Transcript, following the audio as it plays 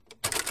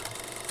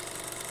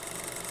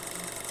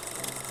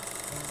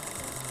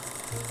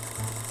Hello,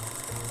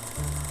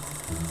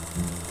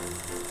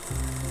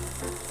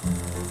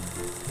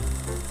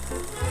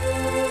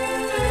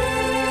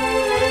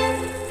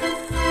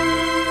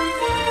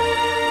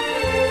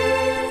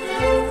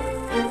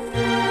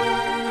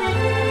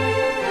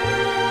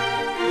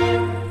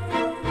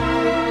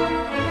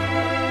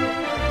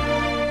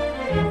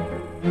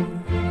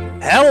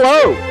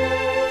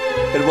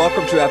 and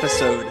welcome to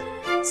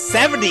episode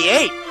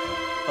 78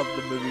 of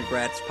the Movie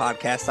Brats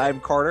podcast. I'm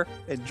Carter,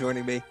 and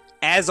joining me,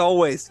 as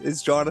always,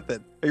 is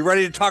Jonathan. Are you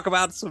ready to talk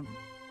about some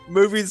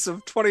movies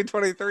of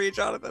 2023,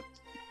 Jonathan?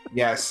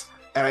 Yes,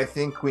 and I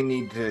think we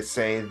need to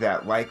say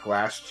that, like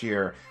last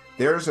year,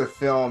 there's a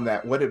film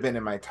that would have been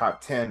in my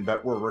top 10,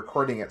 but we're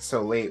recording it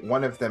so late.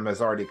 One of them has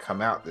already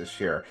come out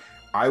this year.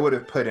 I would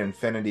have put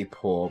Infinity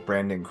Pool,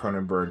 Brandon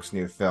Cronenberg's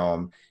new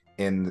film,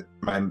 in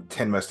my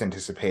 10 most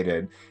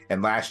anticipated.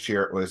 And last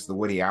year it was the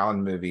Woody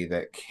Allen movie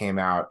that came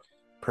out,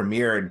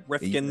 premiered.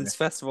 Rifkin's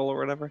Festival or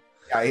whatever.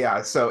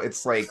 Yeah. So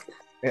it's like,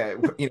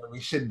 we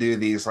should do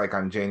these like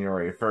on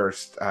January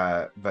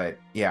 1st. But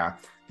yeah,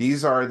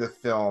 these are the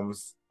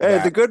films.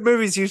 Hey, the good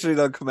movies usually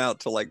don't come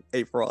out till like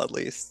April at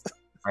least.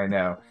 I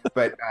know,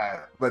 but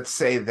let's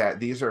say that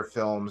these are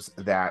films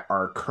that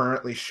are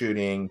currently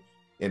shooting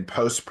in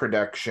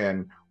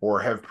post-production or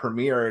have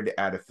premiered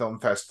at a film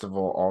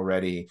festival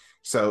already.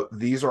 So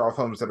these are all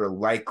films that are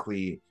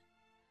likely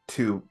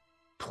to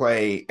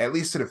play at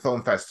least at a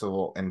film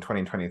festival in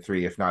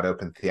 2023, if not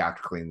open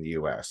theatrically in the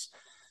US.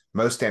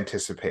 Most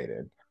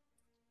anticipated.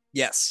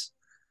 Yes.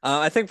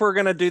 I think we're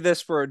going to do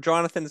this where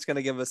Jonathan is going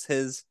to give us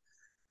his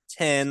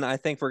 10. I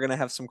think we're going to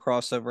have some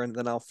crossover, and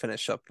then I'll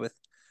finish up with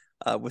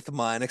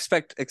mine.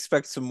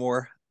 Expect some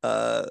more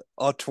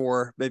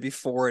auteur, maybe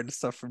foreign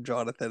stuff from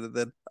Jonathan, and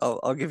then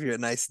I'll give you a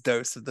nice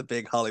dose of the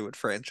big Hollywood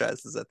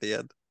franchises at the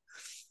end.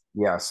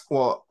 Yes.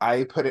 Well,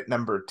 I put it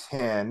number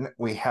 10.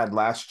 We had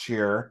last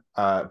year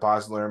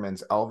Baz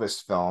Luhrmann's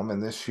Elvis film,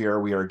 and this year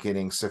we are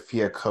getting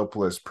Sofia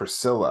Coppola's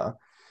Priscilla,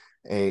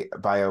 a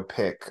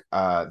biopic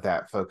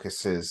that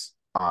focuses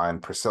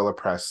on Priscilla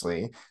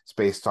Presley. It's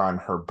based on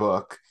her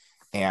book,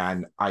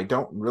 and I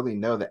don't really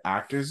know the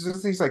actors.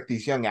 There's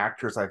these young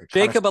actors like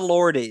Jacob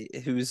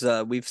Elordi, who's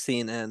we've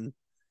seen in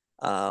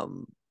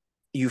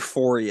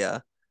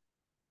Euphoria.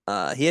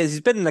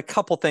 He's been in a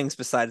couple things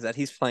besides that.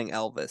 He's playing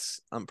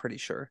Elvis, I'm pretty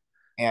sure.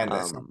 And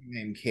something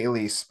named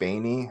Kaylee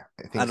Spaney.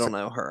 I don't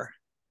know her.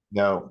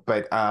 No,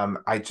 but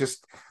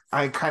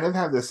I kind of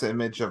have this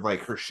image of like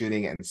her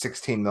shooting it in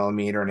 16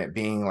 millimeter and it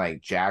being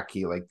like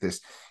Jackie, like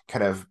this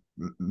kind of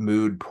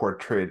mood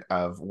portrait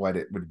of what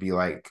it would be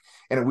like.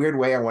 In a weird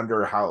way, I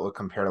wonder how it would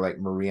compare to like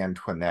Marie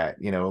Antoinette.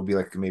 It'll be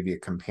like maybe a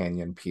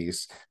companion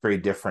piece, very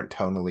different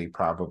tonally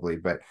probably,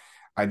 but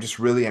I'm just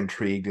really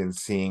intrigued in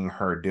seeing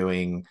her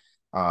doing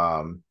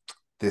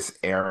this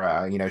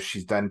era.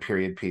 She's done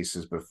period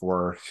pieces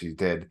before. She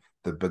did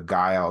The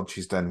Beguiled,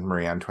 she's done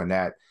Marie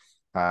Antoinette,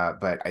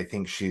 but I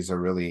think she's a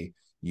really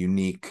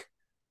unique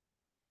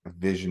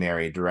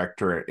visionary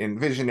director, and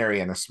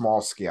visionary in a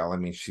small scale. I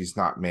mean, she's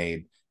not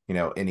made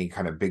any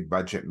kind of big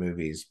budget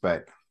movies,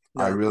 but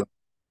no. I really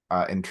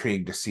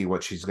intrigued to see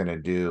what she's going to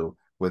do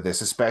with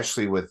this,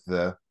 especially with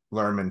the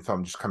Luhrmann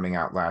film just coming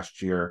out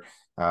last year,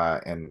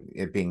 and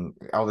it being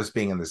Elvis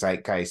being in the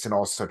zeitgeist, and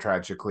also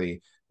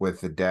tragically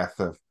with the death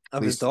of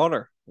his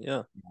daughter.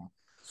 Yeah.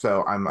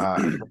 So I'm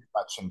very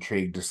much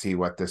intrigued to see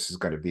what this is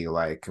going to be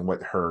like, and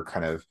what her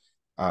kind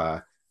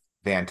of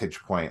vantage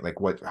point, like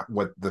what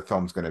the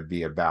film's going to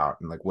be about,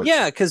 and like what.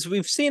 Yeah, because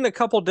we've seen a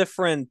couple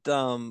different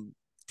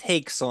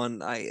takes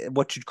on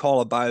what you'd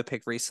call a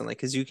biopic recently,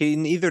 because you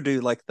can either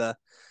do like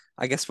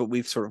I guess what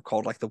we've sort of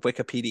called like the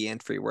Wikipedia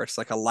entry, where it's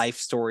like a life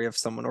story of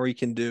someone, or you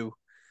can do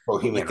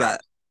Bohemian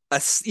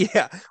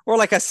or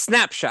like a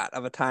snapshot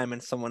of a time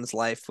in someone's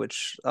life,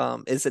 which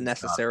isn't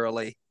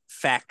necessarily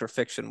fact or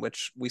fiction,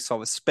 which we saw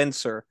with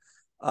Spencer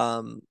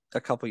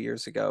a couple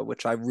years ago,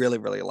 which I really,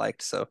 really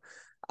liked. So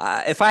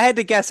if I had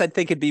to guess, I'd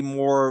think it'd be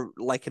more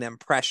like an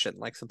impression,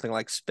 like something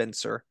like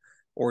Spencer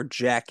or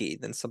Jackie,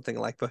 than something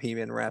like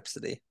Bohemian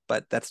Rhapsody.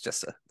 But that's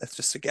just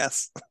a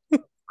guess.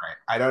 Right.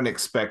 I don't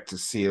expect to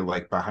see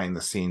like behind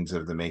the scenes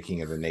of the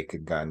making of the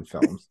Naked Gun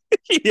films.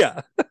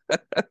 Yeah.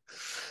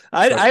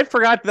 I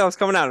forgot that was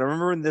coming out. I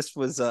remember when this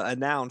was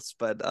announced,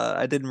 but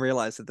I didn't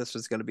realize that this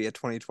was going to be a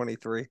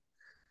 2023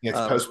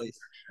 it's release.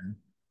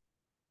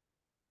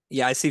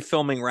 Yeah, I see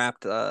filming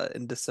wrapped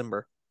in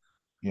December.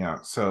 Yeah,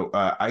 so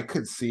I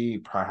could see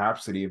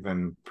perhaps it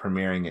even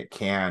premiering at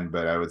Cannes,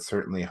 but I would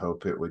certainly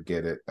hope it would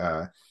get it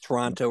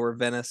Toronto or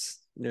Venice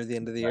near the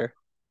end of the year.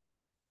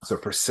 So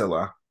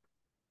Priscilla,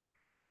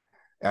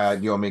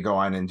 you want me to go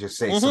on and just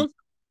say some?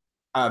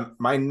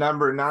 My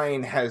number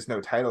 9 has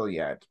no title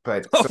yet,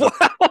 but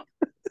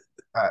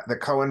the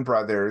Coen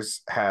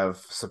brothers have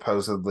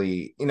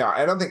supposedly,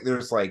 I don't think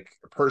there's like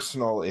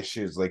personal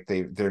issues, like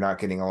they're not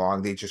getting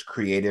along. They just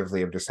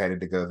creatively have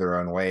decided to go their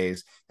own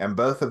ways, and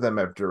both of them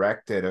have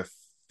directed a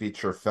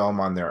feature film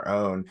on their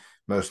own.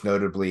 Most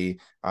notably,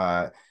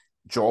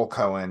 Joel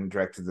Coen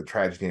directed The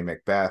Tragedy of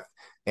Macbeth,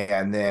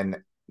 and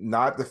then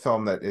not the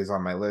film that is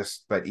on my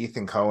list, but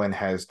Ethan Coen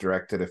has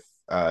directed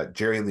a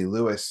Jerry Lee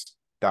Lewis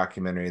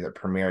documentary that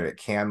premiered at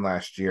Cannes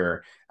last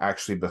year,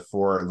 actually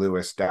before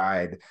Lewis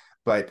died.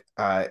 But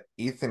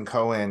Ethan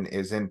Coen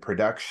is in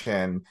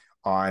production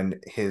on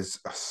his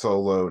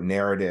solo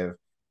narrative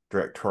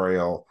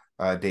directorial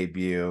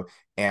debut,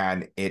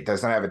 and it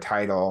does not have a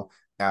title,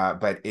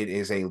 but it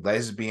is a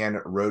lesbian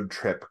road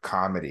trip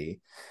comedy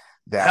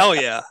that Hell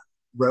yeah.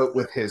 wrote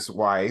with his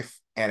wife,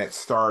 and it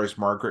stars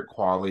Margaret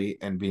Qualley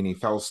and Beanie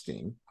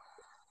Feldstein.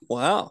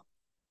 Wow.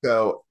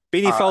 So,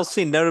 Beanie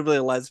Feldstein, notably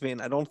a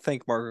lesbian. I don't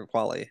think Margaret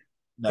Qualley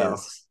no,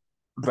 is.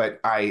 but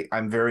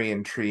I'm very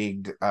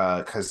intrigued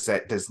because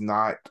that does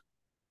not.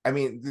 I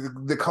mean,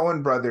 the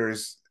Coen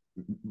brothers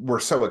were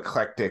so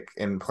eclectic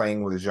in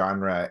playing with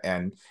genre,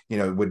 and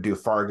would do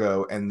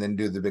Fargo and then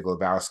do The Big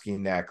Lebowski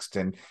next,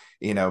 and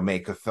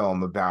make a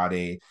film about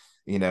a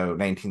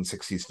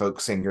 1960s folk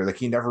singer.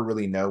 Like, you never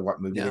really know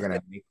what movie they're Yeah.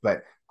 gonna make,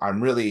 but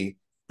I'm really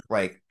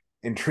like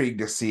intrigued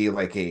to see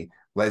like a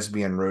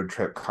lesbian road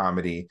trip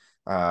comedy.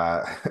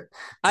 I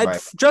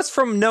But just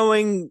from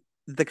knowing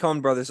the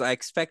Coen brothers, I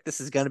expect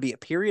this is going to be a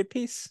period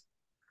piece.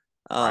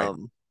 I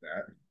Um,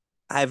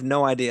 I have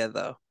no idea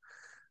though.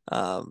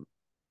 Um,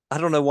 I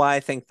don't know why I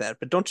think that,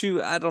 but don't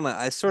you? I don't know.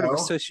 I sort of no,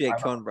 I associate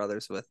don't. Coen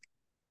brothers with.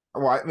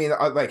 Well, I mean,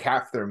 like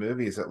half their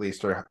movies at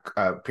least are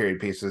period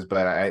pieces,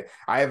 but I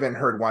haven't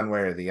heard one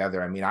way or the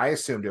other. I mean, I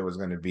assumed it was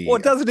going to Well, be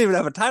it doesn't even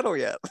have a title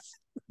yet.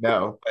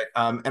 no, but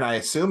and I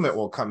assume it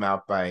will come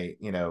out by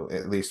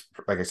at least,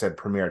 like I said,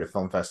 premiere at a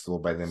film festival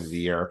by the end of the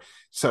year.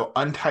 So,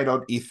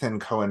 untitled Ethan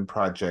Coen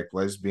project,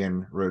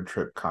 lesbian road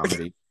trip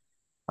comedy.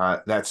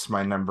 That's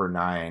my number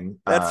 9.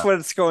 That's what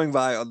it's going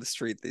by on the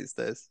street these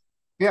days.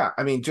 Yeah,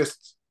 I mean,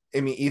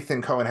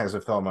 Ethan Coen has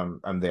a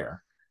film. I'm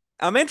there.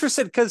 I'm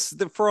interested because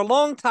for a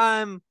long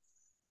time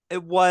he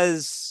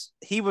was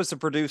the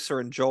producer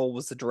and Joel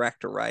was the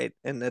director, right?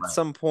 And at Right.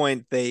 some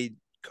point they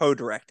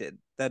co-directed.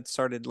 That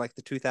started like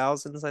the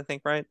 2000s, I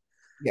think, right?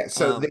 Yeah,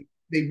 so Um,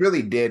 they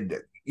really did,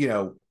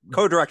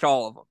 co-direct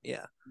all of them.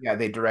 Yeah. yeah,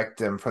 they direct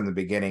them from the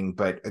beginning.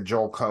 But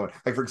Joel Coen,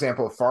 like for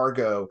example,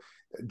 Fargo,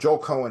 Joel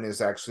Coen is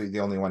actually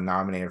the only one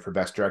nominated for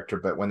Best Director.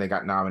 But when they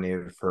got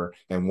nominated for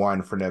and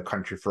won for No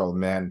Country for Old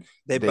Men,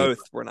 They they both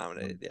were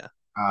nominated. Yeah.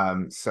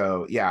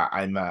 so yeah,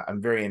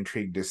 I'm very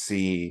intrigued to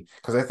see,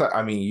 because I thought,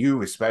 I mean,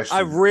 you I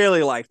especially.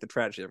 really like the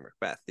tragedy of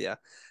Macbeth. Yeah.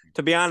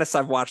 To be honest,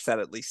 I've watched that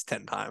at least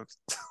 10 times.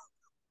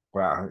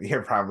 Well,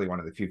 you're probably one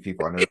of the few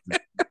people on earth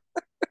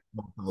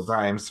multiple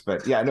times,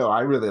 but yeah, no,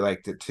 I really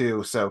liked it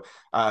too. So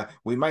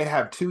we might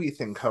have 2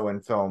 Ethan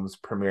Coen films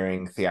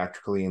premiering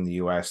theatrically in the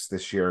US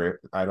this year.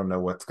 I don't know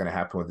what's going to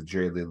happen with the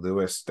Jerry Lee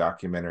Lewis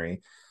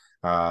documentary,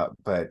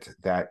 but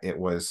that it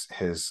was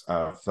his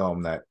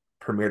film that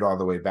premiered all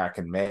the way back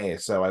in May.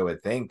 So I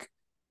would think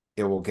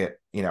it will get,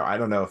 I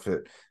don't know if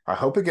it, I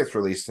hope it gets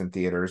released in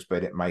theaters,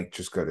 but it might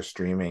just go to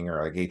streaming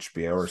or like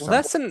HBO or Well, something.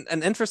 that's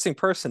an interesting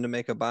person to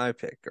make a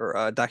biopic or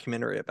a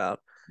documentary about.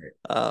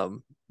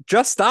 Um,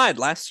 just died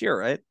last year,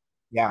 right?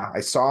 Yeah,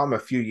 I saw him a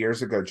few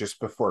years ago just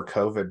before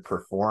COVID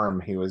perform.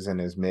 He was in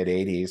his mid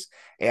 80s.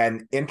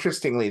 And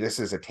interestingly, this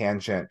is a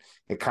tangent.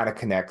 It kind of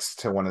connects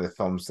to one of the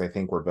films I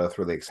think we're both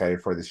really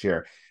excited for this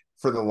year.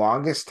 For the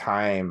longest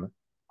time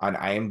on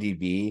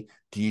IMDb,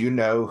 do you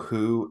know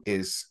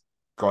who's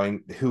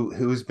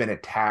been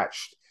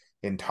attached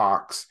in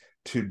talks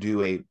to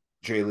do a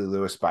Jerry Lee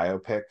Lewis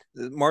biopic?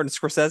 Martin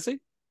Scorsese.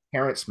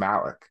 Terrence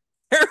Malick.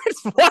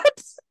 Terrence,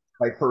 what?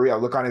 Like, for real,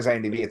 look on his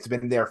IMDb. It's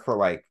been there for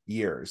like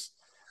years.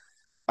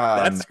 Um,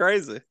 That's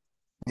crazy.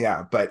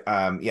 Yeah, but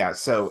yeah,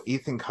 so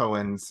Ethan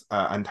Coen's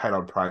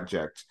Untitled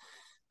Project.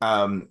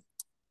 Um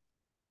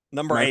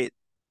Number my 8.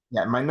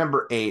 Yeah, my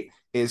number 8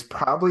 is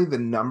probably the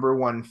number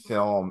one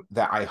film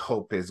that I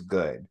hope is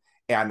good.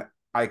 And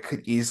I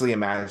could easily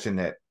imagine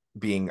it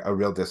being a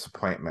real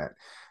disappointment.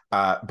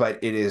 But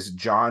it is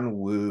John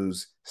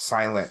Woo's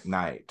Silent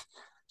Night.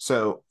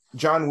 So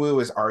John Woo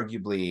is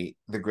arguably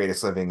the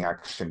greatest living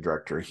action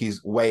director.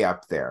 He's way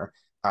up there.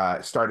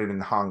 Started in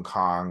Hong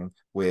Kong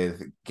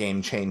with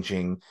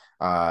game-changing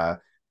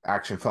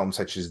action films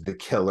such as The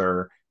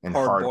Killer and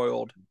Hard Hard.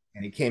 boiled.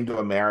 And he came to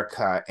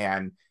America,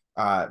 and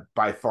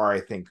by far, I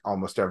think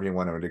almost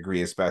everyone would agree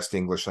his best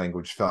English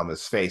language film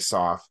is Face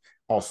Off.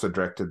 Also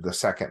directed the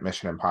second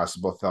Mission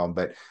Impossible film,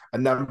 but a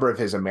number of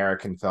his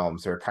American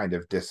films are kind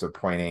of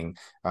disappointing.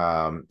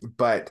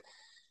 But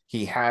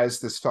he has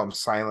this film,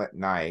 Silent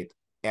Night,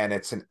 and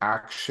it's an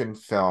action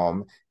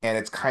film, and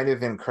it's kind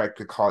of incorrect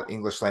to call it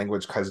English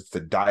language because it's a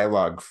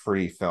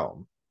dialogue-free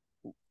film.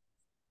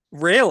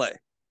 Really?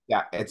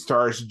 Yeah, it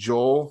stars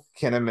Joel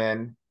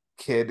Kinnaman,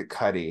 Kid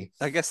Cudi.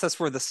 I guess that's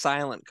where the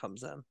silent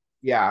comes in.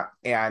 Yeah,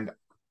 and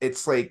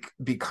it's like,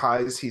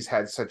 because he's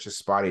had such a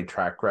spotty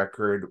track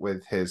record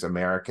with his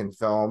American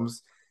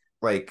films,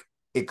 like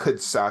it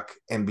could suck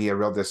and be a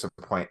real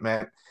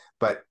disappointment,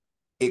 but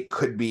it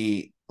could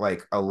be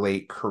like a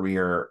late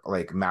career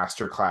like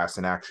masterclass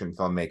in action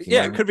filmmaking.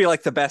 Yeah, it could be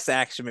like the best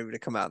action movie to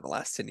come out in the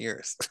last 10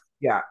 years.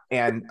 Yeah,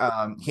 and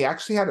he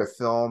actually had a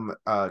film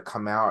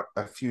come out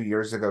a few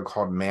years ago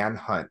called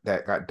Manhunt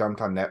that got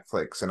dumped on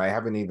Netflix, and I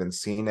haven't even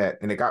seen it,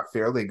 and it got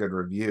fairly good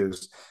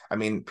reviews. I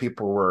mean,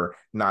 people were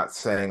not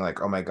saying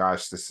like, "Oh my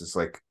gosh, this is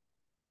like,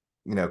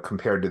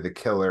 compared to The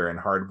Killer and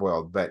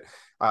Hardboiled," but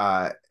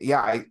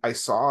yeah, I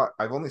saw.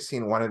 I've only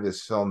seen one of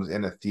his films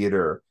in a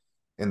theater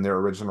in their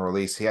original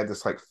release. He had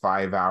this like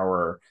 5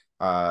 hour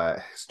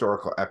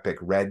historical epic,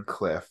 Red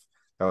Cliff.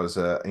 That was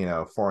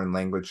a foreign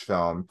language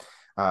film,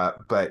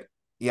 but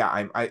yeah,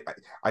 I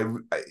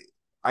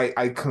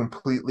I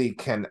completely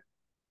can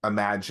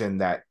imagine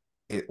that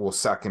it will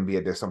suck and be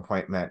a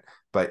disappointment,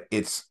 but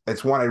it's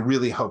one I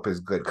really hope is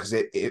good because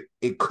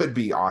it could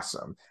be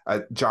awesome.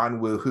 John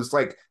Woo, who's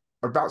like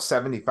about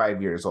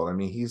 75 years old. I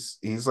mean, he's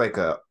like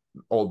a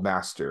old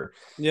master.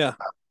 Yeah.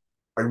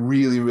 I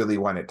really, really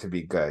want it to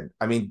be good.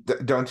 I mean,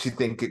 don't you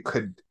think it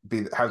could be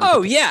have the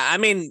Oh potential? yeah, I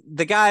mean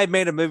the guy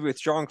made a movie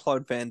with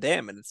Jean-Claude Van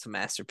Damme, and it's a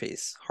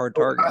masterpiece. Hard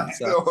Target.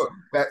 So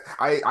That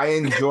I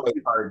enjoy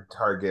Hard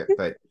Target,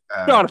 but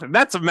Jonathan,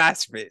 that's a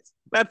masterpiece.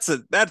 That's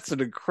an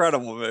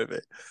incredible movie.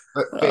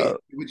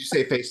 would you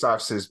say Face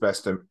Off's his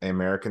best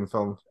American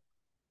film?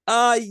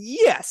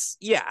 Yes,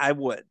 yeah, I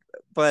would,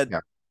 but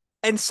Yeah.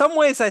 in some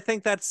ways, I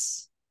think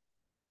that's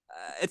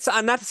it's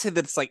not to say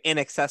that it's like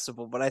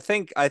inaccessible, but I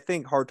think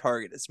Hard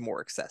Target is more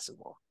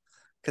accessible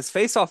because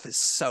Face Off is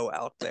so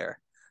out there.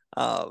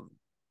 Um,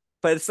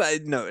 but it's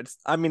no, it's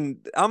I mean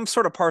I'm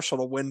sort of partial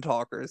to Wind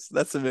Talkers.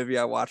 That's the movie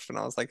I watched when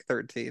I was like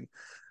 13.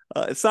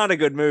 It's not a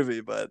good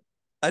movie, but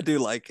I do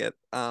like it.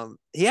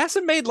 He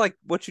hasn't made like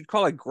what you'd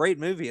call a great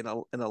movie in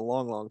a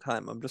long, long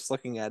time. I'm just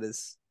looking at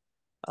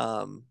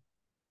um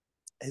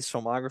his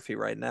filmography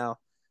right now.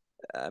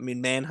 I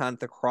mean, Manhunt,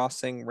 The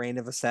Crossing, Reign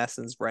of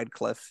Assassins, Red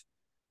Cliff,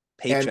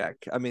 And Paycheck.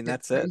 I mean,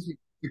 it's that's it. crazy.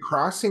 The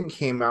Crossing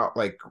came out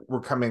like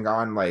we're coming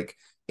on like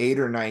 8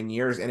 or 9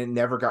 years, and it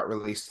never got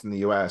released in the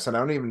US. And I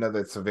don't even know that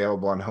it's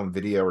available on home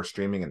video or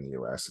streaming in the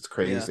US. It's Yeah.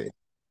 crazy.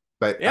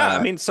 But Yeah,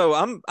 I mean,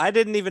 so I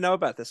didn't even know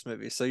about this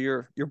movie. So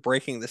you're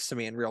breaking this to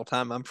me in real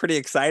time. I'm pretty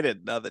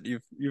excited now that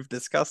you've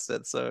discussed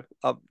it. So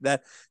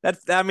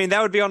that's I mean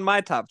that would be on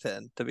my top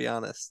 10 to be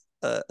honest.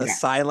 A yeah,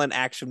 silent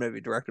action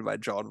movie directed by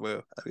John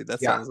Woo. I mean that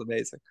yeah, sounds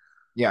amazing.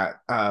 yeah.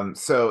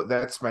 So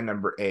that's my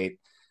number eight.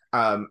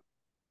 Um,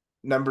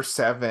 Number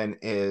seven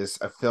is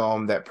a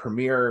film that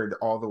premiered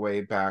all the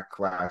way back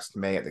last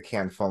May at the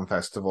Cannes Film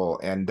Festival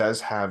and does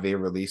have a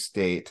release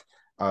date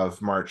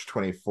of March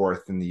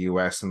 24th in the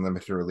US and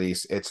limited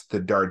release. It's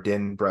the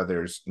Dardenne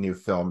brothers' new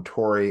film,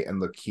 Tori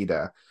and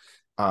Lakita.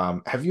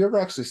 Have you ever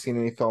actually seen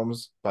any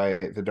films by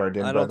the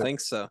Dardenne I don't brothers? think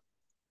so.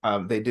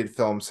 They did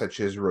films such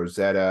as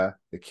Rosetta,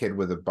 The Kid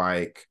with a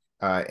Bike,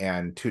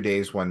 and 2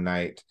 Days, One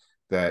Night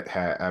that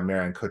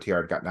Marion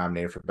Cotillard got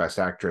nominated for Best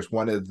Actress.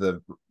 One of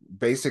the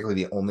basically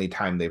the only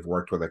time they've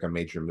worked with like a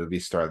major movie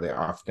star. They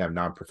often have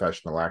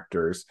non-professional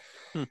actors,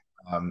 Hmm.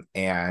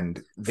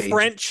 and they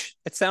French,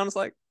 it sounds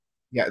like.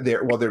 yeah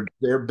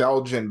they're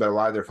Belgian, but a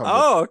lot of their films are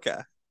Oh, okay.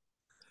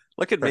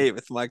 Look at French. me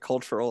with my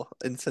cultural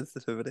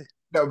insensitivity.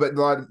 No, but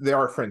they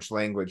are French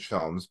language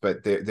films,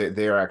 but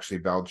they are actually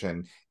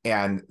Belgian,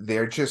 and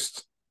they're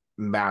just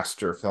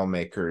master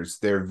filmmakers.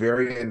 They're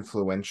very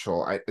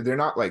influential. They're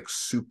not like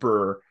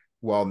super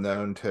well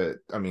known to.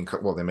 I mean,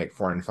 well, they make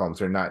foreign films.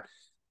 They're not,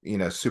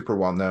 super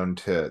well known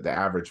to the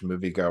average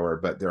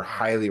moviegoer, but they're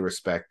highly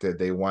respected.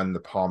 They won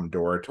the Palme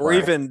d'Or Or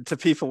twice. even to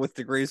people with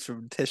degrees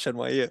from Tisch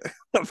NYU,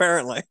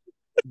 apparently.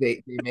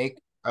 They make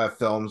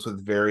films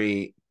with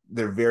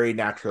they're very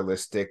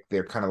naturalistic.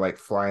 They're kind of like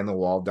fly in the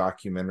wall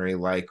documentary,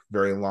 like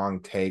very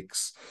long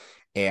takes,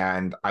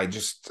 and I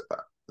just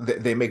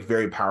they make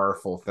very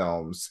powerful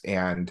films.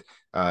 And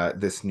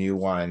this new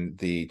one,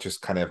 the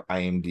just kind of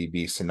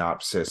IMDb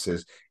synopsis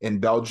is: in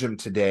Belgium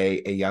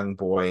today, a young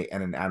boy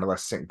and an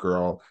adolescent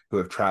girl who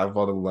have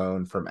traveled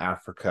alone from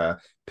Africa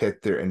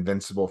pit their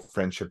invincible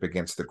friendship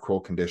against the cruel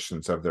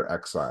conditions of their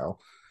exile.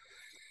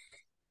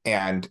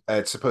 And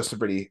it's supposed to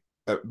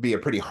be a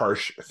pretty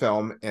harsh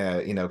film,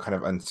 kind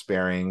of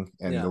unsparing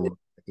and Yeah.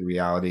 the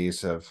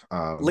realities of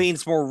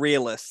Leans more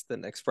realist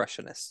than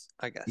expressionist,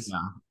 I guess. yeah.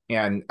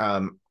 And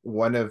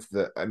one of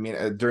the, I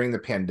mean, during the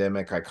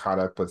pandemic, I caught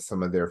up with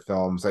some of their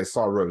films. I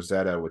saw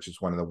Rosetta, which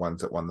is one of the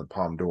ones that won the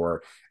Palme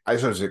d'Or. I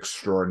thought it was an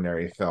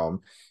extraordinary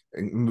film,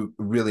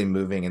 really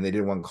moving. And they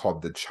did one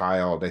called The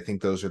Child. I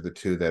think those are the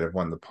two that have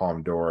won the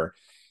Palme d'Or.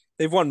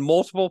 They've won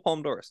multiple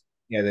Palme d'Ors.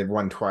 Yeah, they've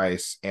won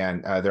twice,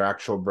 and they're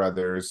actual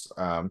brothers.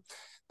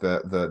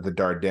 The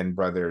Dardenne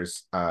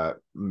brothers.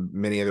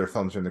 Many of their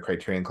films are in the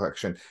Criterion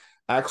Collection.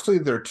 Actually,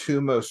 their two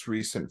most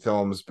recent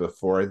films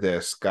before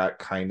this got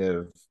kind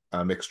of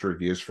mixed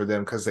reviews for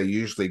them because they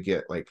usually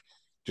get like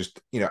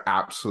just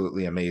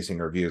absolutely amazing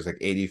reviews, like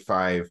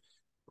 85,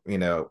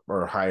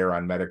 or higher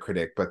on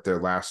Metacritic. But their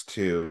last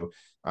two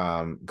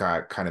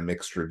got kind of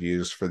mixed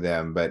reviews for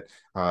them. But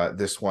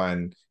this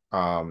one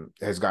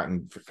has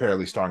gotten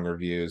fairly strong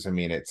reviews. I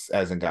mean, it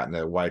hasn't gotten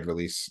a wide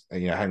release,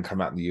 hadn't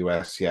come out in the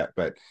US yet,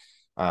 but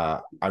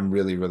I'm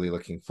really, really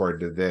looking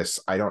forward to this.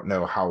 I don't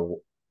know how,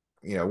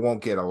 it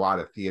won't get a lot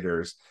of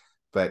theaters,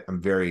 but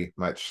I'm very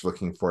much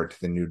looking forward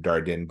to the new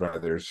Dardenne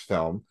brothers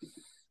film.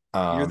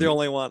 You're the Um,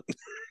 only one.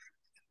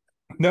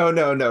 no,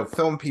 no, no.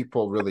 Film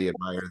people really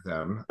admire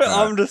them.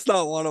 I'm just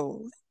not one of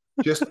them.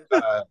 Just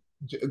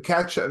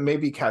catch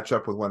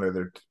up with one of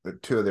their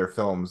two of their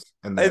films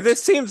in the next.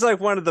 This seems like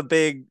one of the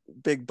big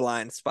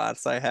blind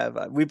spots I have.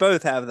 We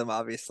both have them,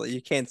 obviously.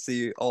 You can't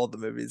see all the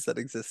movies that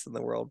exist in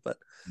the world, but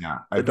Yeah,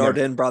 the I've never.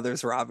 Dardenne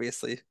brothers are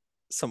obviously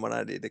someone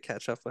I need to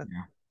catch up with.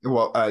 Yeah.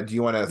 Well, do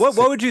you want to What say?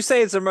 what would you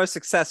say is the most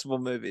accessible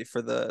movie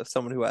for the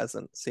someone who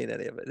hasn't seen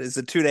any of it? Is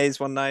it 2 days,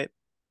 one night?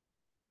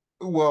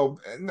 Well,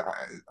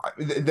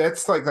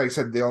 that's like I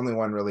said, the only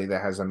one really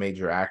that has a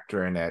major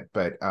actor in it.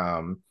 But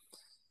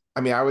I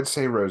mean, I would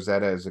say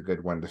Rosetta is a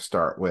good one to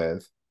start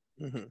with.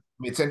 Mm-hmm.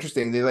 It's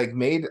interesting. They like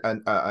made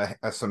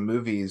some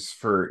movies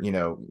for in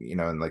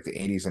like the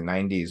 80s and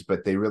 90s,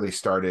 but they really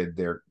started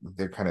their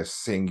kind of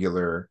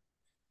singular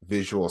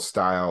visual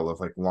style of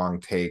like long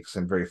takes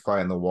and very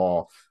fly on the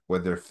wall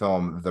with their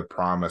film The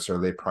Promise or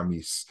Les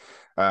Promises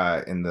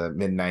in the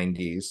mid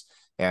 90s.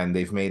 And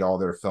they've made all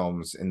their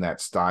films in that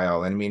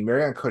style. And I mean,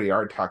 Marion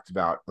Cotillard talked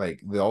about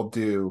like they'll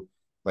do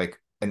like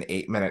an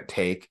 8-minute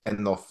take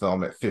and they'll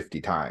film it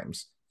 50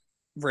 times.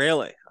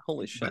 Really?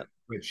 Holy shit.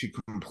 But she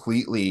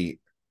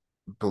completely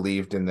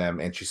believed in them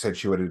and she said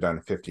she would have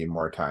done 50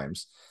 more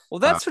times. Well,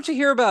 that's what you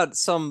hear about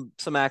some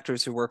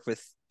actors who work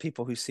with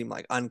people who seem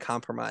like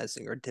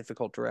uncompromising or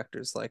difficult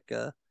directors, like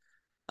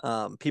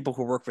people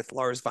who work with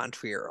Lars von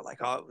Trier are like,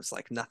 oh, it was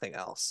like nothing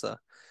else.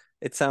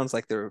 It sounds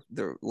like they're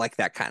like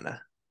that kind of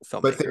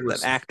But there filmmaker that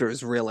was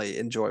actors really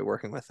enjoy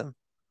working with them.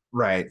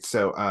 right.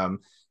 So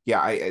yeah,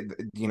 I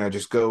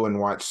just go and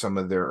watch some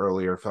of their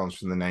earlier films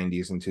from the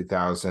 90s and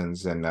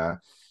 2000s and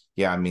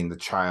yeah, I mean The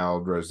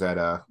Child,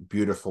 Rosetta,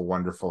 beautiful,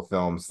 wonderful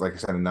films. Like I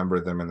said, a number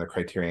of them in the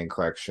Criterion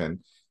Collection.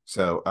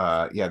 So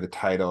yeah, the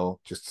title,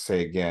 just to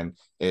say again,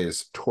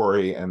 is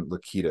Tori and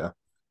Lakita.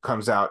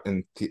 Comes out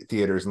in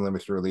theaters and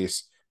limited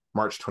release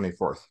March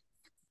 24th.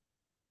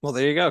 Well,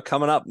 there you go.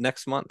 Coming up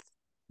next month.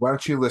 Why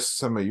don't you list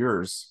some of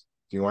yours?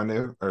 Do you want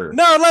to? Or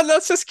No,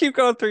 let's just keep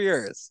going through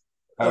yours.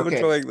 I'm okay.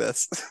 enjoying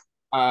this.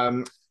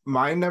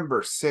 My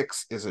number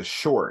 6 is a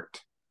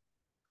short.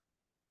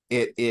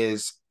 It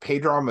is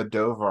Pedro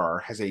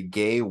Almodovar has a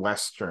gay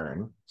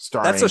western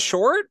That's a starring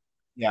short?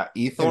 yeah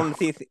The Ethan. one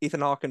with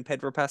Ethan Hawke and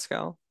Pedro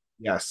Pascal?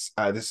 Yes,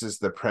 this is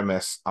the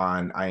premise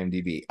on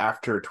IMDb.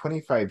 After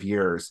 25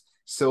 years,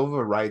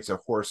 Silva rides a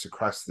horse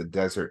across the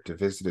desert to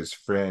visit his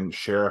friend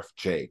Sheriff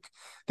Jake.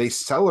 They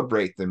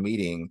celebrate the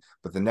meeting,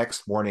 but the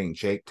next morning,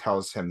 Jake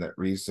tells him that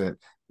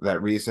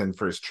reason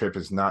for his trip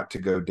is not to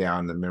go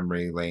down the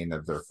memory lane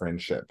of their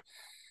friendship.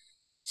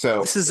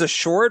 So This is a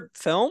short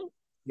film?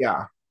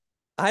 yeah,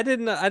 I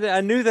didn't. I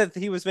knew that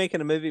he was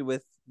making a movie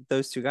with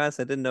those two guys.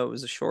 I didn't know it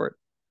was a short.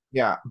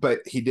 yeah, but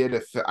he did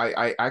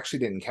I actually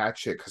didn't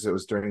catch it because it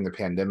was during the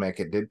pandemic.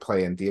 It did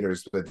play in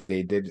theaters, but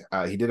he did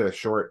a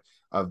short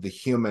of The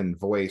Human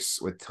Voice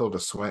with Tilda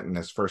Swinton,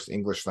 his first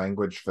English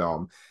language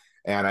film.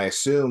 And I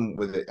assume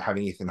with it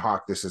having Ethan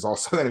Hawke, this is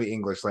also going to be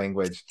English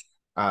language.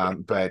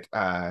 But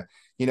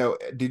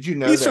did you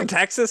know He's that from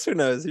Texas. Who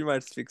knows? He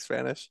might speak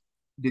Spanish.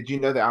 did you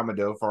know that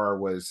Almodovar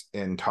was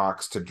in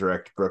talks to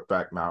direct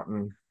Brokeback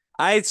Mountain?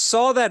 I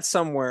saw that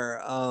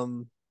somewhere.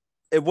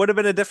 It would have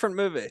been a different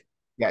movie.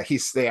 Yeah,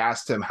 they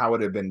asked him how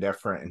would it have been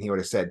different, and he would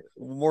have said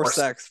More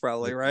sex,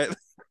 probably, right?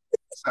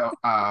 so.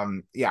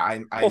 Yeah,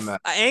 I'm well,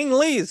 Ang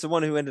Lee is the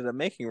one who ended up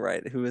making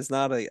Right, who is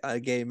not a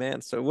gay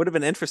man. So it would have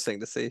been interesting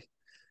to see.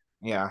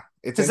 yeah,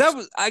 it's Because that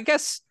was, I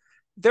guess,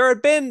 there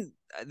had been.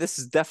 This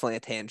is definitely a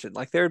tangent.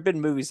 Like there had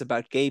been movies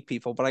about gay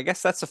people, but I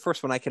guess that's the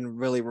first one I can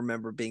really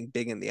remember being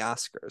big in the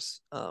Oscars.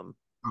 oh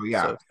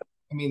yeah. So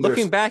I mean,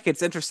 looking back,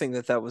 it's interesting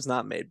that that was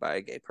not made by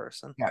a gay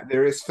person. yeah,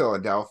 there is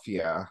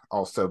Philadelphia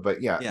also,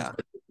 but yeah, Yeah,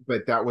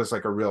 but that was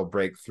like a real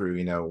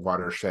breakthrough,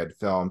 watershed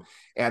film.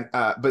 And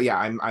but yeah,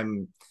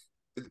 I'm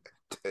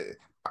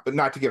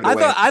not to give it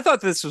away. I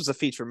thought this was a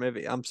feature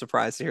movie. I'm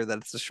surprised to hear that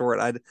it's a short.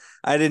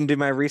 I didn't do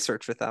my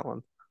research with that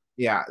one.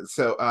 Yeah,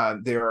 so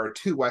there are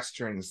two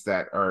westerns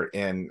that are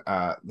in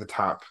the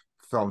top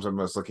films I'm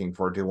most looking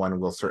forward to. One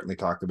we'll certainly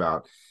talk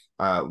about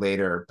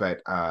later,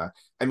 but I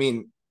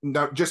mean,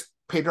 no, just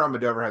Pedro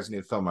Almodovar has a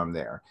new film. I'm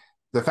there.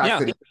 The fact Yeah,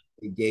 that it's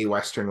a gay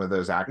western with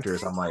those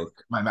actors, I'm like,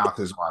 my mouth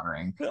is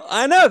watering.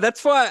 I know.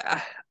 That's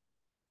why.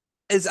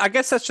 I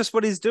guess that's just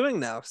what he's doing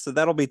now. So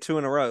that'll be two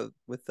in a row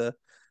with the.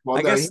 Well,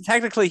 I no, guess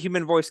technically,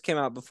 Human Voice came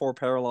out before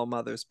Parallel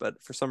Mothers,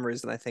 but for some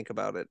reason, I think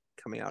about it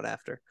coming out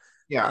after.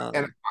 yeah,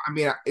 and I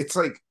mean, it's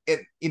like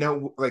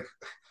like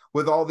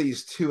with all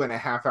these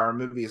 2.5 hour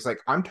movies, like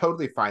I'm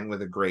totally fine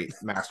with a great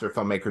master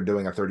filmmaker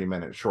doing a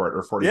 30-minute short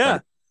or 45. Yeah,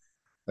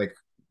 Like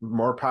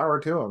more power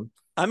to him.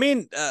 I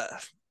mean,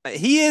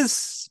 he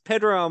is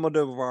Pedro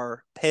Almodovar.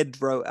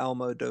 Pedro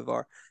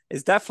Almodovar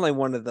is definitely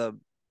one of the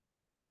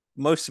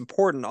most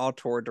important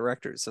auteur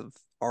directors of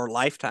our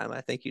lifetime.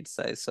 I think you'd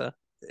say so.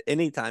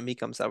 Anytime he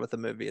comes out with a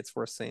movie, it's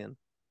worth seeing.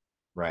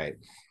 Right.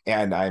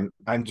 And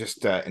I'm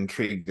just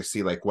intrigued to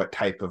see like what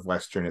type of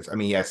western it's. I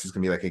mean, yes, it's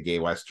gonna be like a gay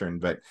western,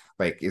 but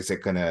like is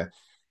it gonna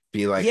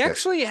be He like this.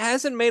 actually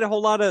hasn't made a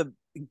whole lot of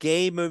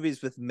gay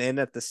movies with men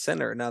at the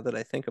center. Now that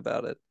I think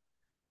about it,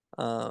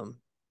 um,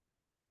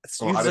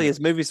 it's A lot usually of his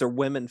movies are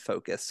women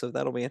focused, so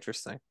that'll be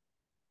interesting.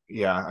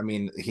 Yeah, I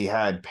mean, he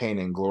had Pain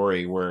and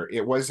Glory, where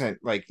it wasn't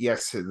like,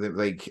 yes, the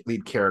like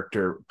lead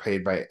character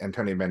played by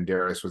Antonio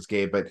Banderas was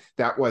gay, but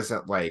that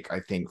wasn't like,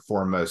 I think,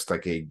 foremost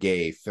like a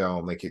gay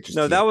film. Like it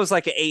just No, he that had, was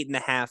like an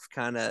 8.5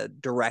 kind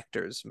of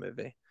director's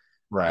movie.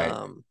 right.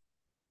 Um,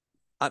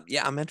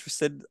 yeah, I'm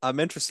interested. I'm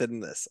interested in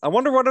this. I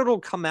wonder what it'll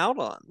come out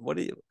on. What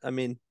do you? I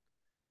mean,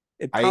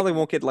 it I probably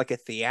won't get like a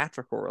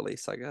theatrical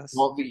release, I guess.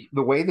 Well,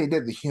 the way they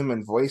did the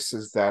human voice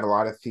is that a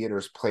lot of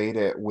theaters played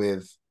it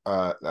with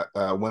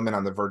women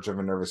on the verge of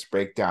a nervous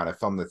breakdown, a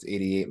film that's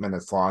 88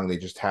 minutes long. They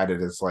just had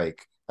it as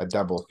like a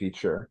double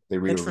feature. They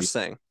re-released.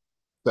 Interesting.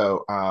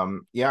 So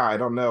yeah, I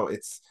don't know.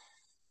 It's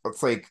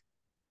like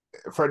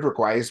Frederick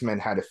Wiseman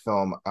had a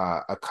film,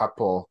 a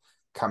couple,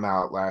 come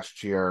out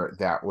last year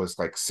that was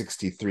like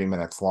 63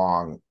 minutes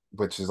long,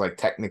 which is like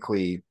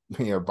technically,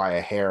 by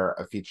a hair,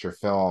 a feature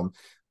film,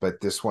 but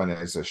this one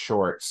is a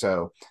short.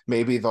 So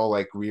maybe they'll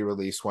like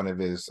re-release one of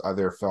his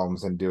other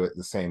films and do it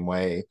the same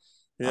way.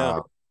 Yeah.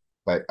 Uh,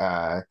 but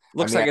I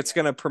Looks mean, like it's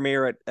going to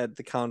premiere at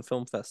the Cannes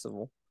Film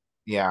Festival.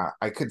 yeah,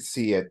 I could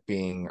see it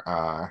being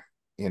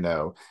you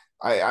know,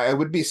 I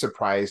would be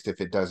surprised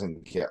if it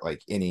doesn't get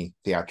like any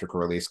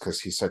theatrical release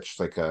because he's such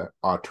like a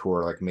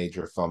auteur, like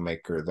major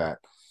filmmaker that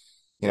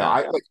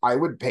Yeah. I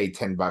would pay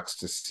 $10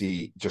 to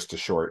see just a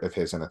short of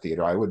his in a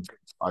theater. I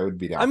would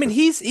be I down mean, for.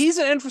 he's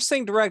an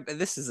interesting director.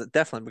 This is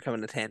definitely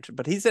becoming a tangent,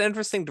 but he's an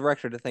interesting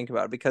director to think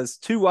about because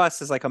to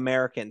us as like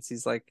Americans,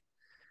 he's like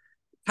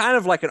kind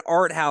of like an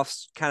art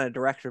house kind of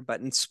director,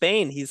 but in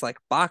Spain, he's like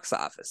box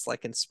office.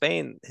 Like in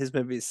Spain, his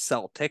movies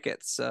sell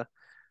tickets.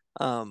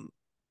 Um,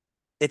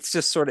 it's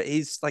just sort of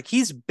he's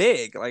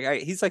big.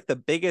 He's like the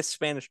biggest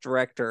Spanish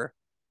director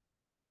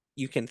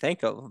you can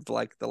think of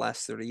like the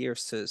last 30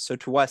 years. So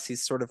to us,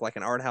 he's sort of like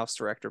an art house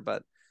director,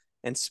 but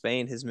in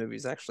Spain, his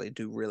movies actually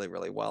do really,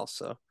 really well.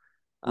 So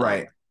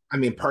Right. um I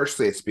mean,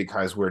 partially it's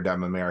because we're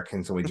dumb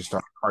Americans and we just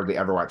don't hardly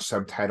ever watch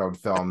subtitled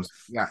films.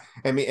 Yeah.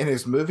 I mean, and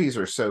his movies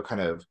are so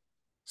kind of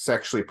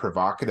sexually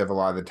provocative a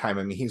lot of the time.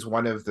 I mean, he's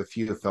one of the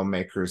few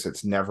filmmakers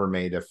that's never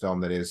made a film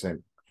that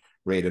isn't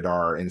rated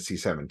R and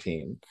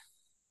C-17.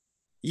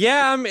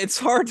 yeah, it's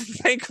hard to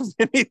think of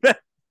any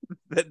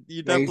that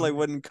you Yeah, definitely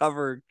wouldn't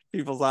cover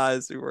people's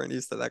eyes who weren't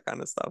used to that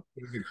kind of stuff.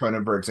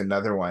 Cronenberg's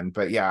another one,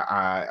 but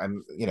yeah,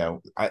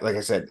 like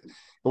I said,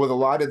 with a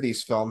lot of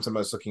these films, I'm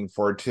most looking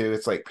forward to.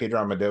 It's like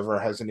Pedro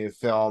Almodovar has a new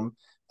film,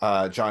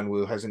 John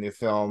Woo has a new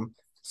film,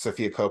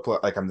 Sofia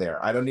Coppola. Like I'm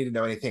there. I don't need to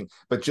know anything,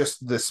 but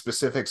just the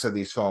specifics of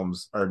these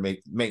films are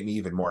make me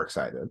even more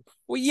excited.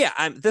 Well,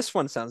 yeah, this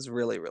one sounds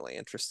really, really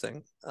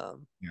interesting.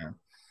 Yeah.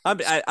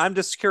 I'm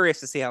just curious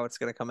to see how it's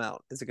going to come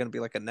out. Is it going to be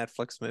like a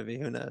Netflix movie?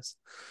 Who knows?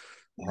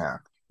 Yeah.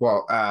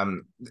 Well,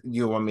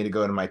 you want me to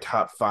go to my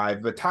top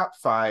five? The top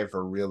five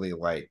are really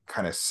like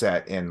kind of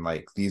set in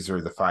like these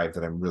are the five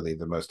that I'm really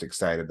the most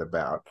excited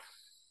about.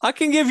 I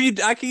can give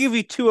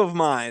you two of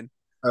mine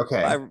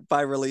by Okay.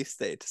 release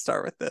date to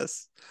start with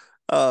this.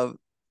 Um,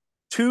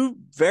 Two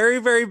very,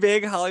 very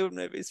big Hollywood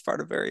movies,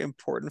 part of very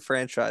important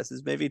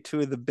franchises, maybe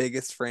two of the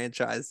biggest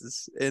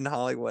franchises in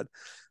Hollywood.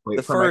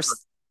 The Wait for my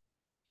first,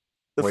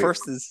 the wait.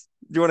 first is,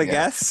 do you want to Yeah.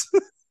 guess?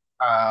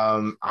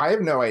 I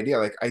have no idea.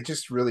 Like, I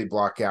just really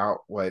block out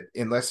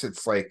unless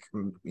it's like,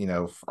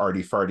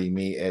 arty farty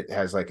me, it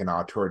has like an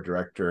auteur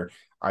director.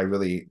 I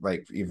really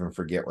like even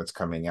forget what's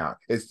coming out.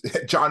 It's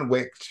John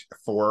Wick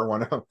 4,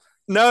 one of them.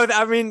 No,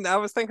 I mean, I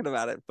was thinking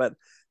about it, but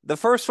the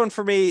first one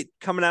for me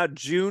coming out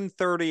June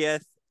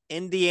 30th,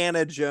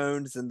 Indiana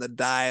Jones and the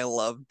Dial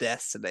of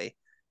Destiny,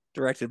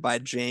 directed by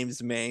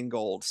James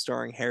Mangold,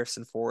 starring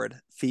Harrison Ford,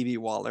 Phoebe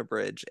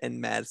Waller-Bridge,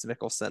 and Mads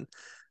Mikkelsen.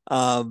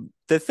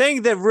 The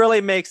thing that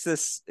really makes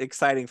this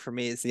exciting for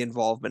me is the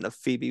involvement of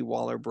Phoebe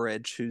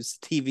Waller-Bridge, whose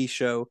TV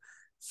show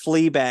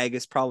Fleabag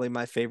is probably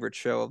my favorite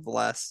show of the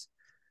last,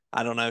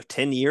 I don't know,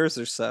 10 years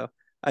or so.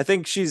 I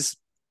think she's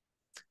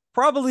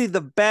probably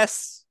the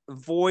best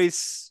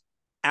voice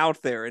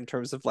out there in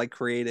terms of like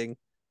creating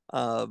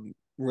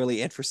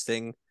really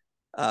interesting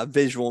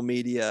visual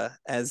media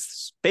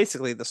as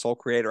basically the sole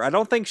creator. I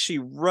don't think she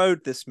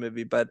wrote this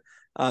movie, but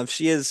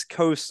she is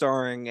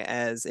co-starring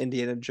as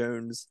Indiana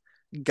Jones'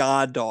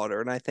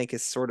 goddaughter, and I think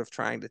is sort of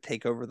trying to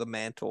take over the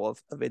mantle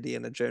of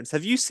Indiana Jones.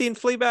 Have you seen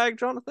Fleabag,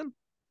 Jonathan?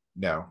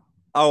 No.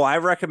 Oh, I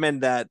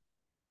recommend that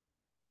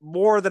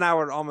more than I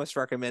would almost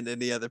recommend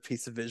any other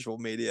piece of visual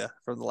media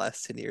from the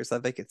last 10 years. I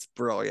think it's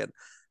brilliant.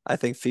 I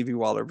think Phoebe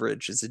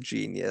Waller-Bridge is a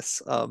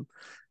genius.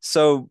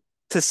 So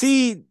to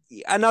see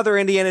another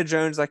Indiana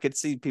Jones, I could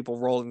see people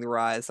rolling their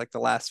eyes like the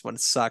last one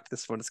sucked.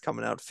 This one is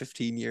coming out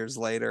 15 years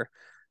later.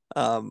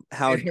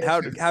 How And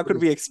how Harrison how Ford could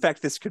is we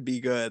expect this could be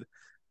good?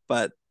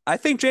 But I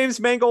think James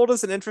Mangold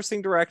is an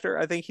interesting director.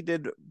 I think he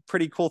did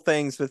pretty cool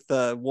things with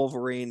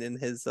Wolverine in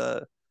his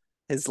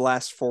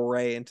last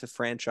foray into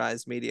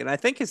franchise media. And I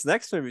think his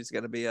next movie is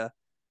going to be a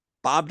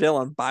Bob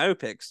Dylan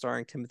biopic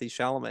starring Timothy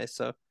Chalamet.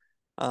 So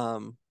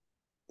um,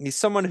 he's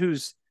someone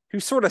who's who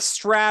sort of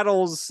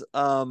straddles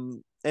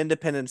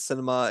independent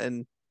cinema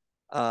and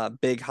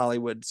big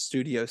Hollywood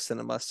studio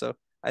cinema. So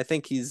I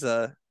think he's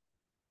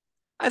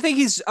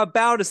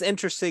about as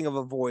interesting of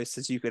a voice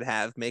as you could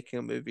have making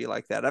a movie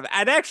like that.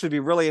 I'd actually be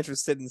really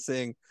interested in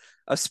seeing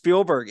a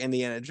Spielberg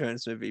Indiana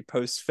Jones movie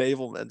post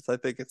Fablemans. I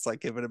think it's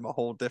like giving him a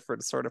whole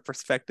different sort of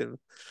perspective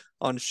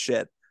on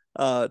shit.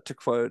 To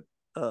quote,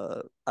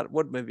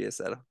 what movie is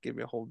that? Give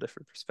me a whole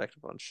different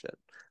perspective on shit.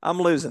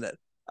 I'm losing it.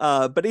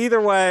 But either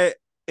way,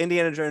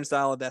 Indiana Jones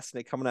Dial of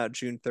Destiny coming out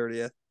June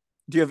 30th.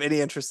 Do you have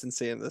any interest in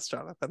seeing this,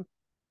 Jonathan?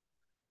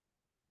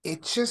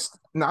 It just,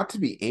 not to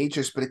be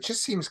ageist, but it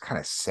just seems kind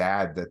of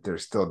sad that they're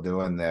still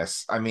doing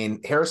this. I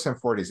mean, Harrison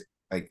Ford is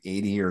like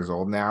 80 years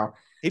old now.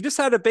 He just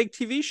had a big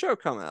TV show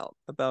come out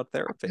about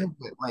therapy.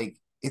 But like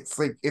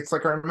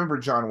I remember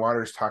John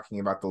Waters talking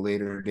about the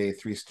later day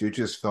Three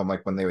Stooges film,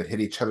 like when they would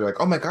hit each other, like,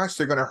 oh my gosh,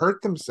 they're gonna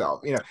hurt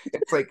themselves.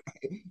 It's like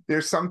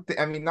there's something.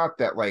 I mean, not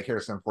that like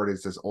Harrison Ford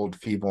is this old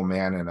feeble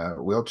man in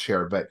a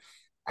wheelchair, but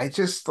I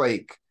just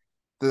like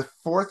the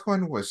fourth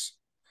one was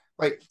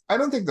like, I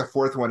don't think the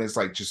fourth one is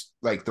like just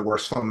like the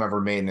worst film ever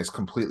made and is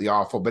completely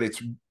awful, but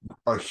it's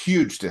a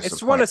huge disappointment.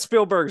 It's one of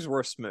Spielberg's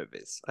worst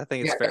movies. I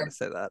think it's fair to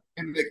say that.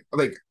 And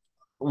like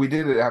we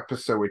did an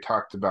episode we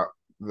talked about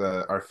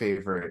our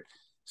favorite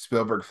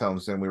Spielberg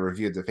films and we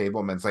reviewed the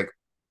Fablemans. Like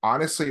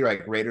honestly,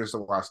 like Raiders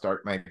of the Lost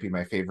Ark might be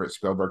my favorite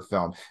Spielberg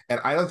film, and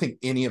I don't think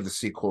any of the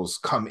sequels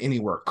come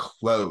anywhere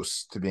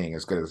close to being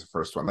as good as the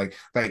first one. Like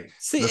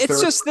see,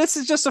 this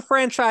is just a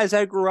franchise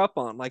I grew up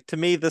on. Like to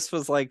me, this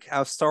was like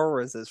how Star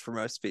Wars is for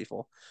most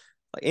people.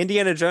 Like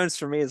Indiana Jones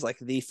for me is like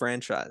the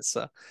franchise.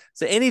 So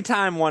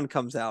anytime one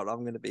comes out,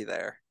 I'm gonna be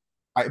there.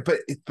 But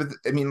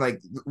I mean,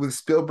 like with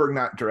Spielberg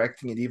not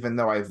directing it, even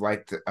though I've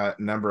liked a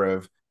number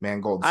of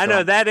Mangold's I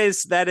know that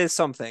is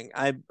something.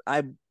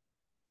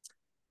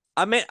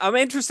 I'm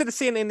interested to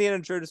see an Indiana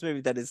Jones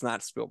movie that is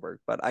not Spielberg,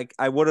 but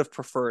I would have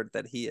preferred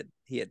that he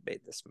had made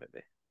this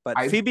movie. But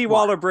Phoebe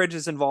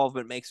Waller-Bridge's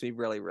involvement makes me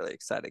really, really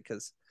excited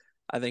because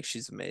I think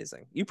she's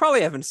amazing. You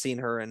probably haven't seen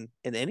her in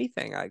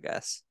anything, I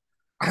guess.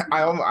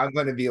 I'm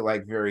going to be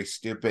like very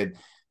stupid.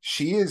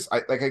 She is I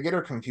get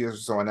her confused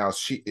with someone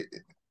else.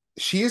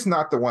 She is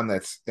not the one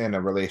that's in a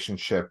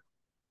relationship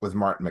with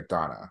Martin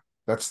McDonagh.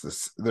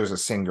 There's a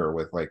singer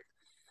with like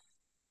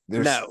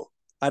no,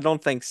 I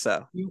don't think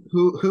so.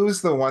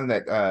 Who's the one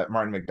that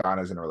Martin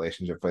McDonagh is in a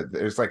relationship with?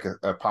 There's like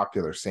a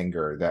popular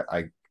singer that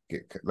I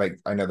get, like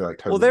I know they're like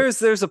totally. Well,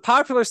 there's a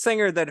popular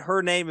singer that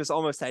her name is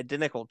almost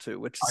identical to,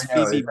 which is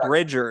Phoebe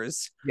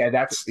Bridgers.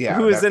 Yeah,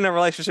 who is in a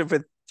relationship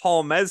with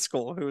Paul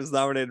Mescal, who was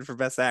nominated for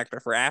Best Actor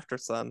for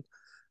Aftersun.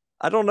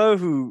 I don't know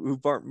who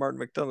Martin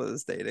McDonagh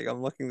is dating.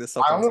 I'm looking this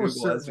up on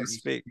Google as we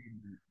speak.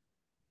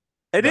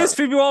 It is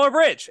Phoebe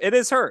Waller-Bridge. It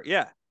is her.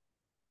 Yeah.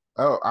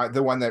 Oh,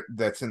 the one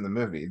that's in the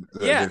movie.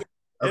 Yeah.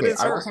 Okay, it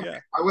is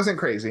her. I wasn't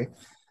crazy.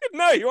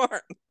 No, you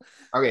aren't.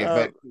 Okay,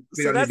 but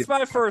so that's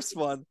my first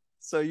one.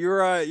 So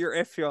you're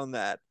iffy on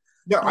that.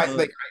 No,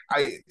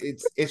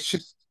 it's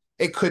just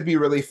it could be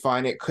really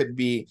fun. It could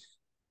be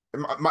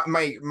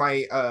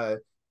my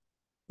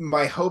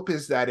hope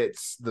is that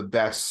it's the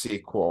best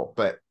sequel,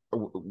 but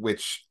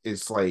which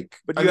is like,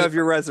 but you have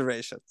your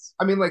reservations.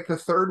 I mean, like the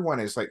third one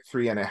is like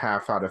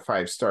 3.5 out of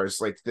 5 stars.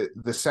 Like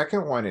the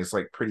second one is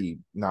like pretty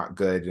not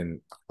good,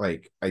 and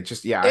like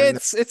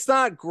it's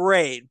not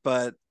great,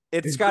 but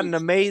it's got an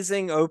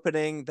amazing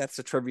opening that's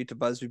a tribute to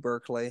Busby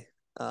Berkeley.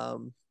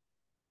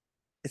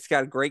 It's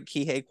got a great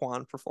Kihei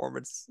Kwan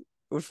performance,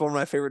 which is one of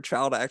my favorite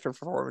child actor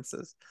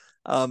performances.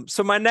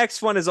 So my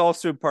next one is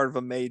also part of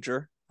a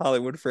major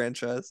Hollywood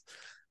franchise.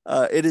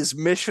 It is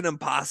Mission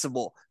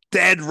Impossible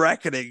Dead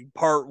Reckoning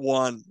Part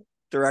 1,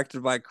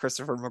 directed by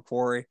Christopher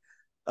McQuarrie,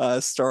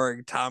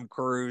 starring Tom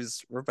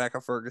Cruise, Rebecca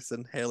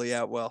Ferguson, Haley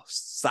Atwell,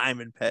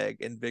 Simon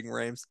Pegg, and Ving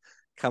Rhames,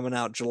 coming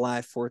out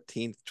July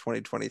 14th,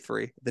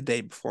 2023, the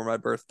day before my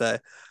birthday.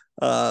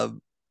 I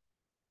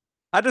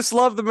just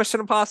love the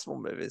Mission Impossible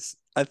movies.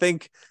 I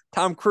think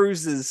Tom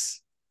Cruise is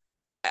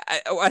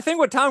I think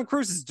what Tom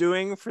Cruise is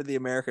doing for the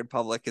American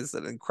public is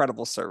an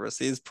incredible service.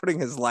 He's putting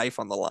his life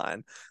on the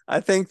line.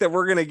 I think that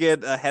we're going to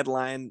get a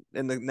headline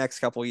in the next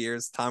couple of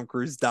years. Tom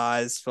Cruise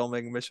dies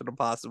filming Mission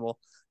Impossible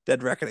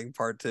Dead Reckoning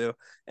Part 2.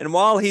 And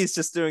while he's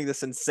just doing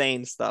this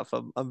insane stuff,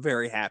 I'm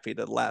very happy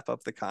to lap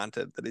up the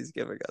content that he's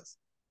giving us.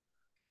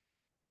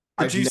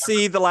 Did you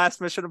see the last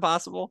Mission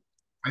Impossible?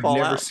 I've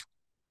never seen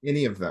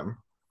any of them.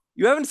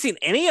 You haven't seen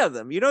any of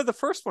them? You know, the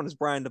first one is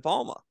Brian De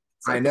Palma.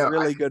 It's like, I know. A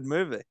really good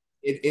movie.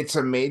 It's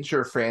a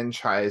major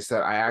franchise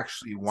that I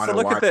actually want to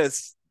watch. So look at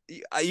this.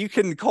 You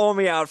can call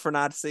me out for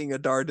not seeing a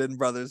Dardenne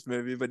Brothers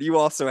movie, but you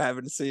also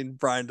haven't seen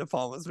Brian De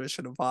Palma's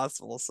Mission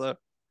Impossible, so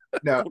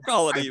no, we'll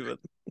call it even.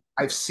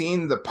 I've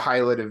seen the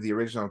pilot of the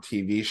original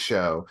TV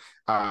show,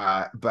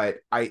 but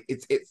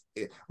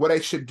what I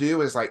should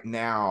do is like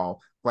now,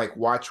 like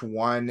watch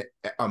one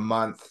a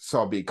month so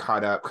I'll be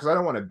caught up, because I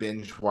don't want to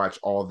binge watch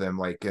all of them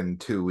like in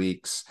 2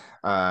 weeks.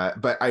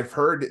 But I've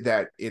heard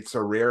that it's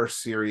a rare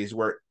series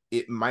where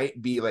it might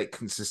be like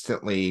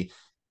consistently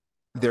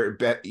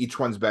each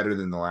one's better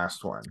than the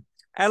last one.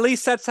 At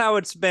least that's how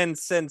it's been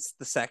since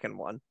the second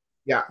one.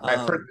 Yeah, I've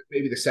heard Um, that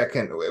maybe the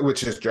second,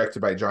 which is directed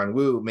by John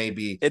Woo,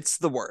 maybe, it's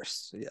the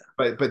worst. Yeah.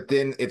 but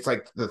then it's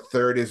like the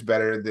third is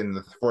better than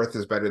the fourth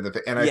is better than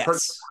and I've heard the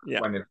Yes. last Yeah.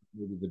 one is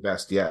maybe the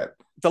best yet.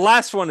 The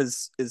last one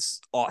is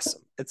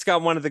awesome. It's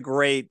got one of the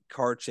great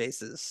car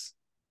chases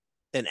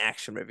in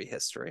action movie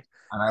history.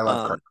 And I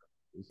love car.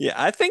 Yeah,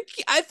 I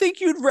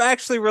think you'd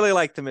actually really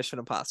like the Mission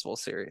Impossible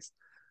series.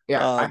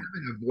 Yeah, I Um,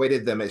 haven't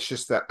avoided them. It's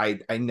just that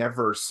I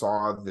never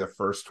saw the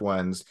first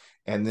ones,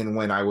 and then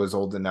when I was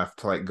old enough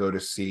to like go to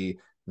see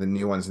the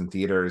new ones in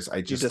theaters, I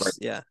you just like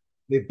just yeah.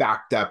 they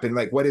backed up and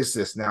like, what is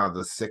this now?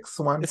 The sixth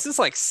one? This is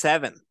like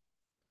seven.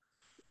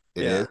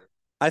 It Yeah. is.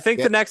 I think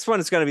Yeah, the next one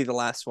is going to be the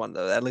last one,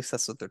 though. At least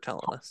that's what they're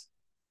telling us.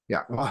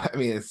 yeah. Well, I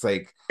mean, it's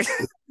like,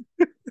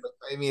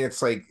 I mean,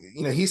 it's like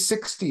he's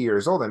 60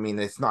 years old. I mean,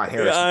 it's not Yeah,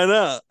 Harrison. I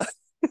know.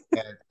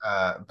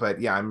 And, but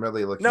yeah, I'm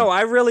really No, looking.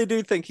 I really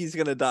do think he's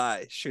going to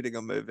die shooting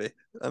a movie.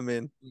 I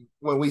mean,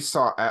 When we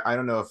saw, I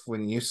don't know if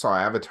when you saw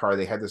Avatar,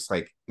 they had this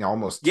like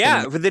almost 10 yeah,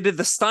 minutes. but they did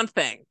the stunt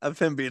thing of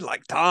him being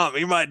like, Tom,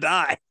 he might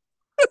die.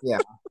 Yeah,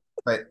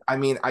 but I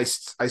mean, I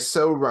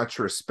so much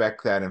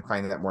respect that and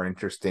find that more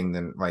interesting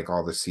than like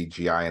all the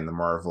CGI in the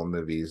Marvel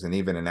movies and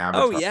even in Oh,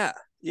 Avatar. yeah.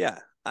 Yeah.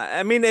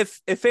 I mean,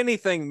 if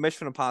anything,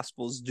 Mission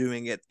Impossible is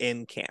doing it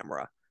in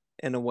camera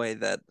in a way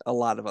that a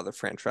lot of other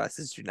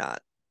franchises do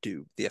not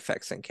do the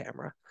effects in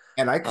camera.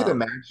 And I could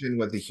Um, imagine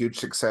with the huge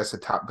success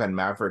of Top Gun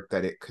Maverick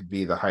that it could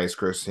be the highest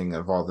grossing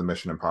of all the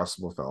Mission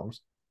Impossible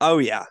films. oh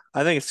yeah,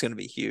 I think it's going to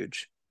be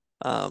huge.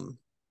 Um,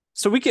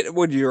 so we could,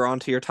 would you're on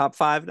to your top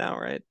five now,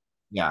 right?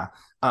 Yeah.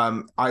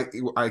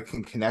 I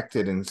can connect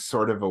it in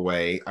sort of a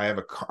way. I have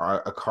a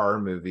car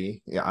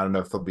movie. Yeah, I don't know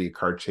if there'll be a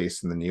car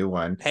chase in the new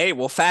one. Hey,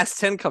 well, Fast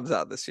 10 comes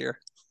out this year.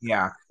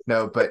 Yeah.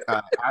 No, but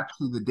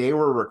actually the day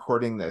we're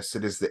recording this,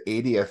 it is the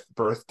 80th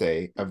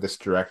birthday of this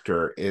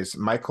director is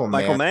Michael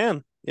Michael Mann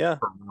Mann. Yeah.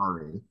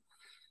 Ferrari.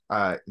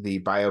 The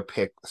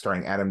biopic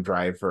starring Adam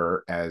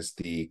Driver as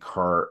the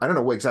car. I don't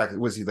know what exactly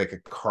was he like a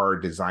car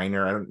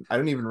designer. I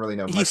don't even really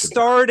know He much about.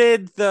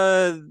 started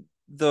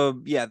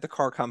the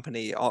car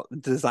company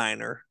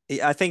designer.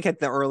 I think at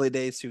the early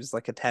days he was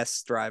like a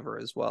test driver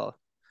as well.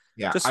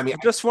 Yeah, I Just mean,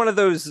 just one of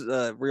those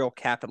real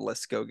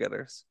capitalist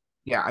go-getters.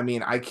 yeah, I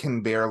mean, I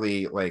can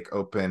barely like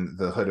open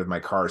the hood of my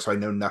car, so I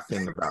know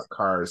nothing about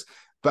cars.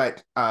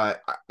 But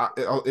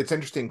it's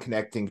interesting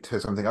connecting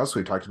to something else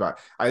we talked about.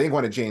 I think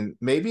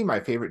maybe my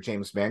favorite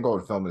James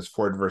Mangold film is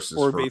Ford versus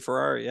Or Ferrari. V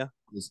Ferrari, yeah.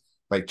 It's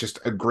like just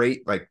a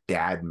great like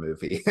dad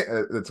movie.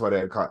 That's what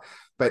I would call it.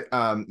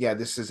 But yeah,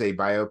 this is a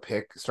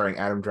biopic starring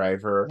Adam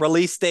Driver.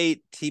 Release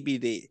date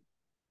TBD.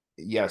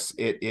 Yes,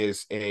 it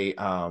is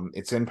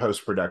it's in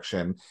post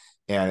production,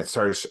 and it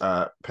stars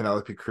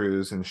Penelope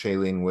Cruz and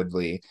Shailene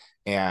Woodley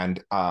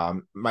and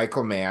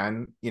Michael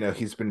Mann.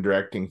 He's been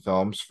directing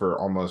films for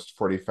almost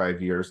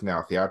 45 years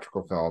now,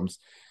 theatrical films,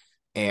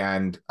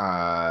 and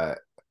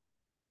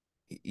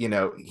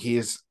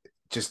he's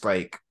just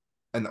like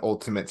an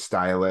ultimate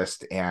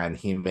stylist, and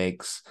he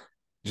makes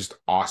just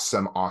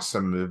awesome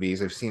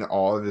movies. I've seen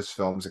all of his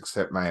films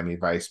except Miami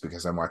Vice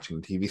because I'm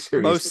watching the TV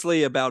series.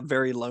 Mostly about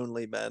very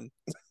lonely men.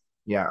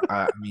 Yeah,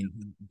 I mean,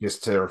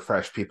 just to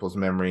refresh people's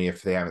memory,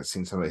 if they haven't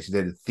seen some of this, he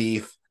did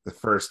Thief, the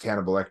first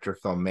Hannibal Lecter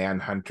film,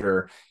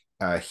 Manhunter,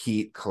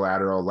 Heat,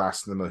 Collateral,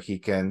 Last of the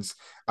Mohicans.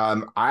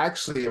 I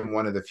actually am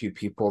one of the few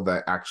people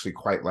that actually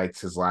quite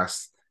liked his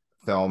last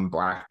film,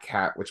 Black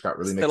Cat, which got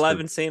really Still mixed.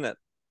 haven't seen it.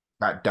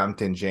 Got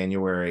dumped in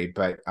January,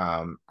 but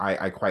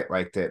I quite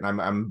liked it, and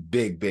I'm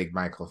big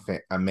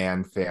a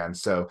Mann fan.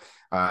 So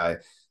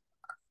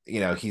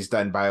he's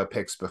done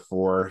biopics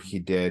before. He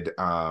did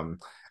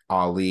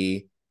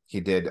Ali. He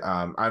did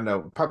I don't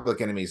know,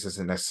 Public Enemies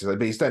isn't necessarily,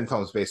 but he's done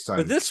films based But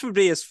on this would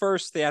be his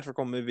first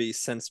theatrical movie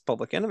since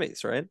Public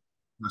Enemies, right?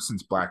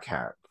 since Black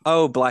Hat.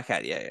 Oh, Black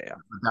Hat. Yeah, yeah, yeah.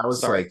 That was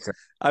Sorry. like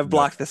I've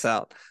blocked this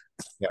out.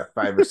 yeah,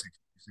 5 or 6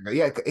 years ago.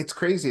 Yeah, it's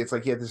crazy. It's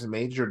like, yeah, this is a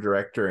major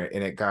director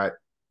and it got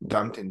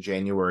dumped in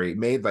January,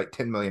 made like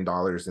 $10 million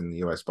in the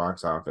US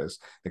box office.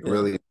 Like Yeah.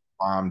 really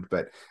bombed,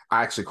 but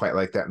I actually quite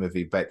like that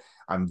movie. But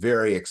I'm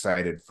very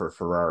excited for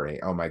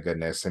Ferrari. Oh my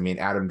goodness. I mean,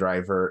 Adam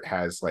Driver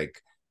has like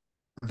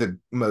the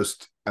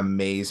most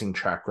amazing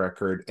track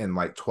record in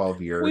like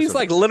 12 years. Well, he's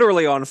like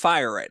literally on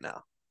fire right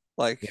now.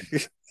 Like yeah.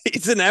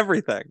 he's in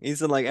everything.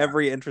 He's in like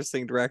every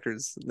interesting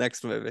director's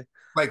next movie.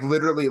 Like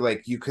literally,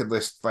 like you could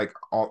list like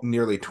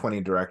nearly 20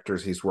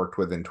 directors he's worked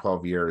with in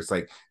 12 years.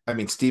 Like, I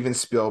mean, Steven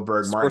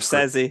Spielberg,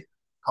 Scorsese,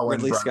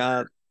 Ridley Coen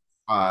Scott.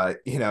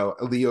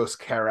 Leos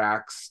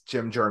Carax,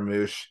 Jim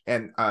Jarmusch,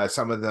 and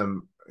some of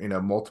them,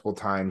 multiple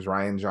times,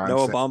 Ryan Noah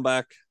Johnson.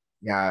 Baumbach.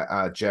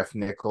 Yeah, Jeff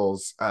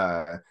Nichols.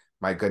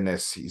 My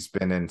goodness, he's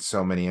been in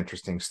so many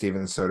interesting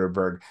Steven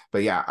Soderbergh.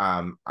 But yeah,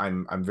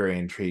 I'm very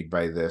intrigued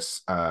by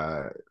this.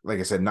 Like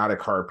I said, not a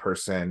car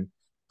person,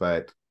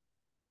 but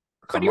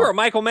you're a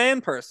Michael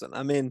Mann person.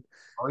 I mean,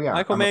 oh yeah,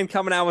 Michael Mann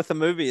coming out with a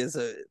movie is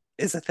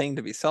a thing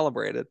to be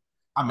celebrated.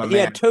 He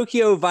had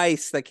Tokyo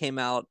Vice that came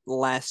out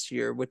last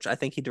year, which I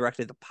think he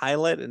directed the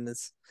pilot and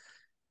is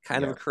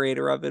kind of a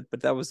creator of it,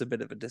 but that was a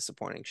bit of a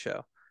disappointing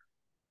show.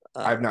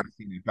 I've not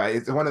seen it, but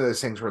it's one of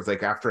those things where it's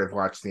like after I've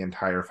watched the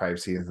entire 5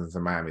 seasons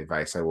of Miami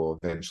Vice, I will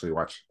eventually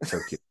watch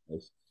Tokyo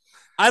Vice.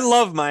 I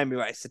love Miami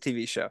Vice, the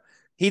TV show.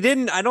 He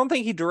didn't, I don't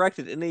think he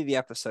directed any of the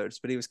episodes,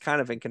 but he was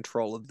kind of in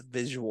control of the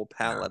visual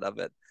Yeah, palette of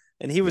it.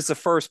 And he yeah, was the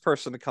first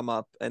person to come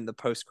up in the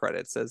post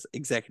credits as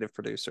executive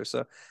producer.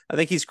 So I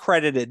think he's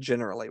credited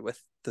generally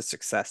with the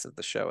success of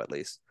the show, at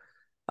least.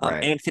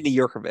 right, Anthony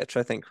Yerkovich,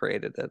 I think,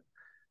 created it.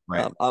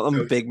 right. I'm a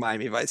So, big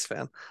Miami Vice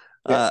fan.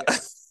 yeah,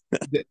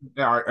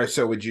 Uh,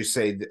 so would you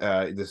say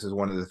this is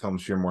one of the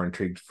films you're more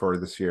intrigued for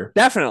this year?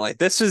 Definitely,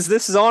 this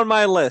is on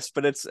my list,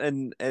 but it's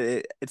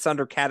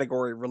under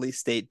category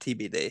release date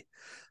TBD.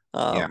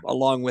 Yeah,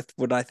 Along with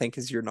what I think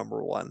is your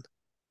number one.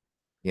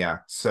 yeah.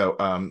 So,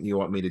 you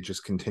want me to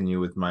just continue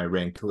with my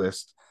ranked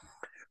list?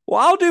 Well,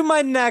 I'll do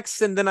my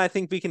next, and then I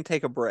think we can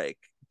take a break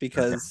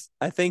Okay. because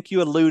I think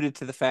you alluded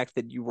to the fact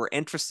that you were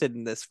interested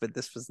in this, but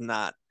this was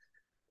not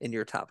in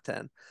your top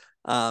 10.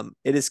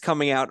 It is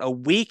coming out a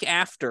week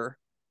after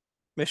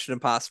Mission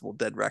Impossible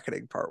Dead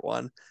Reckoning Part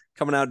 1,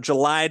 coming out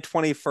July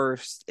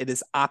 21st. It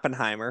is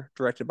Oppenheimer,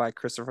 directed by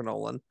Christopher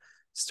Nolan,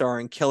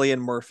 starring Cillian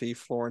Murphy,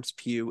 Florence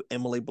Pugh,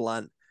 Emily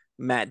Blunt,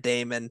 Matt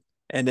Damon,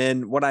 and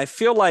then what I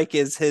feel like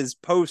is his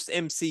post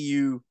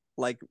MCU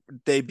like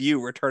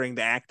debut returning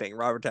to acting,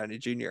 Robert Downey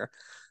Jr.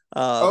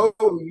 Um,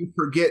 Oh, you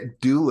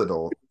forget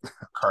Doolittle,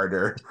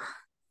 Carter.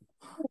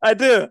 I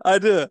do, I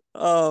do.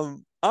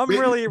 I'm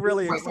Written, really,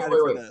 really excited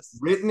for wait. this.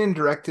 Written and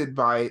directed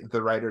by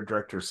the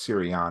writer-director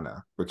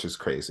Siriana, which is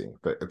crazy,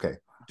 but okay.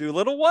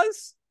 Doolittle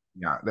was?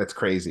 Yeah, that's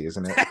crazy,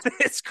 isn't it? That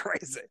is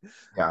crazy.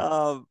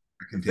 Yeah,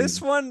 This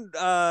continue. one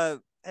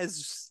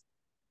has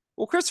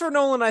well, Christopher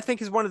Nolan, I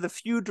think, is one of the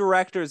few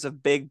directors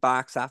of big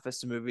box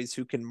office movies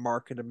who can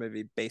market a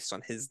movie based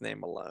on his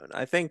name alone.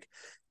 I think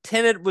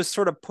Tenet was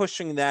sort of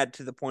pushing that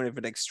to the point of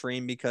an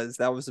extreme because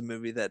that was a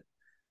movie that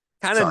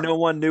kind of Sorry. no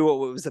one knew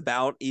what it was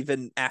about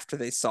even after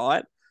they saw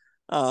it.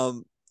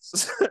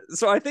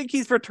 So I think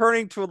he's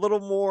returning to a little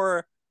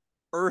more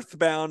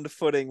earthbound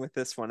footing with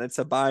this one. It's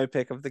a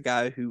biopic of the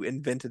guy who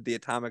invented the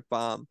atomic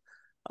bomb.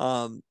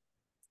 Um,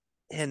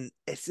 and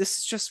it's this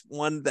is just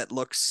one that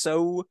looks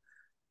so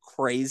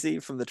crazy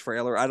from the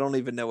trailer. I don't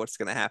even know what's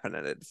going to happen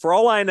in it. For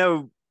all I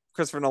know,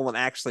 Christopher Nolan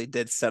actually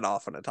did set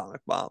off an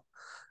atomic bomb.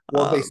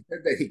 Well, they Um, said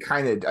that he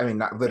kind of, I mean,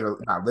 not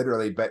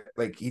literally, but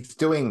like he's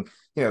doing,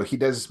 he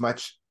does as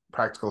much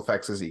practical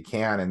effects as he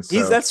can, and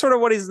he's so that's sort of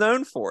what he's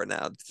known for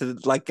now. To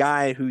like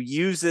guy who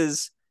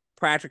uses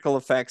practical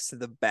effects to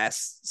the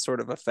best sort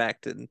of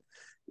effect and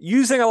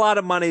using a lot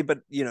of money, but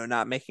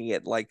not making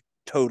it like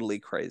totally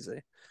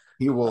crazy.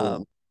 he Um,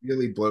 will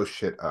really blow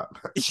shit up.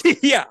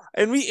 yeah,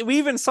 and we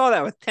even saw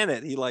that with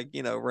Tenet. He like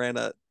ran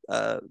a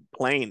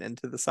plane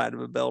into the side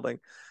of a building.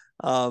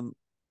 Um,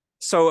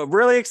 so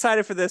really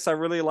excited for this. I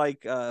really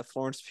like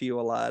Florence Pugh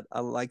a lot. I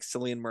like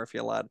Cillian Murphy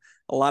a lot.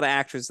 A lot of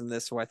actors in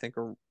this who I think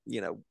are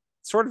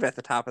sort of at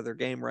the top of their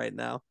game right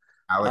now.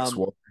 Alex Um,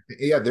 Wolff.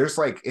 Yeah, there's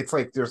like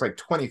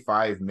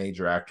 25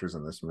 major actors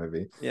in this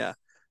movie. yeah.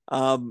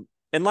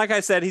 And like I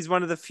said, he's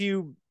one of the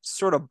few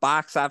sort of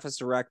box office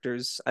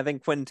directors. I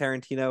think Quentin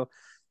Tarantino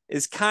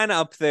is kind of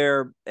up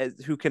there as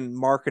who can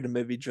market a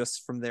movie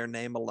just from their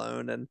name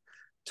alone. And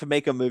to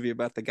make a movie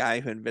about the guy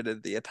who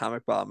invented the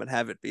atomic bomb and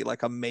have it be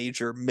like a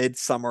major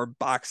midsummer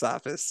box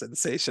office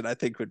sensation, I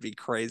think would be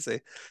crazy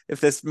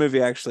if this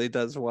movie actually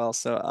does well.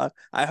 So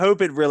I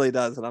hope it really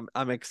does, and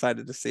I'm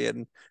excited to see it.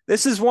 And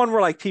this is one where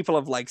like people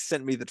have like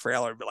sent me the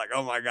trailer and be like,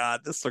 "Oh my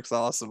god, this looks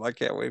awesome! I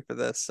can't wait for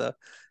this." So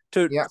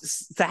to Yeah,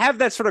 to have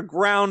that sort of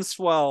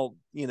groundswell,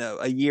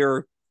 a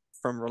year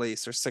from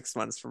release or 6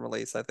 months from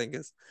release, I think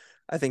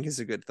is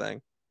a good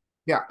thing.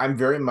 yeah, I'm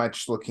very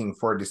much looking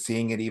forward to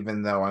seeing it,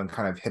 even though I'm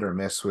kind of hit or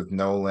miss with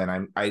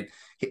Nolan. I You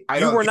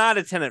don't were think not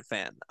a Tenet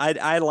fan.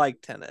 I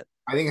like Tenet.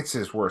 I think it's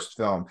his worst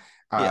film.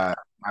 Yeah.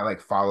 I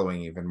like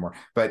Following even more,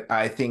 but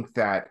I think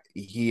that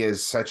he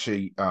is such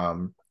a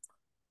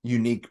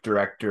unique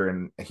director,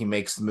 and he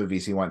makes the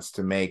movies he wants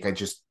to make.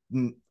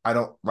 I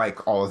don't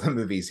like all of the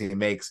movies he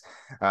makes,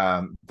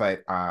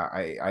 but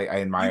I You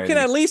admire can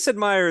the at least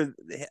admire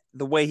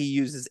the way he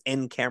uses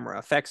in-camera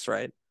effects,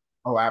 right?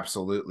 Oh,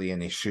 absolutely.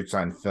 And he shoots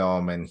on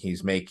film, and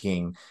he's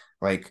making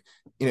like,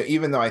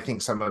 even though I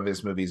think some of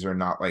his movies are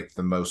not like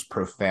the most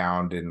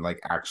profound and like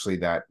actually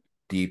that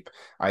deep,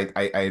 I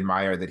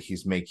admire that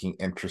he's making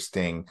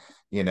interesting,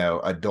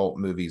 adult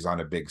movies on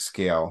a big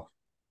scale.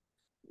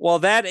 Well,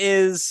 that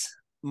is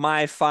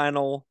my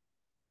final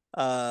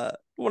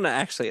well no,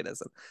 actually it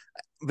isn't.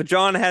 But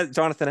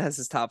Jonathan has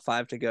his top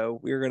 5 to go.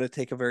 We're going to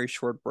take a very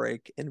short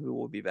break and we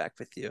will be back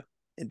with you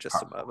in just a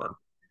Top moment.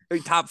 four.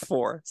 Top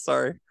 4,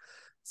 sorry.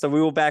 So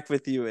we will back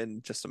with you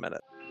in just a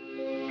minute.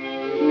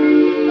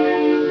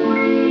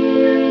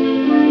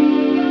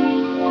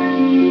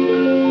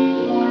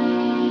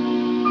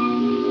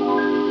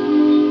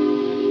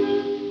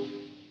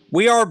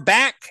 We are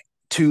back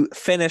to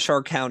finish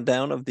our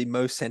countdown of the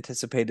most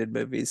anticipated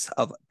movies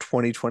of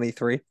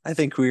 2023. I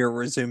think we are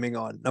resuming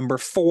on number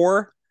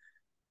 4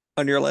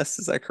 on your list.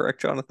 Is that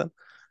correct, Jonathan?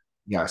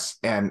 Yes,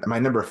 and my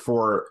number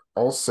four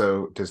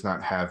also does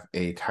not have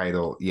a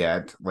title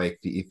yet, like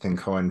the Ethan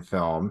Coen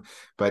film,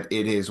 but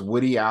it is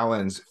Woody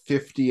Allen's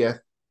 50th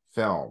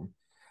film.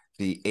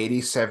 The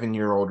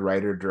 87-year-old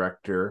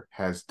writer-director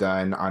has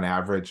done on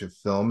average a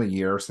film a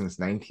year since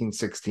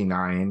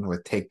 1969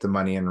 with Take the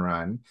Money and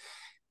Run.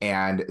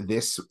 And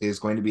this is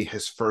going to be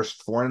his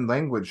first foreign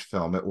language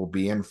film. It will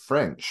be in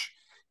French,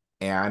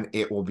 and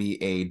it will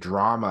be a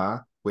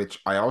drama, which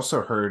I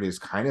also heard is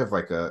kind of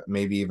like a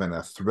maybe even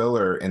a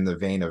thriller in the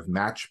vein of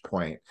Match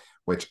Point,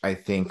 which I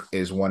think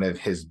is one of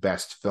his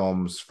best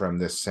films from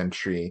this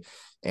century,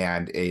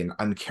 and an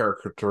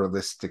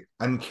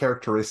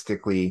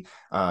uncharacteristically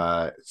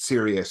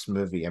serious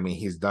movie. I mean,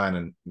 he's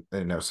done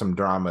some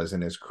dramas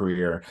in his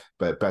career,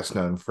 but best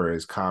known for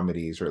his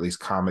comedies, or at least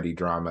comedy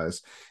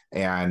dramas.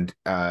 And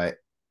I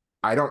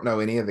don't know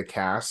any of the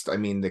cast. I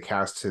mean, the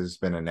cast has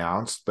been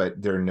announced,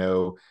 but there are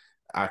no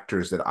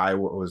actors that I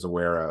was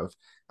aware of.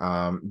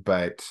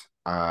 But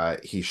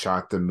he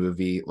shot the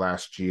movie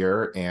last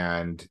year,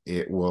 and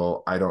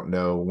I don't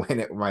know when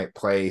it might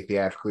play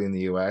theatrically in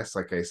the US.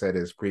 Like I said,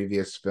 his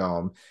previous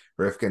film,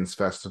 Rifkin's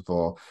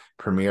Festival,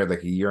 premiered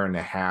like a year and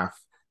a half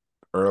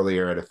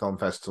earlier at a film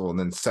festival, and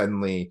then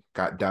suddenly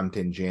got dumped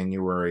in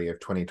January of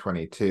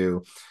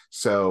 2022.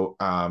 So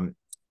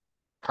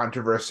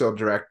controversial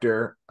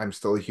director. I'm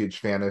still a huge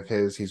fan of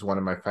his. He's one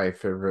of my five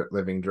favorite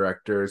living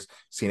directors.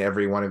 Seen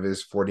every one of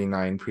his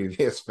 49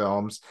 previous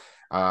films.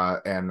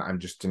 And I'm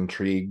just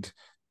intrigued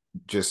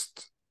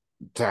just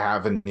to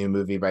have a new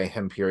movie by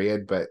him,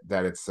 period, but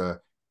that it's a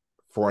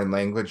foreign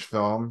language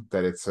film,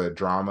 that it's a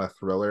drama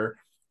thriller.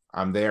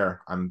 I'm there.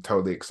 I'm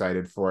totally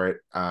excited for it.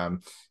 A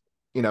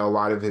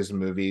lot of his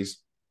movies,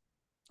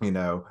 in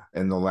the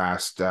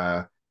last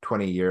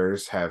 20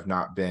 years have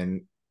not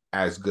been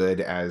as good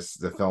as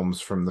the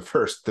films from the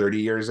first 30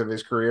 years of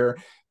his career.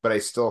 But I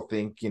still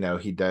think,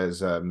 he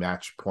does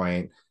Match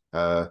Point,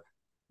 Blue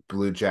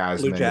Blue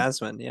Jasmine,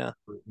 Jasmine, yeah.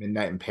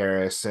 Midnight in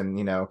Paris. And,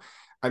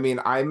 I mean,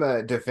 I'm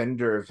a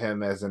defender of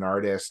him as an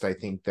artist. I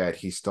think that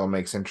he still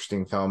makes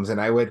interesting films. And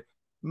I would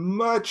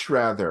much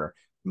rather,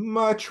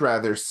 much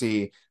rather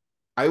see,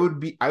 I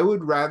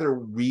would rather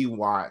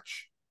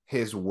rewatch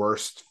his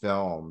worst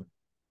film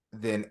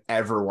than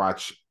ever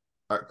watch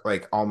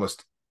like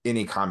almost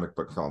any comic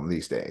book film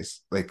these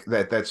days. Like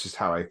that's just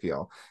how I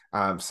feel.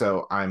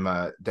 So I'm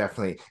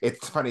definitely.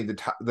 It's funny,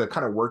 the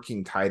kind of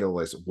working title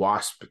is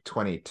Wasp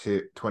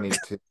 22,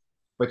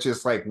 which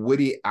is like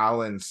Woody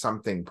Allen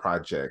something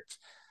project.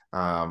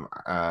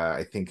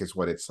 I think is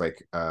what it's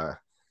like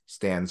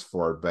stands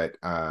for. But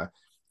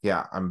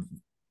yeah,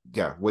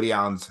 Woody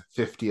Allen's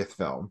 50th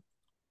film.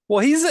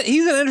 Well, he's an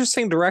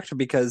interesting director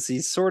because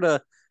he's sort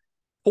of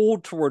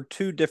pulled toward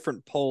two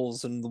different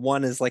poles, and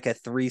one is like a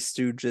Three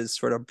Stooges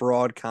sort of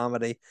broad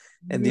comedy,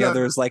 and the No,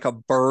 other is like a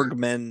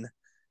Bergman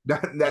no,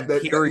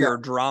 interior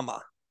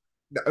drama.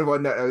 well,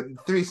 no,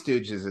 Three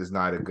Stooges is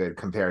not a good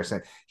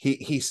comparison.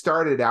 He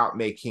started out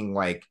making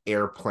like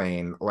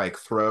Airplane, like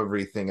throw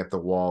everything at the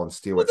wall and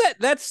steal Well, it.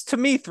 that's to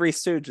me Three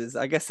Stooges.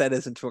 I guess that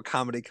isn't to a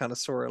comedy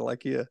connoisseur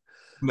like you.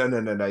 No.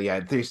 Yeah,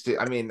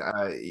 I mean,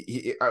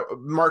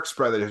 Marx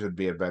Brothers would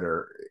be a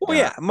better. Well,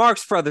 yeah,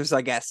 Marx Brothers,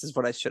 I guess, is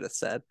what I should have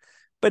said.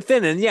 But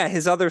then, and yeah,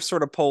 his other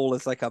sort of pole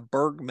is like a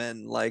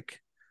Bergman,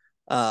 like,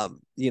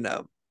 um, you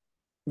know,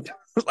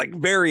 like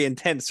very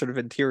intense sort of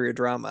interior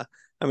drama.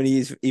 I mean,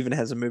 he even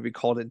has a movie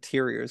called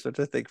Interiors, which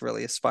I think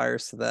really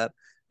aspires to that.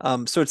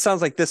 So it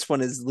sounds like this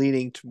one is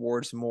leaning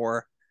towards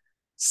more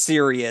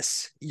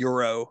serious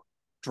Euro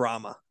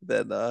drama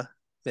than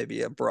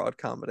maybe a broad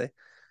comedy.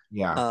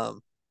 Yeah.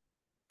 Um,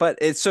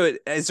 but is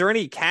there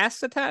any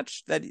cast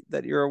attached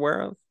that you're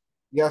aware of?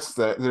 Yes,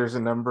 there's a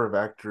number of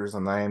actors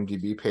on the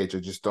IMDb page. I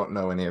just don't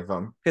know any of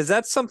them. Because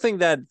that's something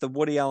that the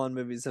Woody Allen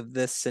movies of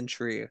this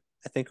century,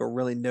 I think, are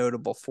really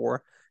notable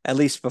for, at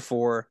least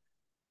before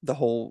the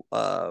whole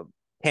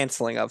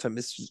canceling of him,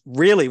 is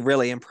really,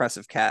 really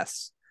impressive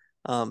casts.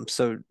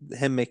 So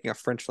him making a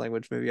French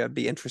language movie, I'd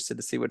be interested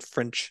to see what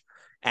French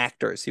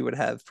actors he would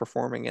have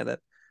performing in it.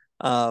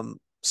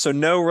 So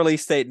no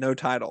release date, no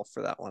title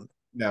for that one.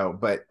 No,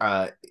 but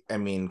I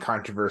mean,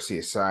 controversy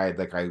aside,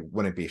 like I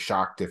wouldn't be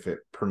shocked if it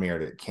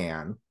premiered at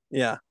Cannes.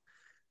 Yeah.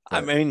 I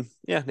But mean,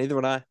 yeah, neither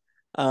would I.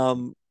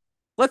 Um,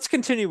 let's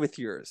continue with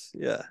yours.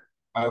 Yeah.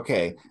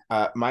 okay,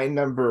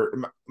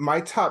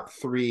 my top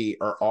three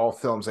are all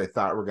films I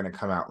thought were going to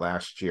come out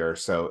last year.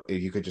 So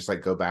if you could just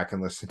like go back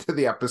and listen to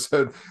the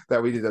episode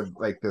that we did of,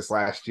 like this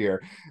last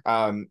year,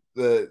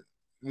 the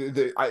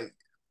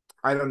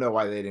I don't know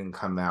why they didn't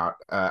come out.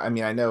 I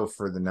mean, I know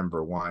for the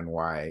number one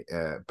why,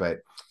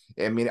 but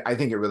I mean, I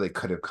think it really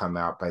could have come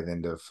out by the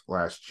end of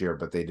last year,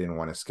 but they didn't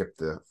want to skip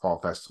the fall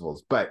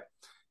festivals. But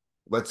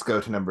let's go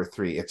to number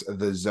three. It's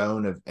The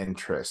Zone of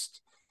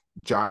Interest.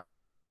 John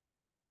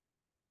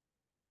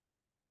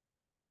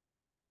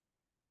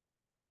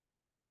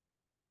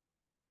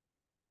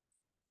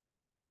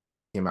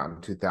came out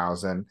in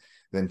 2000,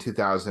 then Let's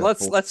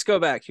 2004. let's go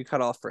back. You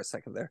cut off for a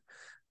second there.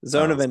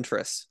 Zone Oh, of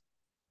Interest.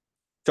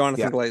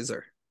 Jonathan yeah,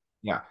 Glazer.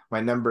 Yeah, my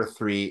number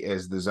three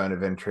is The Zone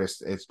of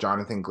Interest. It's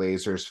Jonathan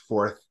Glazer's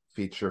fourth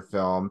feature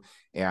film,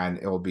 and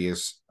it will be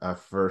his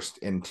first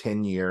in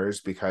 10 years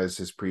because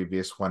his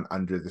previous one,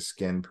 Under the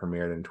Skin,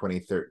 premiered in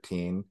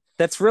 2013.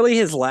 That's really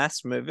his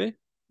last movie.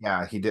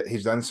 Yeah,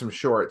 he's done some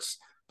shorts,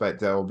 but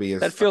that will be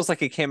That his. feels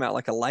like it came out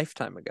like a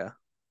lifetime ago.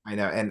 I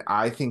know, and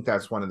I think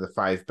that's one of the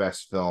five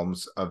best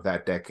films of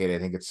that decade. I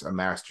think it's a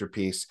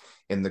masterpiece.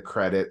 In the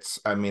credits,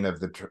 I mean, of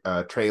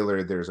the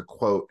trailer, there's a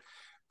quote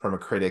from a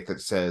critic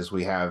that says,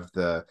 we have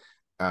an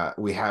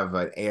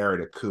heir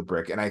to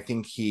Kubrick," and I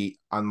think he,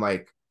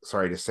 unlike,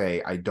 sorry to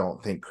say, I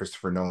don't think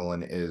Christopher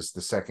Nolan is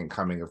the second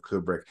coming of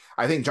Kubrick.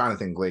 I think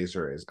Jonathan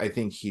Glazer is. I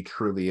think he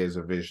truly is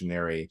a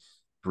visionary,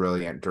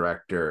 brilliant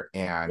director,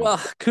 and Well,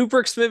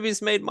 Kubrick's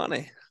movies made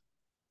money.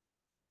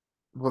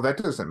 well, that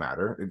doesn't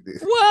matter.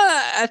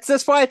 Well,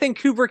 that's why I think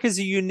Kubrick is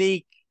a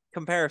unique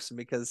comparison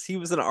because he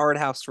was an art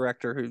house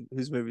director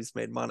whose movies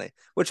made money,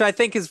 which I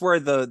think is where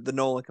the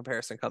Nolan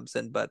comparison comes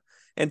in. But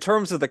in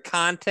terms of the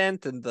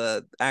content and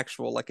the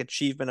actual like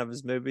achievement of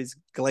his movies,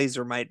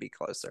 Glazer might be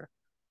closer.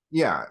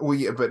 Yeah, well,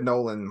 yeah, but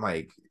Nolan,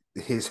 like,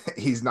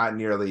 he's not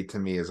nearly, to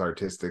me, as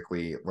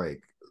artistically,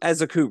 like,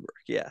 As a Kubrick,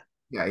 yeah.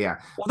 yeah, yeah.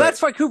 Well, But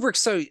that's why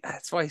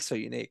he's so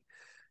unique.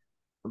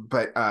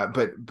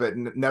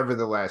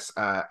 nevertheless,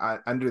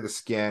 Under the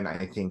Skin,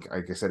 I think,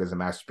 like I said, is a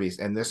masterpiece.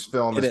 And this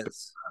film It is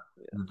is.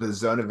 Yeah. The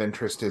Zone of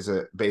Interest is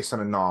based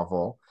on a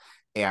novel,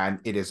 and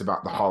it is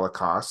about the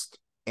Holocaust.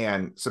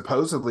 And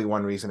supposedly,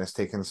 one reason it's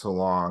taken so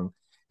long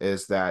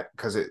is that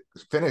because it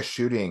finished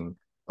shooting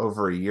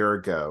over a year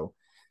ago,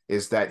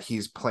 is that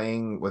he's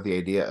playing with the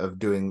idea of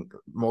doing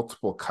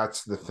multiple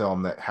cuts of the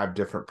film that have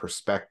different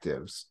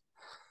perspectives.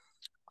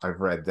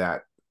 I've read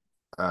that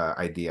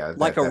idea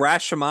Like that a that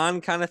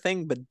Rashomon kind of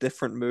thing, but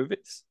different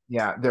movies.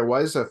 yeah, there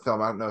was a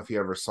film, I don't know if you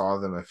ever saw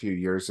them, a few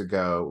years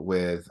ago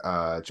with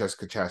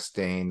Jessica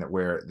Chastain,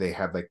 where they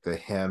had like the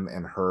him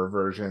and her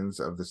versions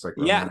of this like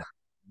Yeah.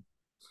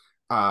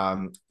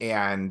 romantic,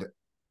 and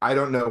I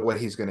don't know what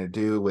he's going to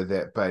do with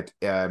it, but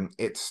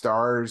it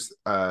stars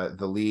the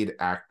lead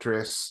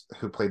actress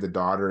who played the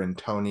daughter in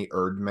Toni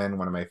Erdmann,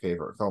 one of my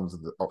favorite films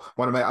of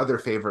one of my other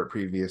favorite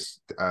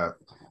films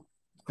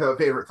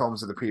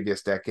of the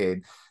previous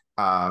decade.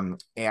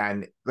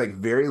 And like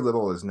very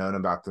little is known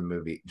about the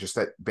movie, just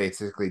that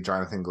basically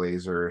Jonathan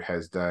Glazer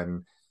has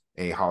done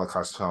a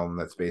Holocaust film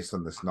that's based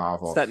on this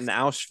novel. Set in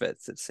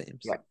Auschwitz, it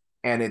seems. Yeah,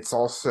 and it's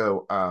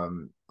also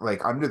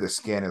like Under the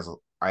Skin is,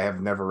 I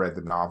have never read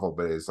the novel,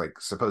 but is like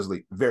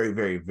supposedly very,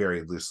 very,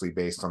 very loosely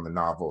based on the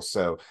novel.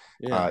 So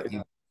Yeah.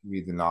 you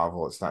read the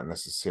novel, it's not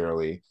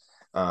necessarily.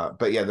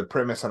 But yeah, the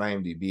premise on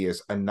IMDb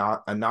is a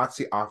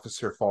Nazi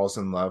officer falls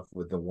in love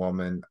with the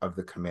woman of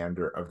the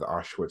commander of the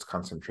Auschwitz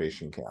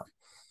concentration camp.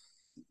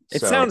 It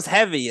So sounds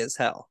heavy as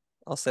hell.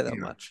 I'll say that yeah,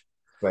 much.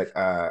 but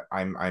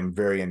I'm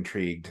very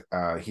intrigued.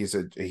 He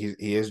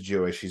is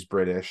Jewish. He's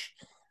British.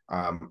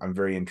 I'm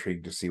very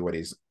intrigued to see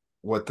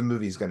what the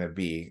movie's going to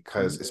be,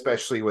 because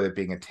especially with it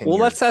being a 10 Well,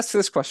 year. let's ask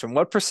this question.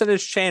 What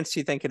percentage chance do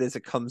you think it is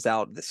it comes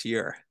out this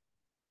year?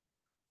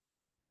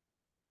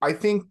 I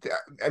think,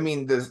 I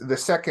mean, the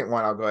second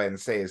one I'll go ahead and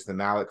say is the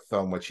Malick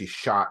film, which he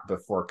shot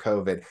before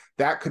COVID.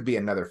 That could be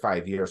another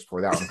 5 years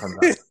before that one comes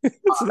out.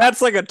 So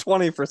that's like a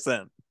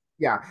 20%.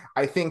 Yeah,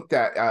 I think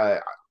that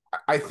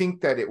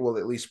it will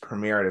at least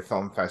premiere at a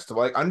film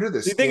festival, like Under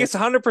the Do you think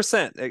Skin. it's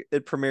 100%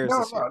 it premieres No,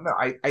 this no, year? no.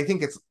 I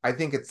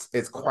think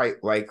it's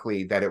quite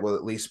likely that it will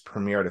at least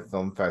premiere at a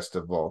film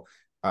festival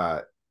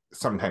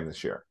sometime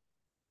this year.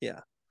 Yeah.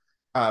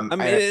 Um, I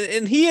mean, I,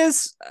 and he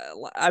is.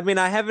 I mean,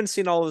 I haven't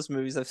seen all his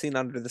movies. I've seen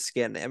Under the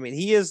Skin. I mean,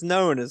 he is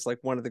known as like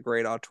one of the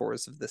great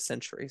auteurs of this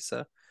century.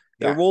 So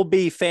there yeah, will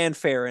be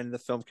fanfare in the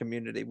film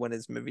community when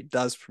his movie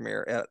does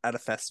premiere at a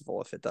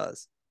festival, if it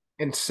does.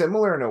 and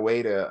similar in a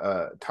way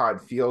to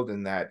Todd Field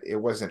in that it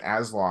wasn't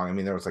as long. I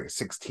mean, there was like a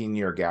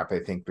 16-year gap, I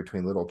think,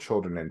 between Little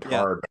Children and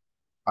Yeah,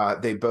 Tar.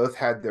 They both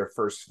had their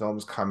first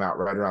films come out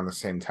right around the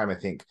same time. I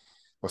think,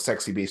 well,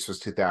 Sexy Beast was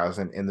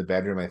 2000, In the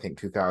Bedroom, I think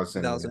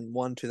 2000.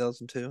 2001,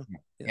 2002. Yeah.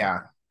 Yeah,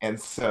 and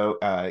so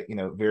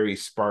very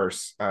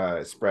sparse,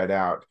 spread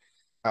out.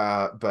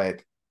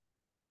 But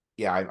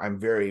yeah, I'm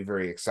very,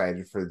 very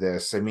excited for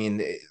this.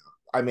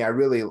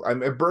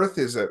 Birth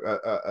is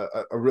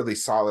a really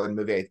solid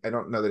movie. I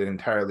don't know that it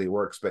entirely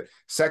works, but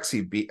have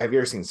you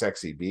ever seen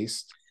Sexy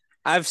Beast?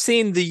 I've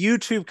seen the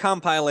YouTube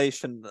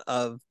compilation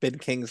of Ben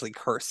Kingsley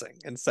cursing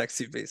in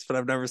Sexy Beast, but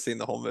I've never seen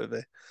the whole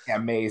movie.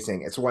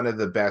 Amazing. It's one of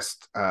the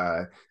best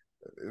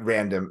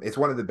it's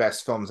one of the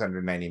best films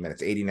under 90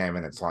 minutes, 89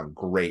 minutes long.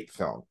 Great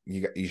film.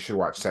 You should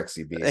watch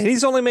Sexy And Beast.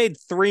 he's only made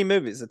 3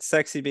 movies. It's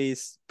Sexy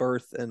Beast,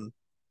 Birth, and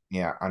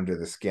Yeah, Under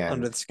the Skin.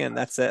 Under the Skin.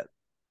 That's it.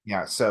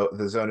 Yeah, so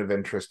The Zone of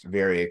Interest,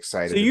 very So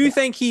excited you about.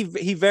 think he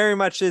very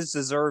much is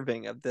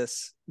deserving of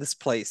this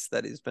place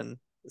that he's been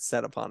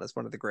set upon as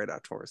one of the great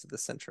auteurs of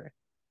this century?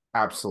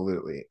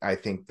 Absolutely. I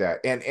think that,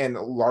 and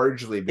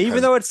largely because,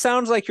 Even though it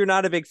sounds like you're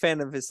not a big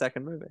fan of his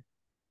second movie.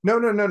 no,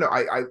 no, no, no.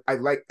 I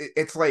like,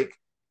 it's like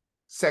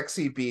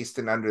Sexy Beast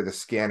and Under the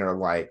Skin are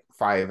like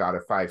 5 out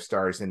of 5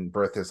 stars, and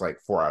Birth is like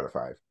 4 out of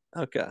 5.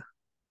 Okay.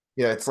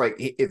 Yeah, it's like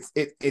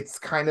it's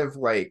kind of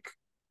like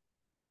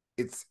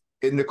it's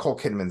Nicole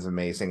Kidman's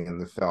amazing in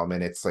the film,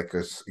 and it's like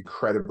a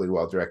incredibly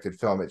well directed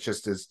film. It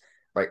just is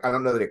like I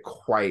don't know that it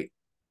quite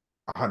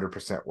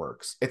 100%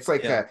 works. It's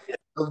like Yeah.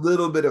 a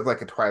little bit of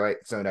like a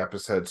Twilight Zone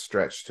episode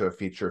stretched to a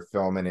feature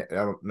film, and I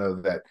don't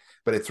know that,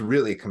 but it's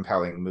really a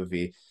compelling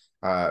movie,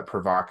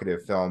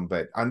 provocative film.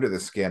 But Under the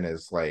Skin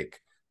is like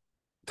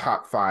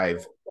top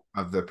five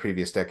of the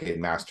previous decade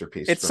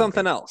masterpiece It's for me.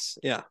 something else.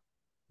 Yeah.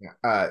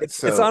 Yeah. It's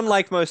So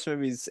unlike most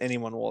movies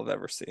anyone will have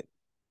ever seen.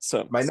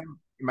 So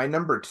my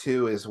number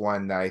two is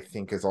one that I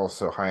think is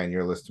also high on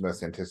your list of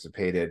most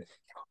anticipated.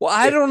 well,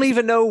 I If don't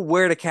even know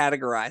where to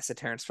categorize a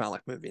Terrence Malick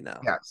movie now.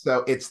 Yeah,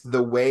 so it's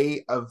The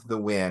Way of the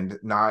Wind,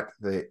 not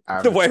the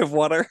The Way Avatar. of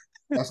Water.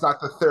 That's not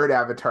the third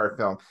Avatar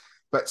film.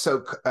 But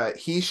so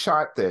he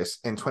shot this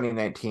in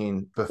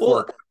 2019 Well,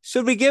 before.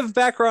 should we give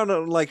background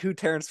on like who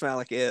Terrence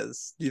Malick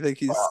is? Do you think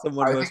he's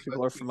someone I think most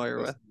people are most people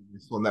familiar with?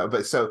 will know.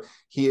 But so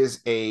he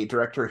is a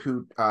director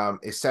who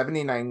is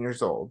 79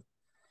 years old.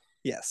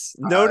 Yes,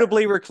 Uh,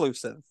 notably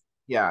reclusive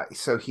yeah,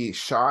 so he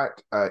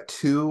shot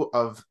two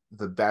of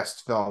the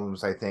best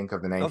films, I think,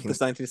 of the of the 19th.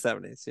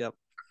 1970s. Yep.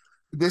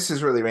 This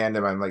is really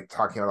random. I'm like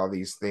talking about all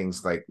these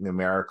things like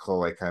numerical,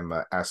 like I'm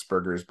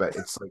Asperger's, but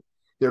it's like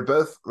they're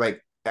both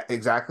like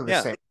exactly the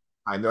Yeah. same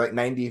time. They're like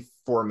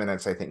 94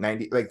 minutes, I think.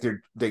 90, like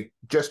they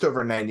just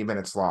over 90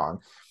 minutes long.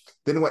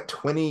 Then went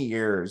 20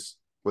 years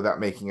without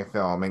making a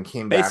film and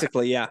came back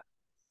Basically, yeah.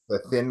 the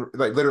thin,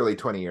 like literally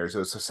 20 years. It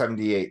was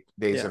 78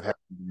 days Yeah. of heaven,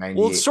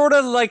 Well, it's 98. sort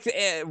of like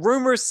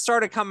rumors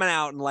started coming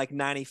out in like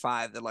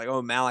 95 that like,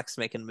 oh, Malick's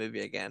making a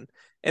movie again.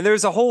 And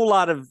there's a whole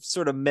lot of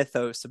sort of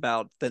mythos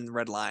about Thin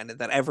Red Line and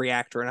that every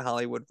actor in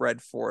Hollywood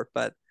read for it.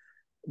 But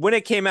when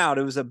it came out,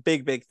 it was a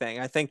big, big thing.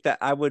 I think that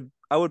I would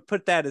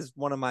put that as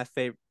one of my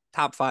favorite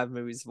top five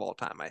movies of all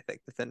time. I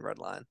think The Thin Red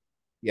Line.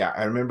 Yeah,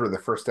 I remember the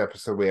first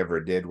episode we ever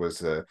did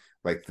was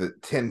like the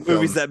 10 Movies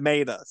films. that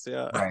made us.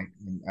 Yeah. Right.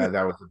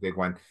 That was a big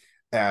one.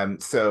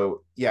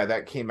 So yeah,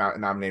 that came out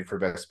nominated for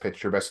Best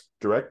Picture, Best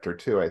Director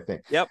too, I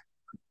think. Yep.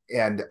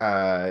 And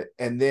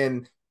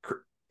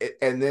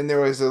then there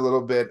was a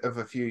little bit of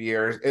a few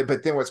years,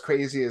 but then what's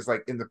crazy is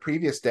like in the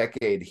previous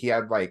decade, he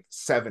had like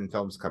seven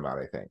films come out,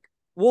 I think.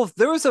 Well,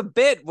 there was a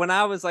bit when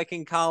I was like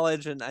in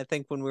college, and I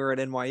think when we were at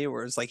NYU,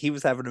 where it was like he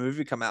was having a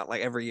movie come out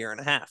like every year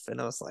and a half,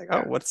 and I was like, oh,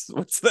 Yeah. what's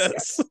Yeah,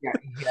 this? yeah.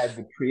 He had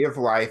The Tree of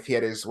Life. He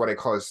had his what I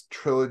call his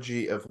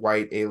trilogy of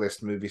white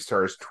A-list movie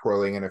stars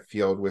twirling in a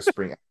field,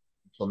 whispering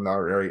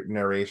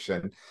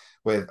narration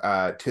with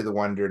To the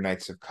Wonder,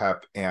 Knights of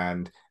Cup,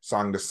 and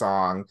Song to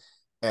Song.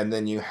 And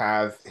then you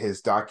have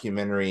his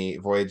documentary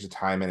Voyage of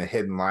Time and a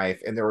Hidden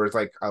Life. And there was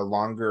like a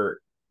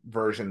longer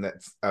version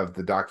that's of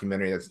the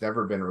documentary that's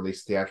never been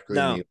released theatrically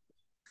in the No, US.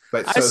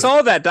 But I so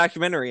saw that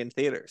documentary in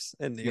theaters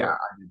in New yeah, York.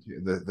 I did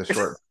too. The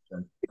short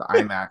version, the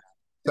IMAX.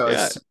 So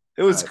Yeah, it's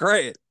it was uh,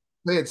 great.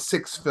 they had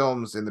six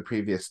films in the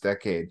previous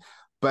decade,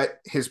 but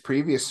his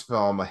previous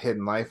film, A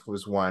Hidden Life,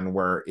 was one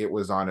where it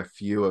was on a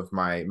few of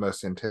my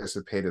most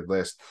anticipated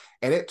lists,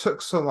 and it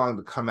took so long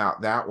to come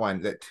out that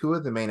one that two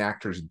of the main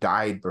actors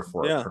died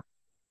before. Yeah,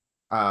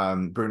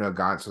 Bruno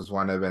Gantz was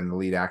one of them, the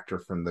lead actor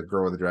from the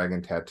Girl with the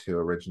Dragon Tattoo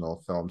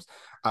original films.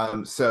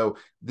 So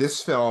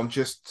this film,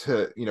 just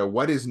to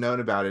what is known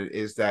about it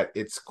is that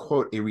it's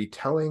quote a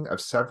retelling of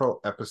several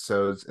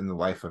episodes in the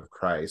life of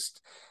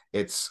Christ.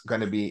 It's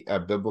going to be a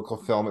biblical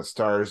film. It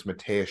stars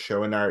Matthias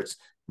Schoenaerts,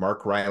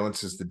 Mark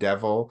Rylance is the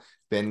devil,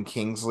 Ben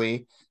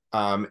Kingsley,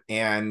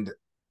 and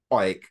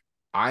like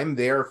I'm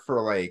there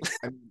for like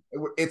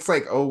it's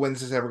like, oh,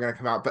 when's this ever going to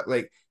come out? But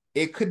like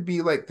it could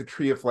be like the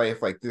Tree of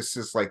Life, like this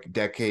is like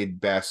decade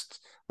best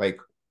like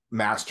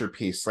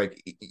masterpiece.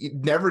 Like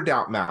never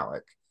doubt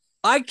Malick.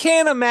 I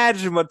can't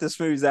imagine what this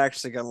movie's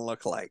actually going to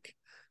look like.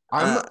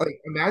 I'm Uh,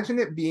 like imagine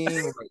it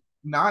being like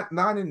not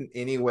in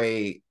any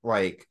way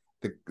like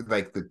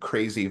the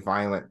crazy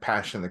violent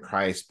Passion of the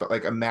Christ, but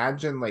like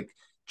imagine like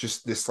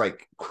just this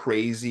like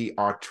crazy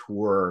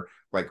auteur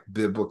like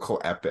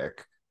biblical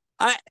epic.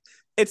 I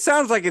it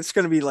sounds like it's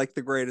going to be like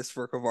the greatest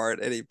work of art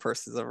any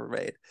person's ever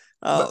made.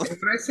 But Um,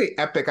 when I say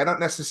epic, I don't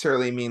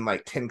necessarily mean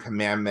like Ten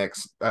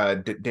Commandments,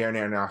 Darren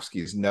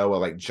Aronofsky's Noah,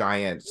 like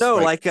giants, no,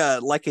 like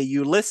like a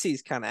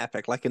Ulysses kind of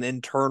epic, like an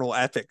internal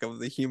epic of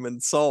the human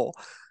soul.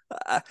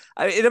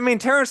 I mean,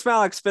 Terrence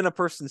Malick's been a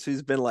person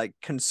who's been like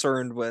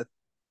concerned with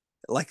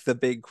like the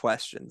big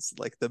questions,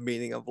 like the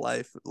meaning of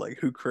life, like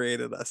who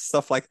created us,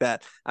 stuff like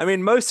that. I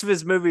mean, most of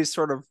his movies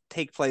sort of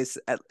take place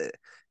at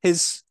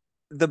his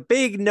the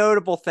big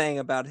notable thing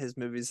about his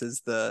movies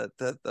is the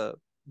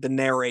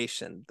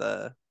narration,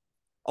 the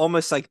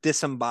almost like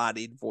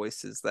disembodied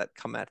voices that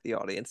come at the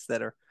audience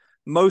that are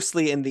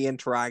mostly in the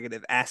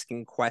interrogative,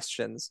 asking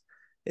questions.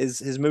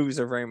 His movies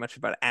are very much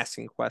about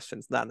asking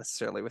questions, not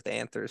necessarily with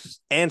answers.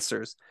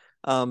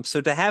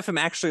 So to have him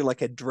actually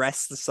like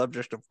address the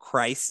subject of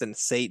Christ and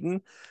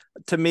Satan,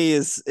 to me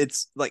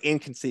it's like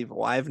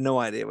inconceivable. I have no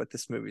idea what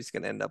this movie is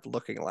going to end up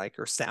looking like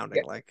or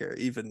sounding like or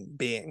even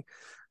being.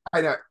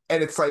 I know,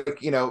 and it's like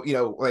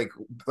like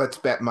let's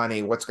bet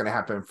money. What's going to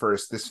happen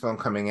first? This film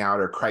coming out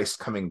or Christ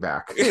coming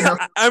back?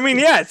 I mean,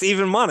 yeah, it's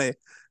even money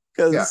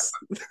Yeah, because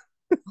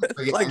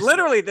but yeah, like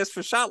literally this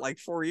was shot like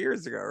 4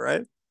 years ago,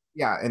 right?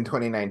 yeah. In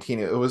 2019,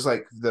 it was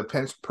like the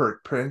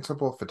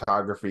principal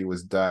photography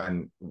was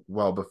done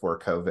well before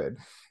COVID,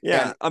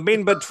 Yeah, and I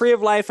mean, but Tree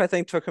of Life I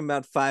think took him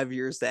about 5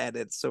 years to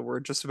edit, so we're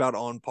just about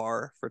on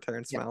par for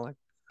Terrence yeah, Malick.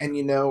 and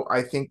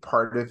I think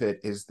part of it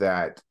is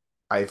that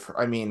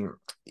I mean,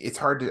 it's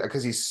hard to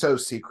because he's so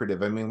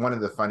secretive. I mean, one of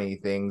the funny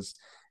things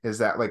is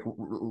that like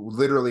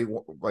literally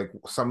like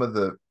some of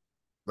the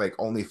like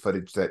only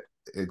footage that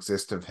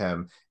exists of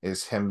him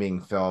is him being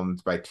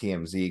filmed by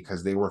TMZ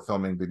because they were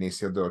filming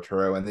Benicio del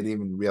Toro and they didn't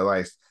even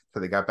realize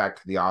till they got back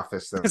to the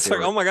office that It's they like,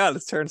 were, oh my god,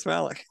 it's Terrence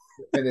Malick.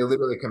 and they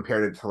literally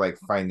compared it to like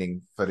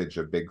finding footage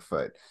of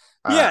Bigfoot.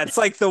 Uh, Yeah, it's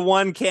like the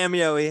one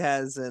cameo he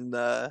has in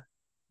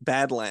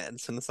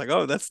Badlands, and it's like,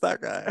 oh, that's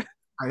that guy.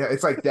 I know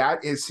it's like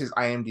that is his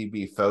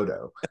IMDb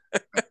photo.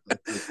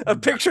 A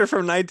picture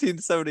from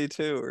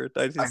 1972 or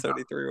I know.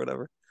 1973 or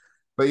whatever.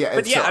 But yeah, But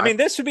it's yeah, so I I mean,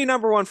 this should be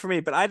number one for me,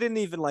 but I didn't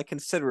even like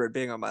consider it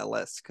being on my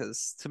list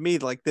because to me,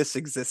 like this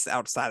exists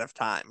outside of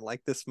time.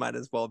 Like this might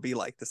as well be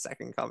like the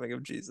second coming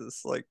of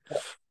Jesus. Like,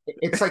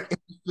 it's like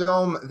it's a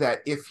film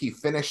that if he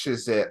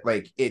finishes it,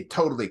 like it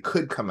totally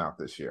could come out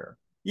this year.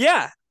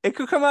 yeah, it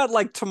could come out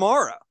like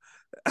tomorrow.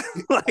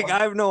 Like, I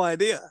have no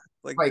idea.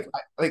 Like,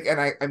 And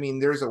I mean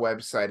there's a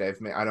website I've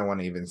made, I don't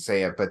want to even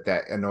say it, but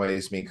that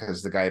annoys me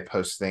because the guy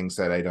posts things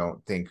that I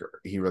don't think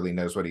he really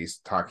knows what he's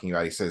talking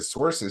about. He says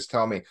sources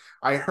tell me.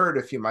 I heard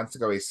a few months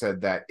ago he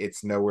said that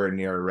it's nowhere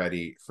near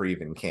ready for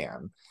even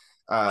can.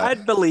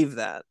 I'd believe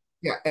that.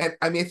 Yeah, and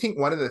I mean I think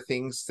one of the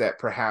things that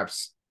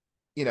perhaps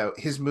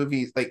his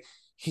movies like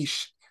he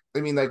I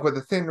mean, like with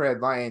the Thin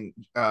Red Line,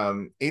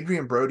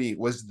 Adrian Brody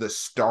was the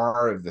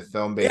star of the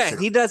film, Yeah,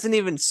 basically. he doesn't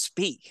even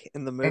speak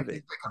in the And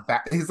movie.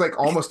 he's like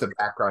almost a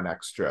background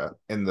extra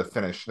in the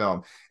finished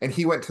film. And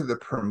he went to the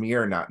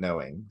premiere not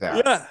knowing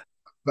that. Yeah.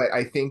 But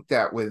I think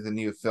that with the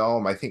new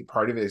film, I think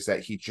part of it is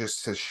that he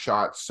just has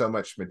shot so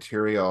much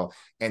material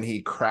and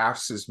he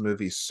crafts his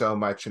movie so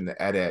much in the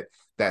edit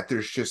that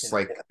there's just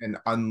like an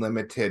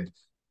unlimited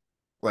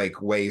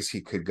like ways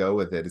he could go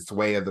with it. It's the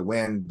way of the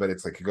wind, but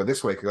it's like could go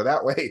this way, could go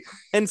that way.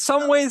 In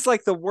some ways,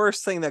 like the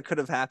worst thing that could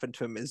have happened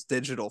to him is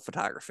digital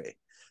photography.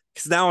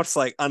 Because now it's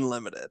like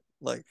unlimited.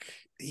 Like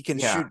he can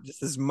Yeah. shoot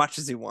just as much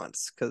as he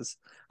wants. Because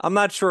I'm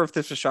not sure if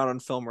this was shot on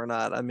film or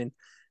not. I mean,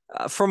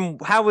 from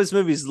how his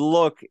movies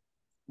look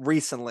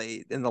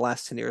recently in the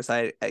last 10 years,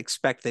 I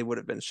expect they would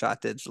have been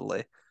shot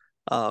digitally.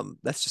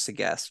 That's just a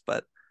guess,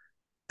 but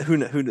who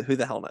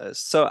the hell knows?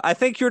 So I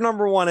think your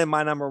number one and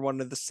my number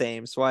one are the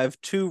same. So I have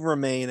two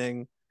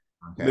remaining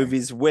Okay.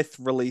 movies with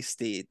release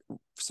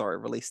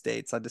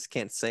dates. I just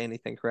can't say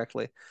anything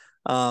correctly.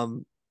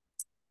 Um,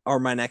 are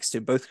my next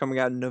two, both coming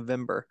out in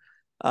November.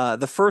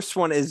 The first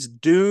one is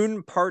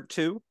Dune Part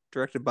Two,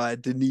 directed by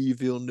Denis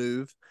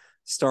Villeneuve,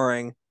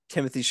 starring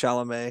Timothy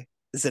Chalamet,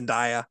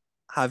 Zendaya,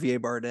 Javier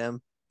Bardem,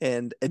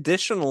 and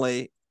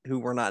additionally, who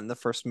were not in the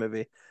first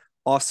movie,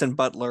 Austin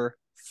Butler,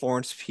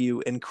 Florence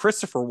Pugh, and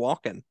Christopher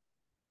Walken.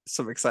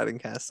 Some exciting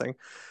casting.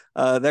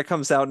 That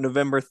comes out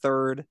November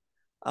 3rd.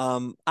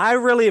 I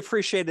really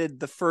appreciated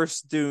the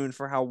first Dune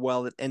for how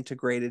well it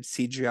integrated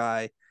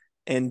CGI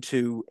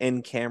into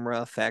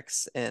in-camera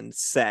effects and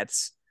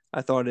sets.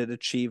 I thought it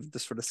achieved the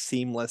sort of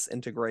seamless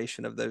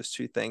integration of those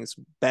two things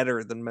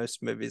better than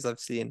most movies I've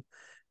seen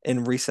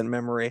in recent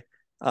memory.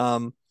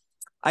 Um,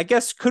 I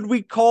guess could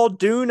we call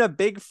Dune a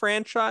big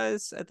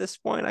franchise at this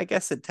point? I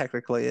guess it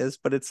technically is,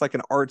 but it's like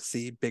an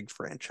artsy big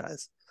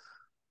franchise.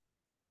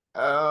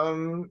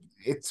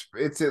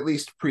 It's at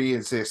least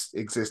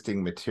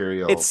existing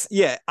material It's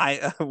yeah,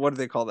 I what do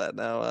they call that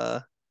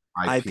now?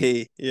 IP.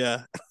 IP.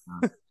 Yeah.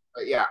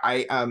 But yeah,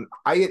 I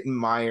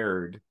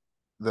admired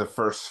the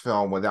first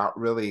film without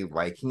really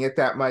liking it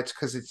that much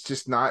because it's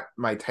just not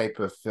my type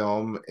of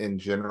film in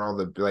general,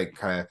 the like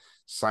kind of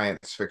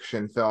science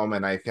fiction film,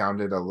 and I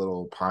found it a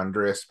little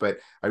ponderous, but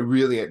I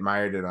really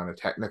admired it on a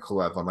technical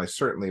level, and I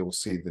certainly will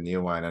see the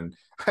new one, and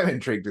I'm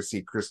intrigued to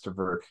see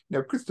Christopher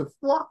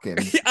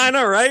Walken. I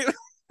know, right? Like,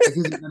 is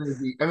he gonna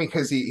be? I mean,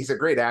 because he's a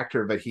great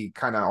actor, but he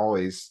kind of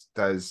always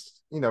does,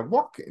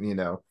 Walken, you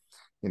know.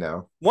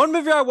 One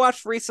movie I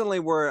watched recently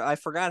where I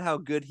forgot how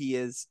good he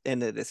is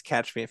in it is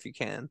Catch Me If You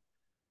Can.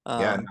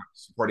 Yeah, no, Um,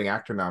 supporting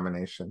actor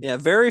nomination. yeah,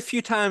 very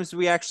few times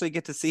we actually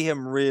get to see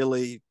him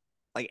really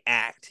like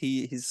act.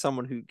 He's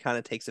someone who kind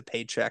of takes a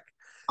paycheck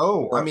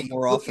Oh, I more mean,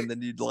 more look often at.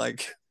 than you'd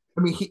like.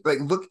 I mean, he like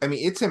look. I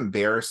mean, it's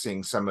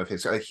embarrassing. Some of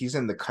his like he's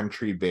in the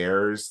Country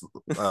Bears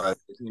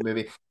Disney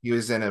movie. He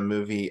was in a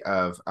movie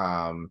of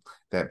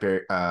that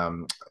Barry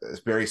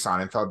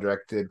Sonnenfeld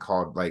directed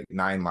called like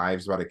Nine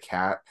Lives about a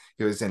cat.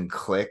 He was in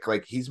Click.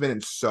 Like he's been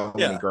in so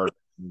many Yeah. garbage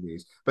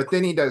movies. But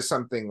then he does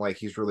something like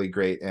he's really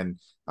great in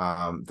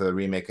the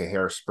remake of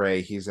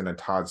Hairspray. He's in a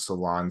Todd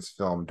Solondz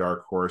film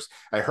Dark Horse.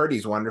 I heard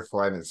he's wonderful.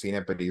 I haven't seen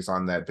it, but he's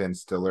on that Ben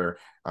Stiller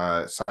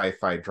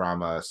sci-fi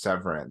drama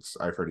Severance.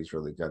 I've heard he's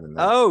really good in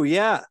that. Oh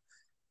yeah.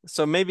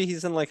 So maybe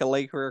he's in like a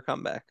late career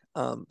comeback.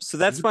 So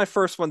that's my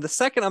first one. The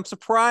second, I'm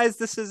surprised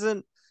this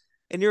isn't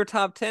in your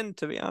top 10,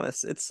 to be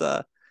honest. It's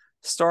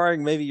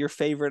starring maybe your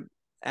favorite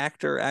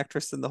actor,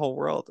 actress in the whole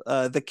world.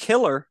 The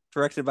Killer,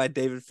 directed by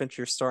David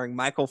Fincher, starring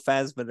Michael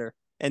Fassbender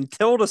and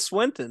Tilda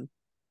Swinton,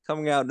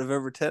 coming out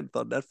November 10th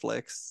on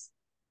Netflix.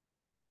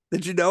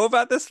 Did you know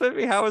about this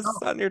movie? How is this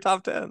Oh, on your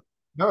top 10?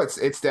 no,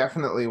 it's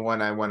definitely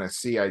one I want to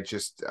see. I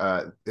just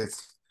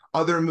it's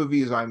other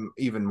movies I'm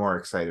even more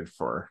excited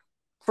for.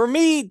 For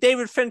me,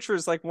 David Fincher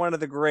is like one of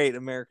the great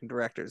American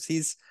directors.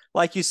 He's,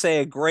 like you say,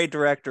 a great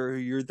director who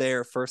you're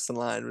there first in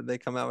line when they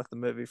come out with the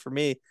movie. For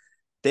me,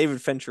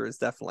 David Fincher is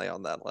definitely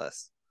on that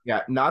list.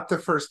 Yeah, not the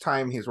first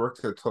time he's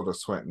worked with Tilda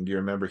Swinton. Do you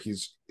remember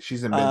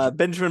she's in Benjamin?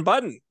 Benjamin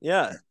Button,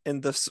 yeah,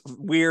 in this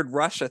weird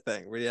Russia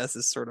thing where he has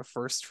this sort of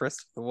first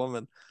tryst with the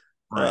woman.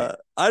 Right.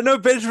 I know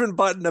Benjamin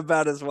Button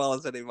about as well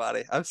as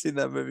anybody. I've seen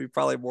that movie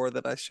probably more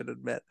than I should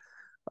admit.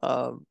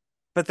 Um,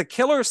 but The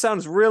Killer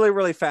sounds really,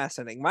 really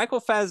fascinating. Michael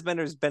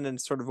Fassbender's been in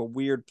sort of a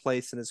weird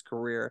place in his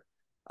career.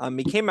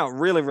 He came out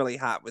really, really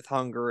hot with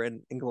Hunger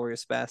and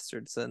Inglourious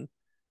Bastards, and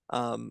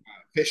um,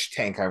 Fish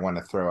Tank I want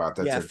to throw out.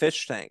 That's yeah, a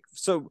Fish Tank.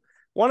 So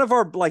one of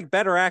our like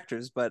better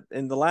actors, but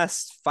in the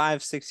last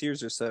 5, 6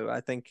 years or so,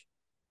 I think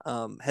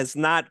has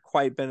not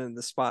quite been in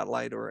the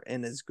spotlight or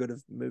in as good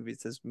of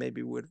movies as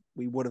maybe we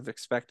would have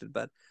expected.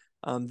 But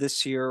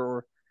this year,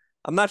 or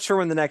I'm not sure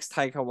when the next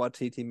Taika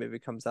Waititi movie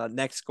comes out.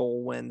 Next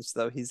Goal Wins,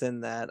 though he's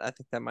in that. I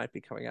think that might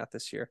be coming out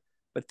this year.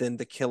 But then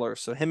The Killer.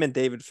 So him and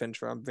David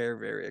Fincher, I'm very,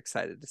 very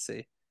excited to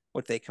see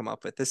what they come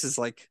up with. This is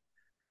like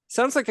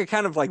sounds like a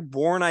kind of like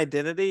Born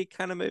Identity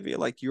kind of movie,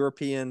 like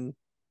European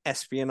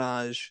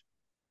espionage,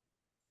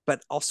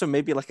 but also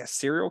maybe like a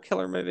serial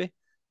killer movie.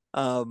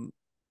 Um,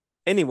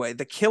 anyway,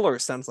 The Killer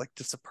sounds like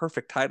just a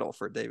perfect title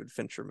for a David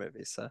Fincher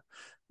movie. So,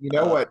 You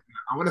know uh, what?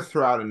 I want to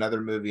throw out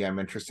another movie I'm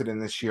interested in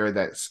this year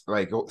that's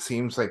like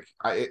seems like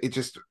it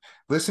just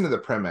listen to the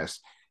premise.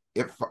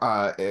 It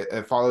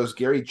follows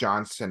Gary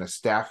Johnson, a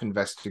staff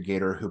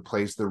investigator who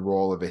plays the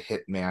role of a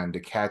hitman to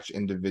catch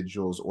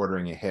individuals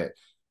ordering a hit.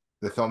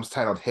 The film's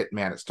titled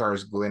Hitman. It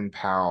stars Glenn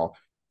Powell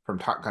from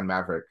Top Gun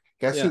Maverick.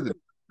 Guess who yeah. the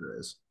director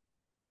is?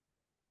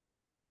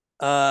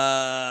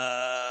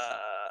 Uh,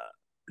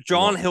 You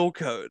John won't.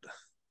 Hillcode.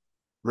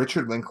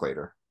 Richard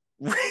Linklater.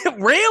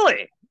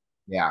 Really?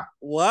 Yeah,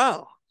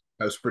 Wow.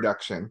 post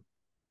production.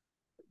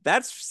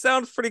 That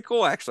sounds pretty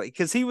cool, actually,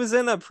 because he was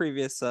in a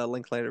previous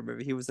Linklater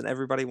movie. He was in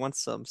Everybody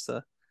Wants Some.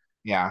 So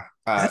Yeah.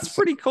 that's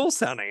pretty cool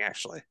sounding,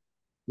 actually.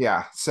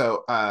 Yeah.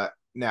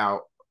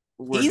 Now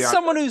we're He's down.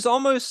 someone who's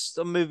almost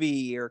a movie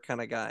year kind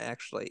of guy,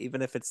 actually,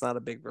 even if it's not a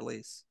big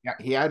release. Yeah,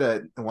 he had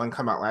a one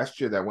come out last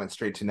year that went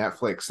straight to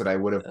Netflix that I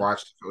would have Yeah.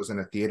 watched if it was in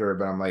a theater,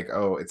 but I'm like,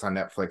 oh, it's on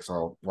Netflix.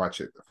 I'll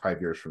watch it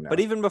 5 years from But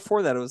now. even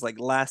before that, it was like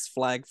Last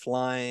Flag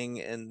Flying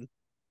and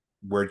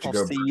Where'd you I'll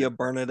go, See You,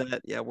 Bernadette?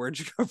 Bernadette. Yeah, where'd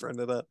you go,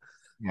 Bernadette?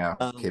 Yeah,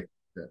 Um, okay.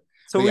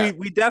 so But yeah,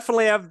 we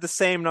definitely have the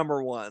same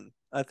number one.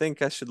 I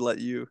think I should let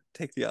you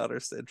take the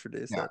honors to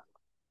introduce yeah. it.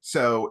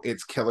 So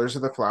it's Killers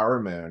of the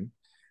Flower Moon.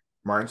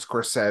 Martin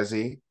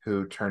Scorsese,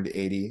 who turned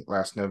 80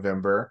 last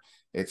November.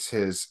 It's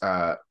his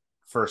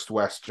first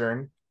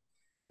Western.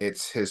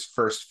 It's his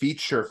first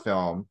feature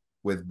film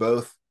with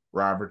both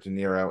Robert De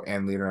Niro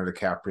and Leonardo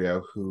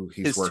DiCaprio, who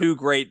he's His worked, two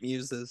great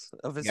muses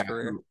of his yeah,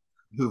 career.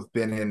 who've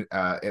been in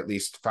at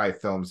least 5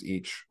 films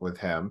each with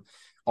him.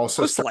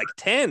 Also, Close to like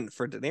 10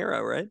 for De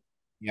Niro, right?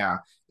 yeah,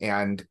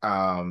 and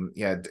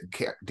yeah,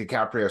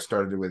 DiCaprio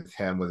started with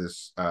him with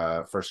his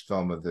first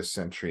film of this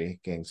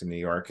century, Gangs in New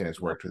York, and has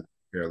Yep. worked with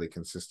fairly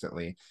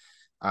consistently.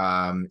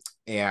 And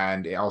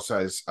it also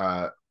has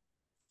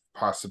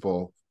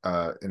possible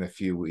in a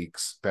few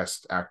weeks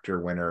best actor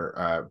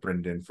winner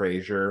Brendan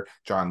Fraser,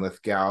 John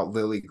Lithgow,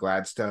 Lily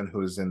Gladstone,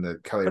 who's in the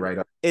Kelly But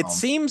Rideout it film.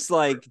 seems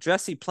like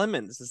Jesse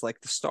Plemons is like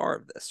the star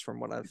of this, from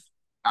what I've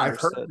I've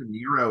heard understood. De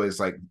Niro is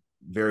like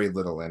very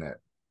little in it.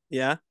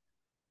 Yeah.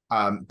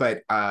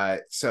 But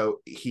so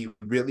he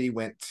really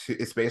went to,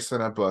 it's based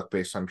on a book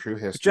based on true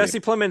history. Jesse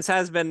Plemons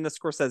has been in the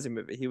Scorsese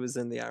movie. He was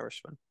in The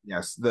Irishman.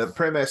 Yes, the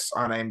premise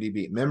on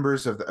IMDb: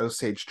 members of the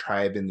Osage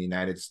tribe in the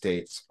United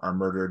States are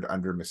murdered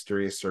under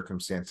mysterious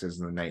circumstances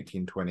in the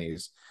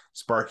 1920s,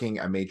 sparking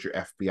a major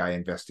FBI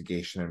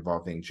investigation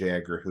involving J.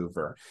 Edgar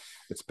Hoover.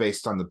 It's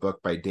based on the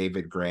book by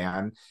David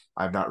Grann.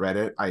 I've not read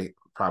it. I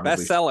probably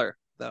should. Bestseller,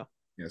 though.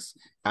 Yes.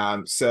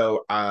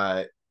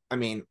 I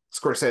mean,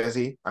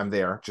 Scorsese, I'm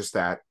there, just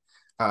that.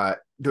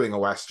 Doing a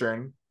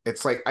Western.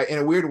 It's like, in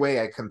a weird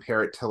way, I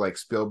compare it to like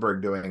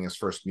Spielberg doing his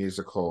first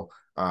musical.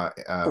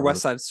 For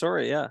West Side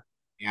Story, yeah.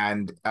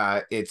 And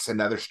it's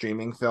another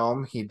streaming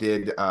film. He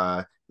did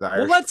the Well,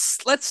 Irish.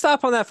 let's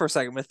stop on that for a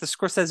second with the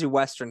Scorsese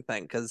Western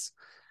thing, because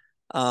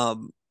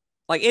um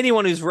like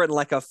anyone who's written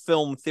like a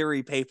film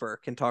theory paper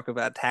can talk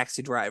about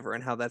Taxi Driver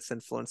and how that's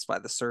influenced by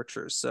The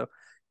Searchers. So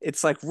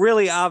it's like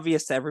really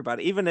obvious to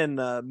everybody. Even in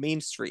Mean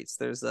Streets,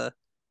 there's a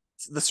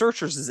The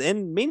Searchers is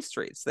in Mean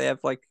Streets. They have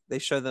like they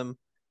show them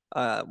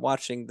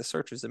watching The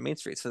Searchers in Mean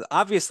Streets. So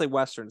obviously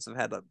westerns have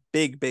had a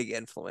big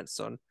influence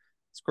on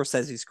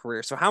Scorsese's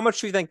career. So how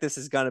much do you think this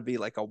is going to be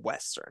like a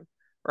Western?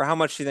 Or how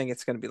much do you think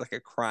it's going to be like a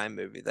crime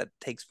movie that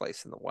takes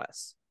place in the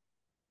West?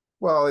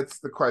 Well, it's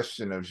the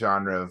question of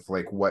genre of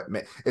like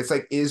it's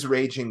like, is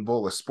Raging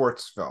Bull a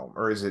sports film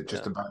or is it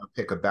just Yeah. a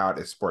biopic about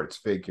a sports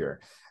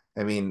figure?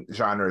 I mean,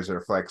 genres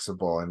are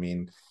flexible. I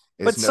mean,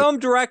 But is no some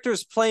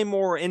directors play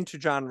more into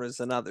genres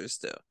than others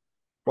do.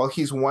 well,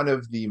 he's one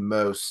of the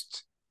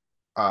most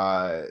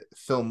I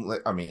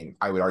mean,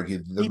 I would argue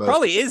the He most.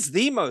 probably is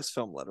the most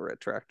film literate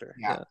director.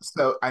 Yeah. Yeah.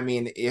 So I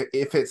mean,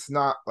 if it's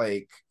not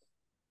like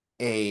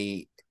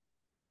a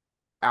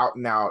out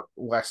and out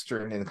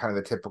Western in kind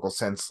of the typical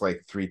sense,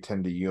 like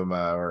 3:10 to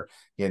Yuma or,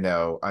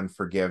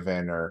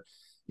 Unforgiven or,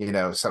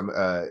 some,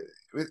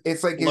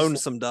 it's like,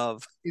 Lonesome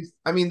Dove.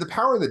 I mean, The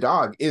Power of the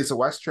Dog is a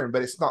Western,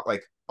 but it's not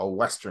like a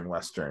Western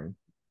Western.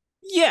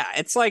 Yeah,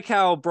 it's like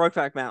how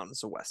Brokeback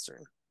Mountain's a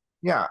Western.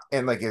 Yeah.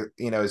 And like,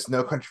 it's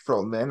No Country for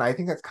Old Men. I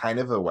think that's kind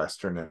of a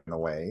Western in a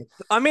way.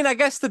 I mean, I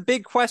guess the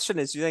big question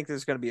is, do you think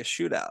there's going to be a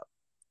shootout?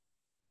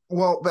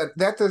 Well, but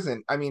that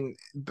doesn't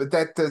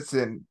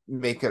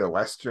make it a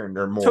Western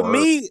or To more.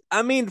 me,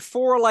 I mean,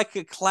 for like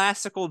a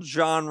classical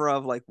genre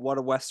of like what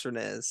a Western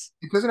is,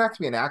 It doesn't have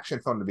to be an action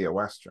film to be a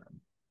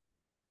Western.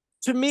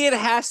 to me, it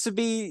has to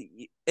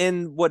be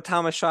in what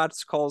Thomas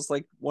Schatz calls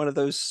like one of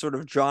those sort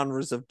of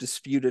genres of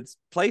disputed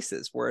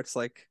places where it's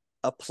like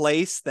a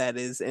place that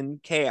is in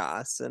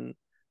chaos and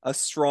a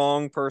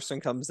strong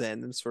person comes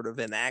in and sort of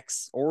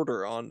enacts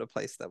order on the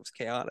place that was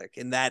chaotic.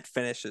 And that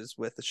finishes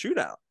with a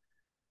shootout.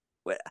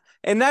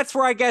 And that's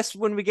where I guess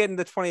when we get in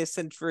the 20th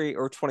century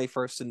or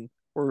 21st and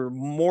we're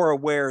more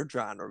aware of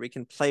genre, we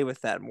can play with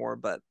that more.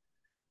 But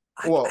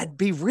Well, I'd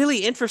be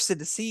really interested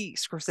to see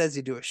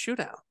Scorsese do a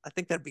shootout. I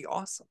think that'd be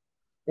awesome.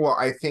 Well,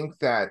 I think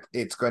that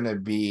it's going to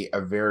be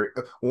a very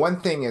one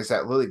thing is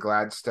that Lily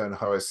Gladstone,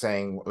 who I was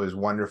saying was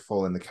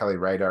wonderful in the Kelly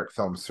Reichardt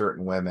film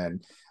Certain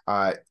Women,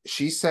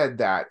 she said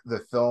that the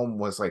film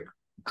was like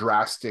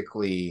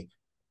drastically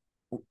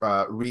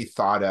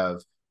rethought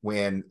of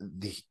when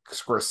the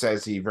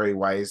Scorsese very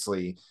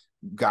wisely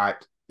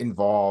got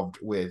involved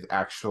with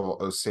actual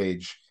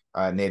Osage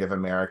Native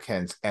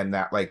Americans, and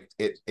that like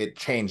it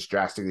changed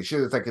drastically. She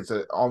was like it's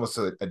almost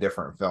a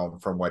different film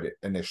from what it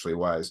initially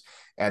was,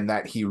 and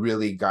that he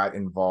really got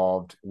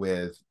involved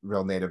with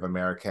real Native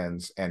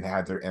Americans and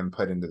had their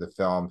input into the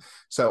film.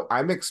 So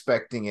I'm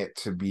expecting it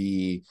to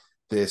be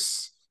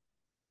this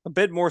a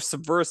bit more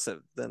subversive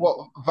than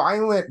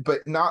violent,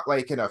 but not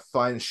like in a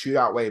fun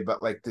shootout way,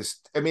 but like this.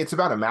 I mean, it's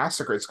about a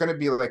massacre. It's going to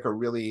be like a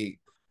really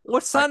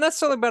what's not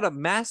necessarily about a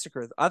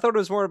massacre. I thought it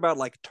was more about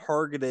like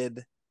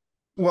targeted,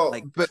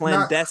 like but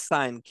not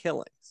clandestine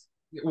killings.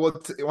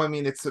 I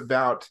mean, it's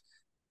about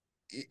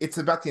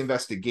the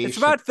investigation. It's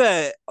about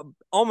the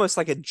almost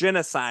like a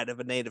genocide of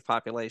a native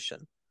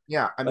population.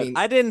 Yeah, I mean,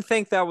 I didn't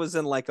think that was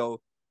in like a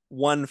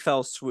one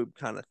fell swoop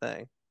kind of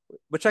thing,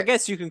 which I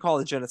guess you can call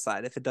a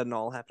genocide if it doesn't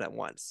all happen at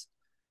once.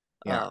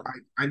 Yeah,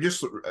 I'm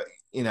just,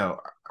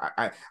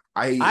 I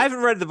I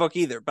haven't read the book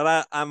either,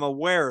 but I'm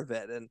aware of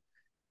it, and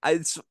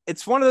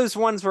it's one of those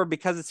ones where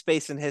because it's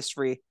based in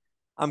history,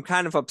 I'm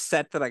kind of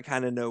upset that I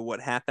kind of know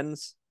what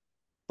happens,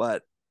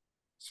 but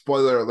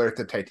spoiler alert: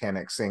 the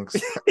Titanic sinks.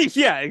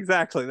 Yeah,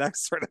 exactly, that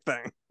sort of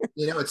thing.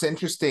 It's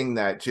interesting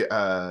that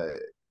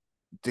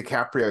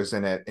DiCaprio's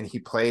in it, and he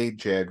played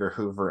J. Edgar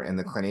Hoover in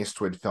the Clint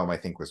Eastwood film. I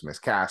think was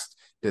miscast.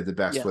 Did the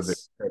best with it,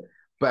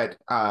 but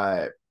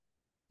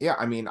yeah,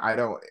 I mean,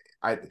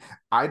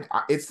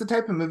 it's the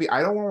type of movie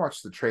I don't want to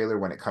watch the trailer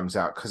when it comes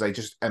out because I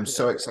just am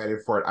so excited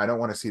for it. I don't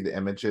want to see the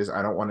images.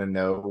 I don't want to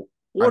know.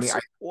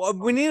 Well,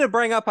 we need to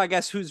bring up, I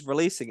guess, who's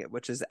releasing it,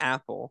 which is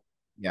Apple.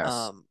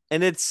 Yes.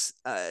 And it's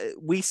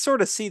we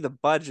sort of see the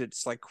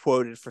budgets like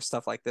quoted for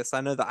stuff like this. I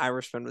know The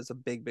Irishman was a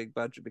big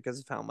budget because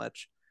of how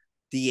much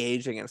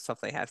de-aging and stuff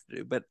they have to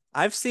do, but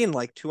I've seen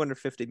like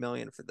 250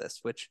 million for this,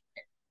 which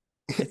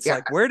it's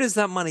like, where does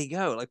that money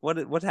go? Like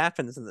what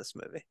happens in this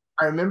movie?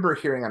 I remember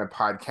hearing on a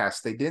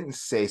podcast, they didn't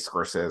say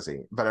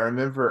Scorsese, but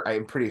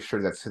I'm pretty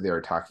sure that's who they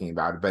were talking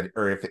about. But,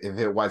 or if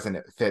it wasn't,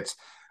 it fits.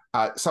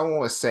 Someone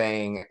was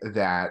saying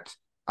that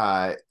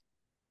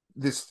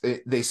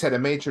they said a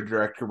major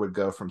director would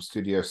go from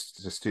studio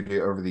to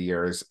studio over the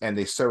years, and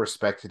they so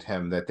respected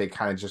him that they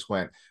kind of just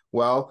went,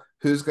 well,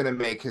 who's going to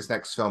make his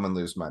next film and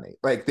lose money?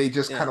 Like they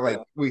just kind of like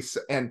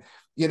and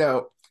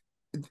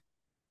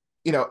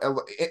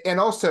and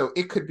also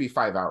it could be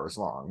 5 hours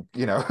long.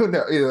 Who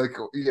knows?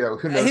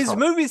 His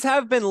movies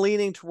have been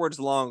leaning towards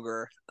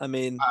longer. I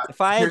mean,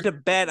 if I had to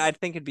bet, I'd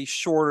think it'd be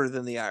shorter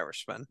than The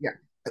Irishman. Yeah.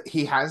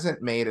 He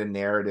hasn't made a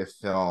narrative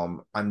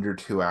film under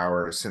 2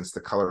 hours since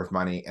The Color of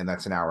Money, and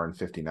that's an hour and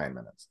 59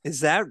 minutes.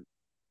 Is that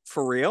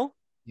for real?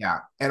 Yeah.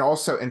 And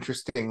also,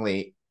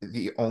 interestingly,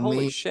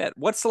 holy shit,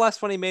 what's the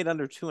last one he made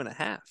under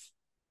 2.5?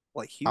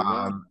 Like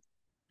Hugo?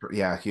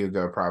 Yeah,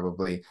 Hugo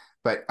probably.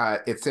 But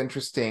it's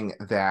interesting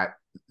that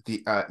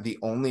the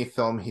only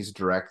film he's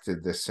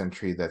directed this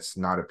century that's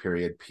not a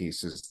period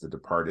piece is The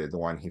Departed, the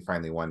one he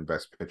finally won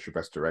Best Picture,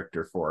 Best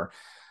Director for.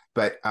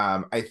 but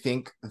I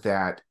think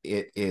that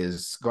it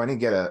is going to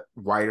get a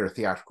wider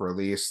theatrical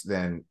release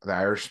than The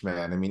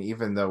Irishman. I mean,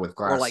 even though with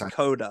Or Glass like Onion,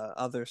 Coda,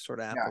 other sort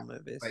of yeah, Apple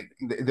movies. like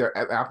their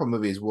Apple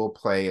movies will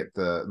play at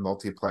the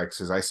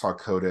multiplexes. I saw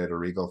Coda at a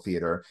Regal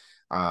theater,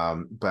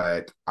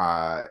 but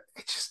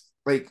it's just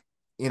like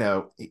you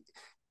know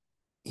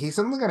he's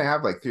only going to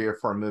have like 3 or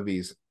 4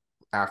 movies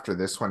after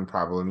this one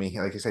probably. I mean,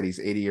 like I said, he's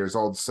 80 years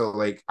old, so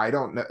like I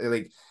don't know,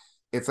 like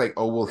it's like,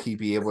 oh, will he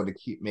be able to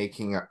keep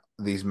making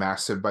these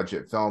massive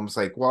budget films?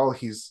 Like, well,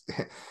 he's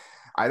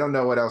I don't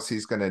know what else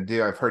he's going to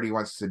do. I've heard he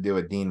wants to do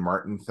a Dean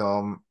Martin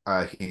film.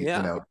 He, you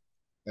Yeah. know,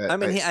 I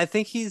mean, I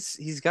think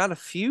he's got a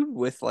few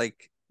with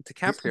like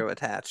is he, DiCaprio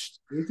attached.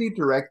 is he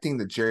directing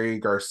the Jerry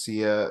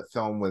Garcia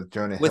film with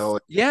Jonah With Hill?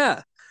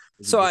 yeah.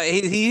 Is he So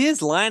just, he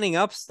is lining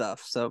up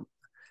stuff. So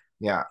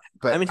yeah,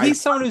 I but mean, he's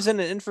someone who's in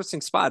an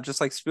interesting spot, just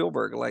like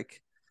Spielberg.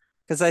 Like,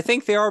 because I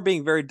think they are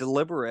being very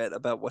deliberate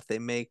about what they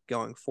make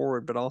going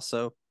forward, but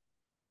also,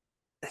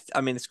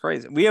 I mean, it's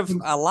crazy. We have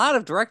a lot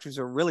of directors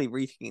who are really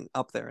reaching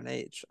up there in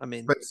age. I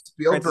mean, but Francis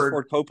Spielberg,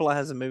 Ford Coppola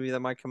has a movie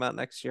that might come out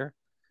next year.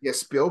 yeah,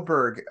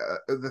 Spielberg.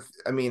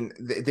 I mean,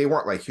 they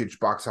weren't like huge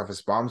box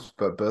office bombs,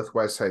 but both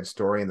West Side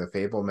Story and The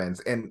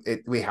Fablemans, and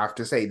we have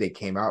to say they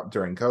came out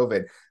during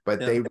COVID, but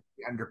Yeah. they really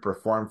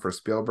underperformed for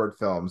Spielberg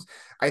films.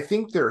 I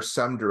think there are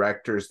some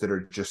directors that are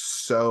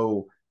just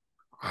so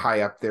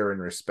high up there and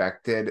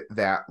respected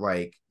that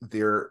like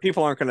they're,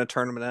 People aren't going to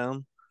turn them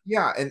down.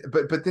 yeah, and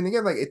but then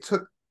again, like it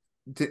took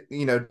De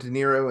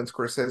Niro and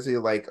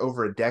Scorsese like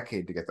over a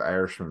decade to get The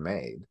Irishman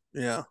made.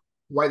 Yeah.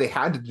 Why they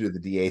had to do the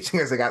de-aging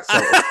is they got so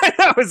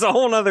That was a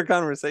whole other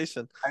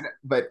conversation.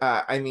 but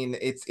I mean,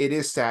 it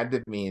is sad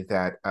to me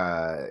that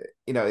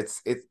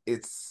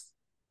it's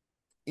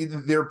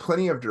there are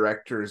plenty of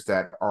directors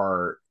that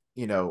are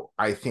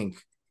I think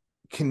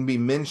can be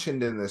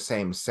mentioned in the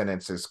same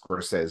sentence as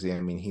Scorsese. I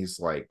mean, he's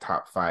like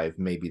top five,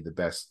 maybe the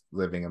best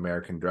living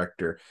American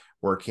director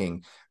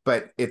working.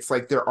 But it's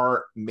like there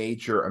are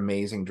major,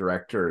 amazing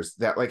directors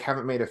that like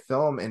haven't made a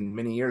film in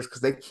many years because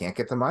they can't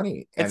get the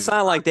money. It's And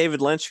not like David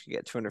Lynch could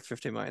get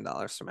 $250 million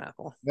from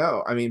Apple.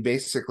 no, I mean,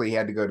 basically, he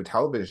had to go to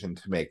television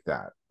to make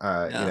that,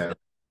 Yeah.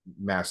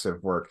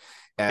 massive work.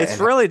 It's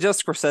And really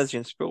just Scorsese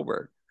and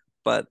Spielberg.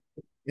 But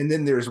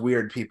then there's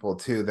weird people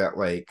too that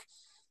like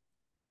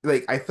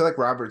I feel like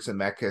Robert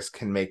Zemeckis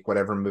can make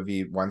whatever movie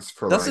he wants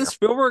for like doesn't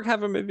Spielberg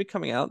have a movie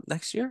coming out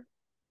next year?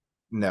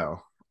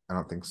 no, I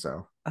don't think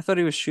so. I thought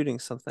he was shooting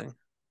something.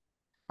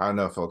 I don't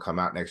know if it'll come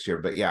out next year,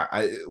 but yeah,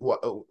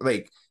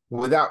 like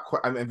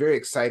I'm very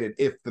excited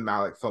if the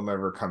Malick film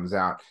ever comes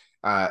out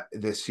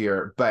this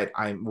year. But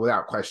I'm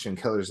without question,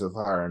 Killers of the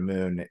Flower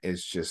Moon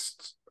is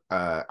just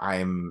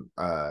I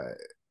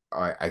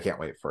can't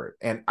wait for it,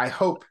 and I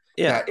hope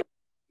Yeah. that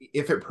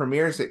if it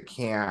premieres, it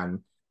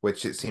can,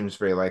 which it seems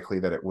very likely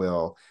that it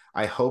will.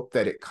 I hope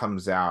that it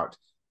comes out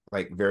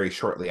like very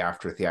shortly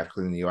after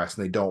theatrically in the US,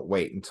 and they don't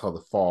wait until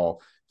the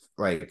fall,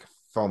 like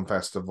film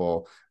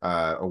festival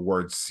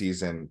awards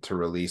season to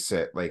release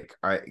it. Like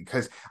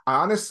because I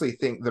honestly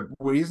think the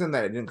reason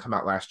that it didn't come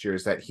out last year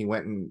is that he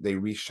went and they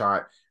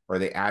reshot or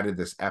they added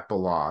this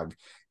epilogue.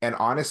 And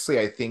honestly,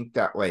 I think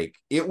that like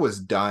it was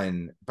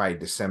done by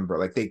December.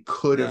 Like they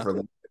could have Yeah.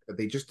 released it, but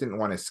they just didn't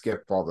want to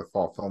skip all the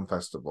fall film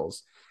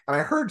festivals. And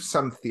I heard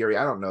some theory,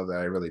 I don't know that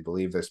I really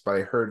believe this, but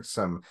I heard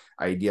some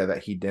idea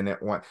that he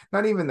didn't want,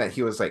 not even that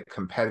he was like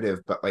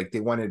competitive, but like they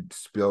wanted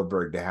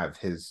Spielberg to have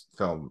his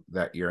film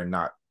that year and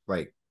not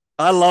like,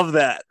 I love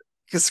that.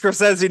 Because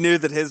Scorsese knew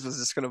that his was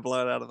just going to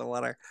blow it out of the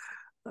water.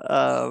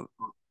 Uh,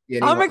 I'm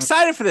anyone.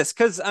 excited for this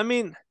because, I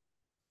mean,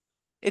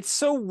 it's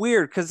so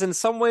weird because in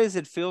some ways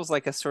it feels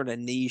like a sort of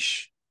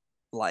niche,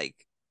 like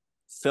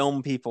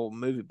film people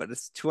movie, but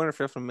it's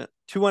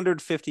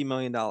 $250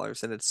 million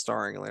and it's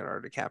starring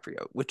Leonardo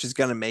DiCaprio, which is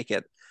going to make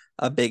it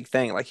a big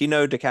thing. Like,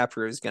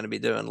 DiCaprio is going to be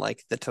doing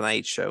like The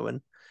Tonight Show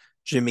and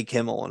Jimmy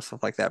Kimmel and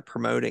stuff like that,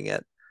 promoting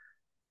it.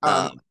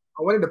 Um,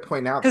 I wanted to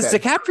point out Because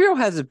that DiCaprio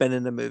hasn't been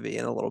in the movie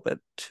in a little bit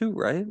too,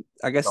 right?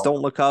 I guess well,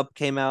 Don't Look Up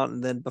came out,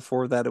 and then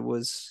before that it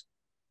was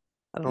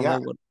I don't yeah,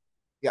 know what.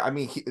 yeah. I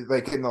mean,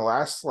 like in the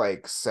last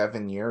like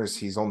 7 years,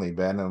 he's only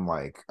been in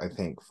like I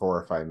think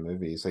 4 or 5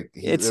 movies. Like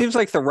he It really, seems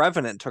like The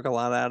Revenant took a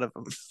lot out of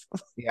him.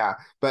 yeah.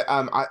 But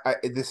I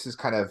this is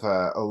kind of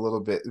a little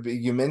bit.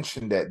 You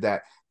mentioned it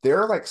that there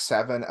are like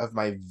 7 of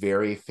my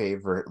very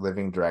favorite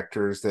living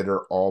directors that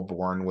are all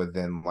born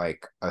within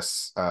like a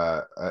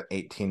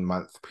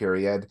 18-month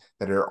period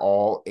that are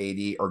all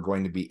 80 or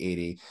going to be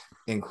 80,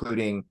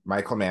 including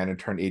Michael Mann, who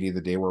turned 80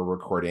 the day we're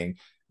recording.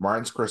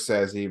 Martin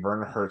Scorsese,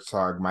 Werner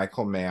Herzog,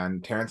 Michael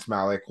Mann, Terrence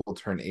Malick will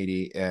turn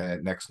 80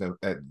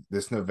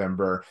 this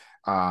November.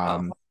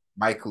 Wow.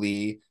 Mike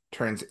Lee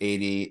turns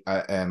 80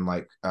 in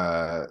like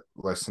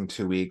less than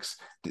 2 weeks.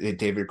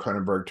 David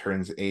Cronenberg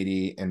turns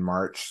 80 in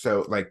March.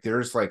 So like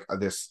there's like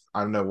this,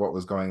 I don't know what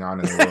was going on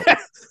in the world.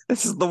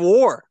 This is the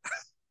war.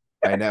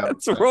 I know.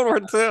 It's World War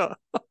II.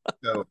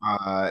 So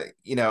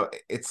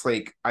it's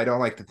like I don't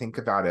like to think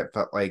about it,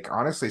 but like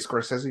honestly,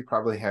 Scorsese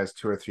probably has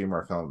 2 or 3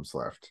 more films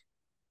left.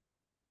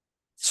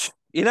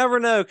 You never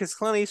know, because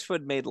Clint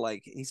Eastwood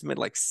he's made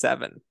like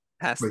 7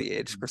 past but, the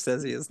age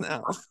Scorsese is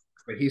now.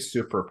 but he's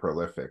super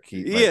prolific.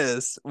 He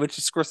is, which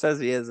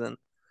Scorsese isn't.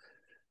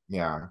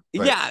 Yeah,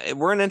 but Yeah,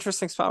 we're in an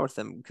interesting spot with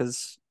him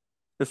because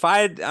if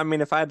I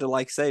had to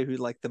like say who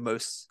like the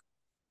most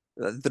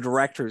the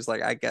directors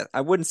like I guess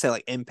I wouldn't say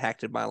like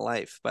impacted my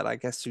life, but I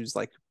guess who's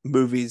like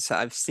movies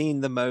I've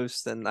seen the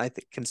most and I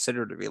think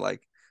considered to be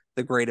like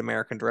the great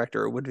American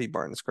director, it would be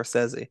Martin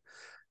Scorsese.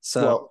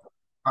 So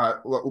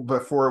well,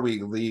 before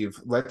we leave,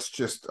 let's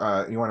just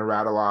you want to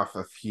rattle off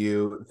a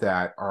few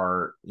that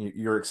are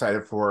you're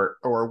excited for,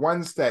 or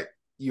ones that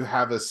you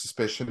have a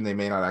suspicion they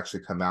may not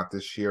actually come out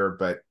this year,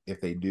 but if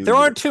they do, there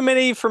aren't too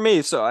many for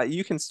me, so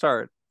you can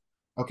start.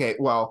 okay.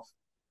 Well,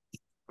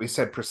 we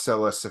said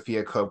Priscilla,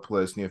 Sofia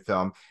Coppola's new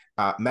film,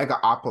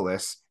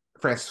 Megapolis,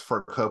 Francis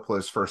Ford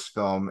Coppola's first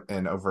film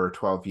in over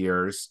 12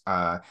 years.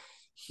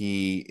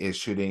 He is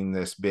shooting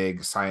this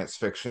big science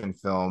fiction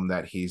film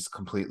that he's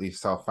completely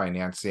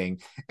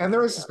self-financing. And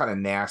there was this kind of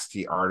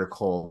nasty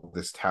article,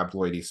 this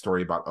tabloidy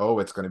story about, oh,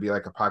 it's going to be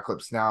like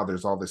Apocalypse Now.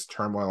 There's all this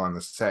turmoil on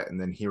the set.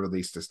 And then he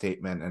released a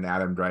statement, and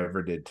Adam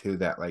Driver did too,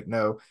 that like,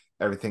 no,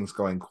 everything's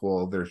going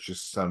cool. There's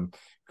just some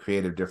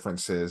creative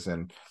differences.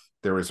 And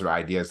there was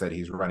ideas that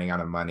he's running out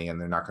of money and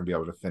they're not going to be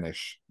able to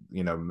finish.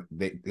 They don't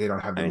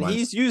have the money.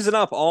 He's using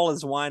up all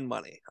his wine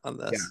money on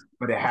this. Yeah,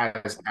 but it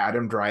has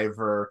Adam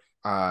Driver,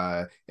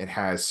 it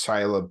has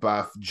Shia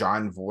LaBeouf,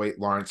 John Voight,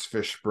 Lawrence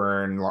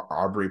Fishburne,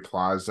 Aubrey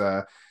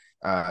Plaza,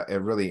 a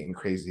really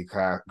crazy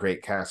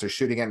great cast. They're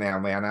shooting it in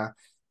Atlanta.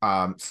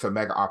 So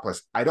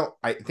Megapolis,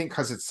 I think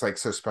because it's like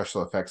so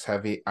special effects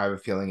heavy, I have a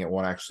feeling it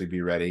won't actually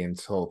be ready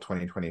until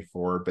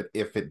 2024. But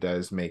if it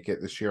does make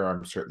it this year,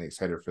 I'm certainly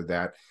excited for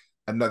that.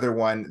 Another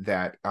one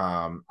that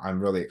I'm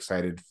really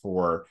excited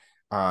for.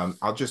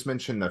 I'll just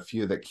mention a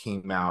few that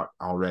came out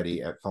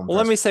already at Film Well, Festival.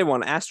 let me say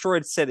one: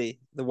 Asteroid City,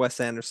 the Wes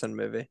Anderson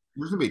movie.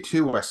 There's gonna be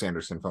 2 Wes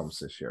Anderson films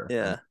this year.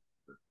 Yeah.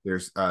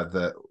 There's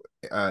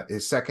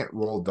his second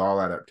Roald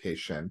Dahl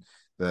adaptation,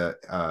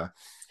 the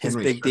his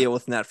big deal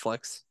with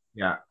Netflix.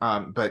 Yeah.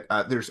 But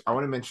I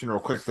want to mention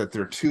real quick that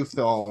there are 2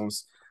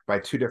 films by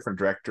 2 different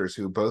directors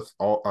who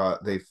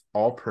they've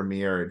all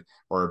premiered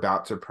or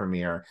about to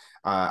premiere.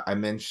 I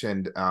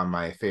mentioned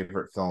my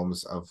favorite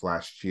films of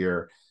last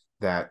year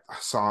that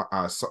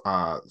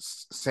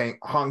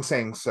Hong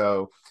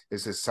Sang-soo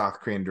is his South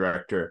Korean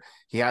director.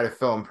 He had a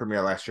film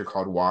premiere last year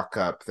called Walk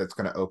Up that's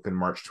going to open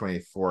March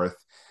 24th.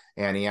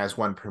 And he has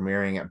one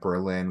premiering at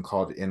Berlin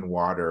called In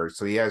Water.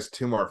 So he has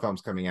 2 more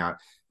films coming out.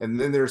 And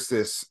then there's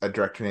a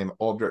director named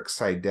Ulrich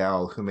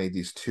Seidel who made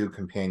these 2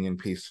 companion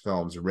piece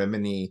films,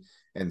 Rimini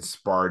and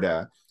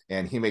Sparta.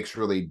 And he makes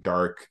really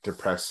dark,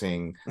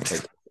 depressing,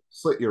 like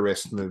slit your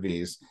wrist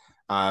movies.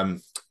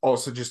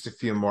 Also, just a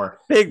few more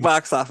big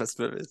box office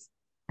movies.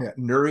 Yeah,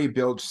 Nuri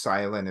Bilge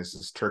Ceylan is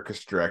this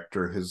Turkish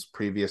director whose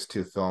previous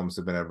 2 films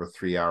have been over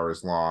 3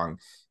 hours long.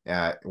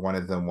 One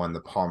of them won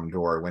the Palme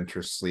d'Or,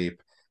 Winter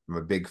Sleep. I'm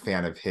a big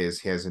fan of his.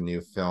 He has a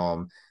new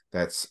film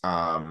that's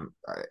I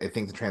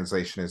think the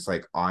translation is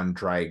like On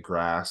Dry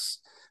Grass.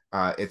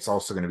 It's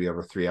also going to be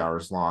over 3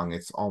 hours long.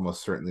 It's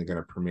almost certainly going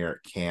to premiere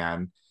at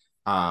Cannes.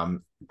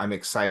 I'm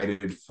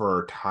excited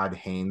for Todd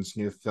Haynes'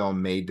 new film,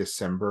 May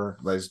December,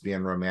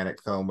 lesbian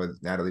romantic film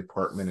with Natalie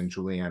Portman and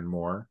Julianne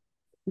Moore.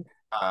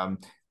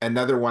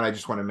 Another one I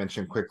just want to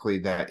mention quickly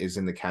that is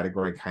in the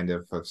category kind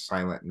of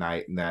Silent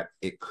Night, and that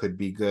it could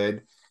be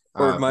good.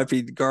 Or it might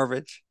be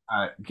garbage.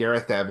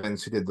 Gareth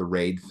Evans, who did the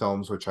Raid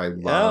films, which I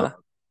love.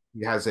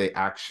 He has an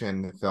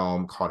action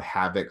film called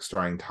Havoc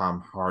starring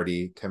Tom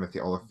Hardy, Timothy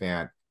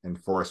Olyphant, and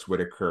Forrest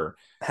Whitaker.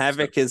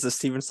 Havoc is a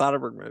Steven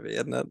Soderbergh movie,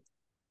 isn't it?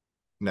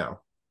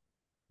 No.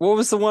 What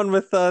was the one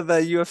with the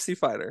UFC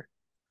fighter?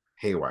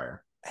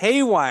 Haywire.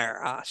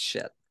 Ah,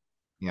 shit.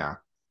 Yeah.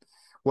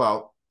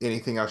 Well,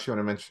 anything else you want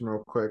to mention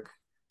real quick?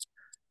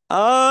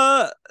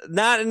 Not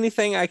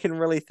anything I can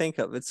really think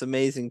of. It's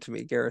amazing to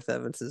me Gareth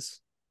Evans is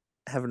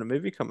having a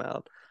movie come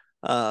out.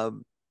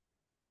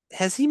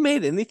 Has he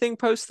made anything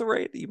post the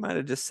Raid? You might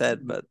have just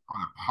said, but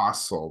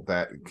Apostle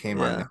that came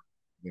on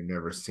you've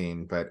never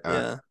seen, but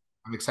yeah.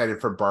 I'm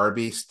excited for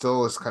Barbie.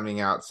 Still is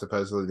coming out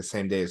supposedly the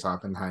same day as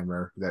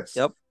Oppenheimer.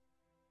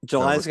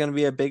 July is going to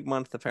be a big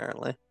month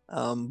apparently.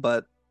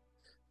 But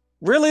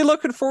really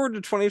looking forward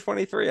to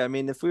 2023. I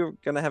mean, if we were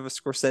going to have a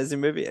Scorsese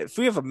movie, if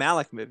we have a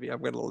Malick movie,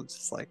 I'm going to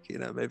just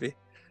maybe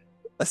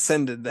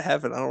ascend into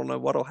heaven. I don't know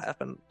what'll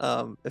happen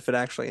if it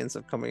actually ends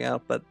up coming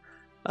out, but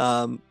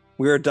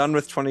we are done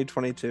with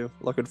 2022.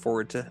 Looking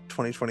forward to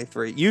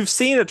 2023. You've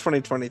seen a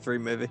 2023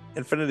 movie,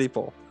 Infinity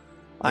Pool.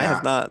 Yeah, I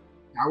have not.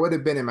 I would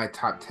have been in my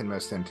top 10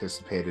 most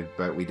anticipated,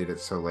 but we did it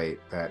so late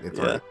that it's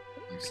already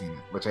I've seen it,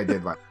 which I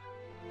did like.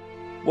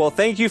 Well,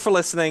 thank you for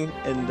listening,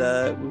 and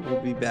we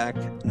will be back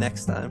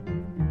next time.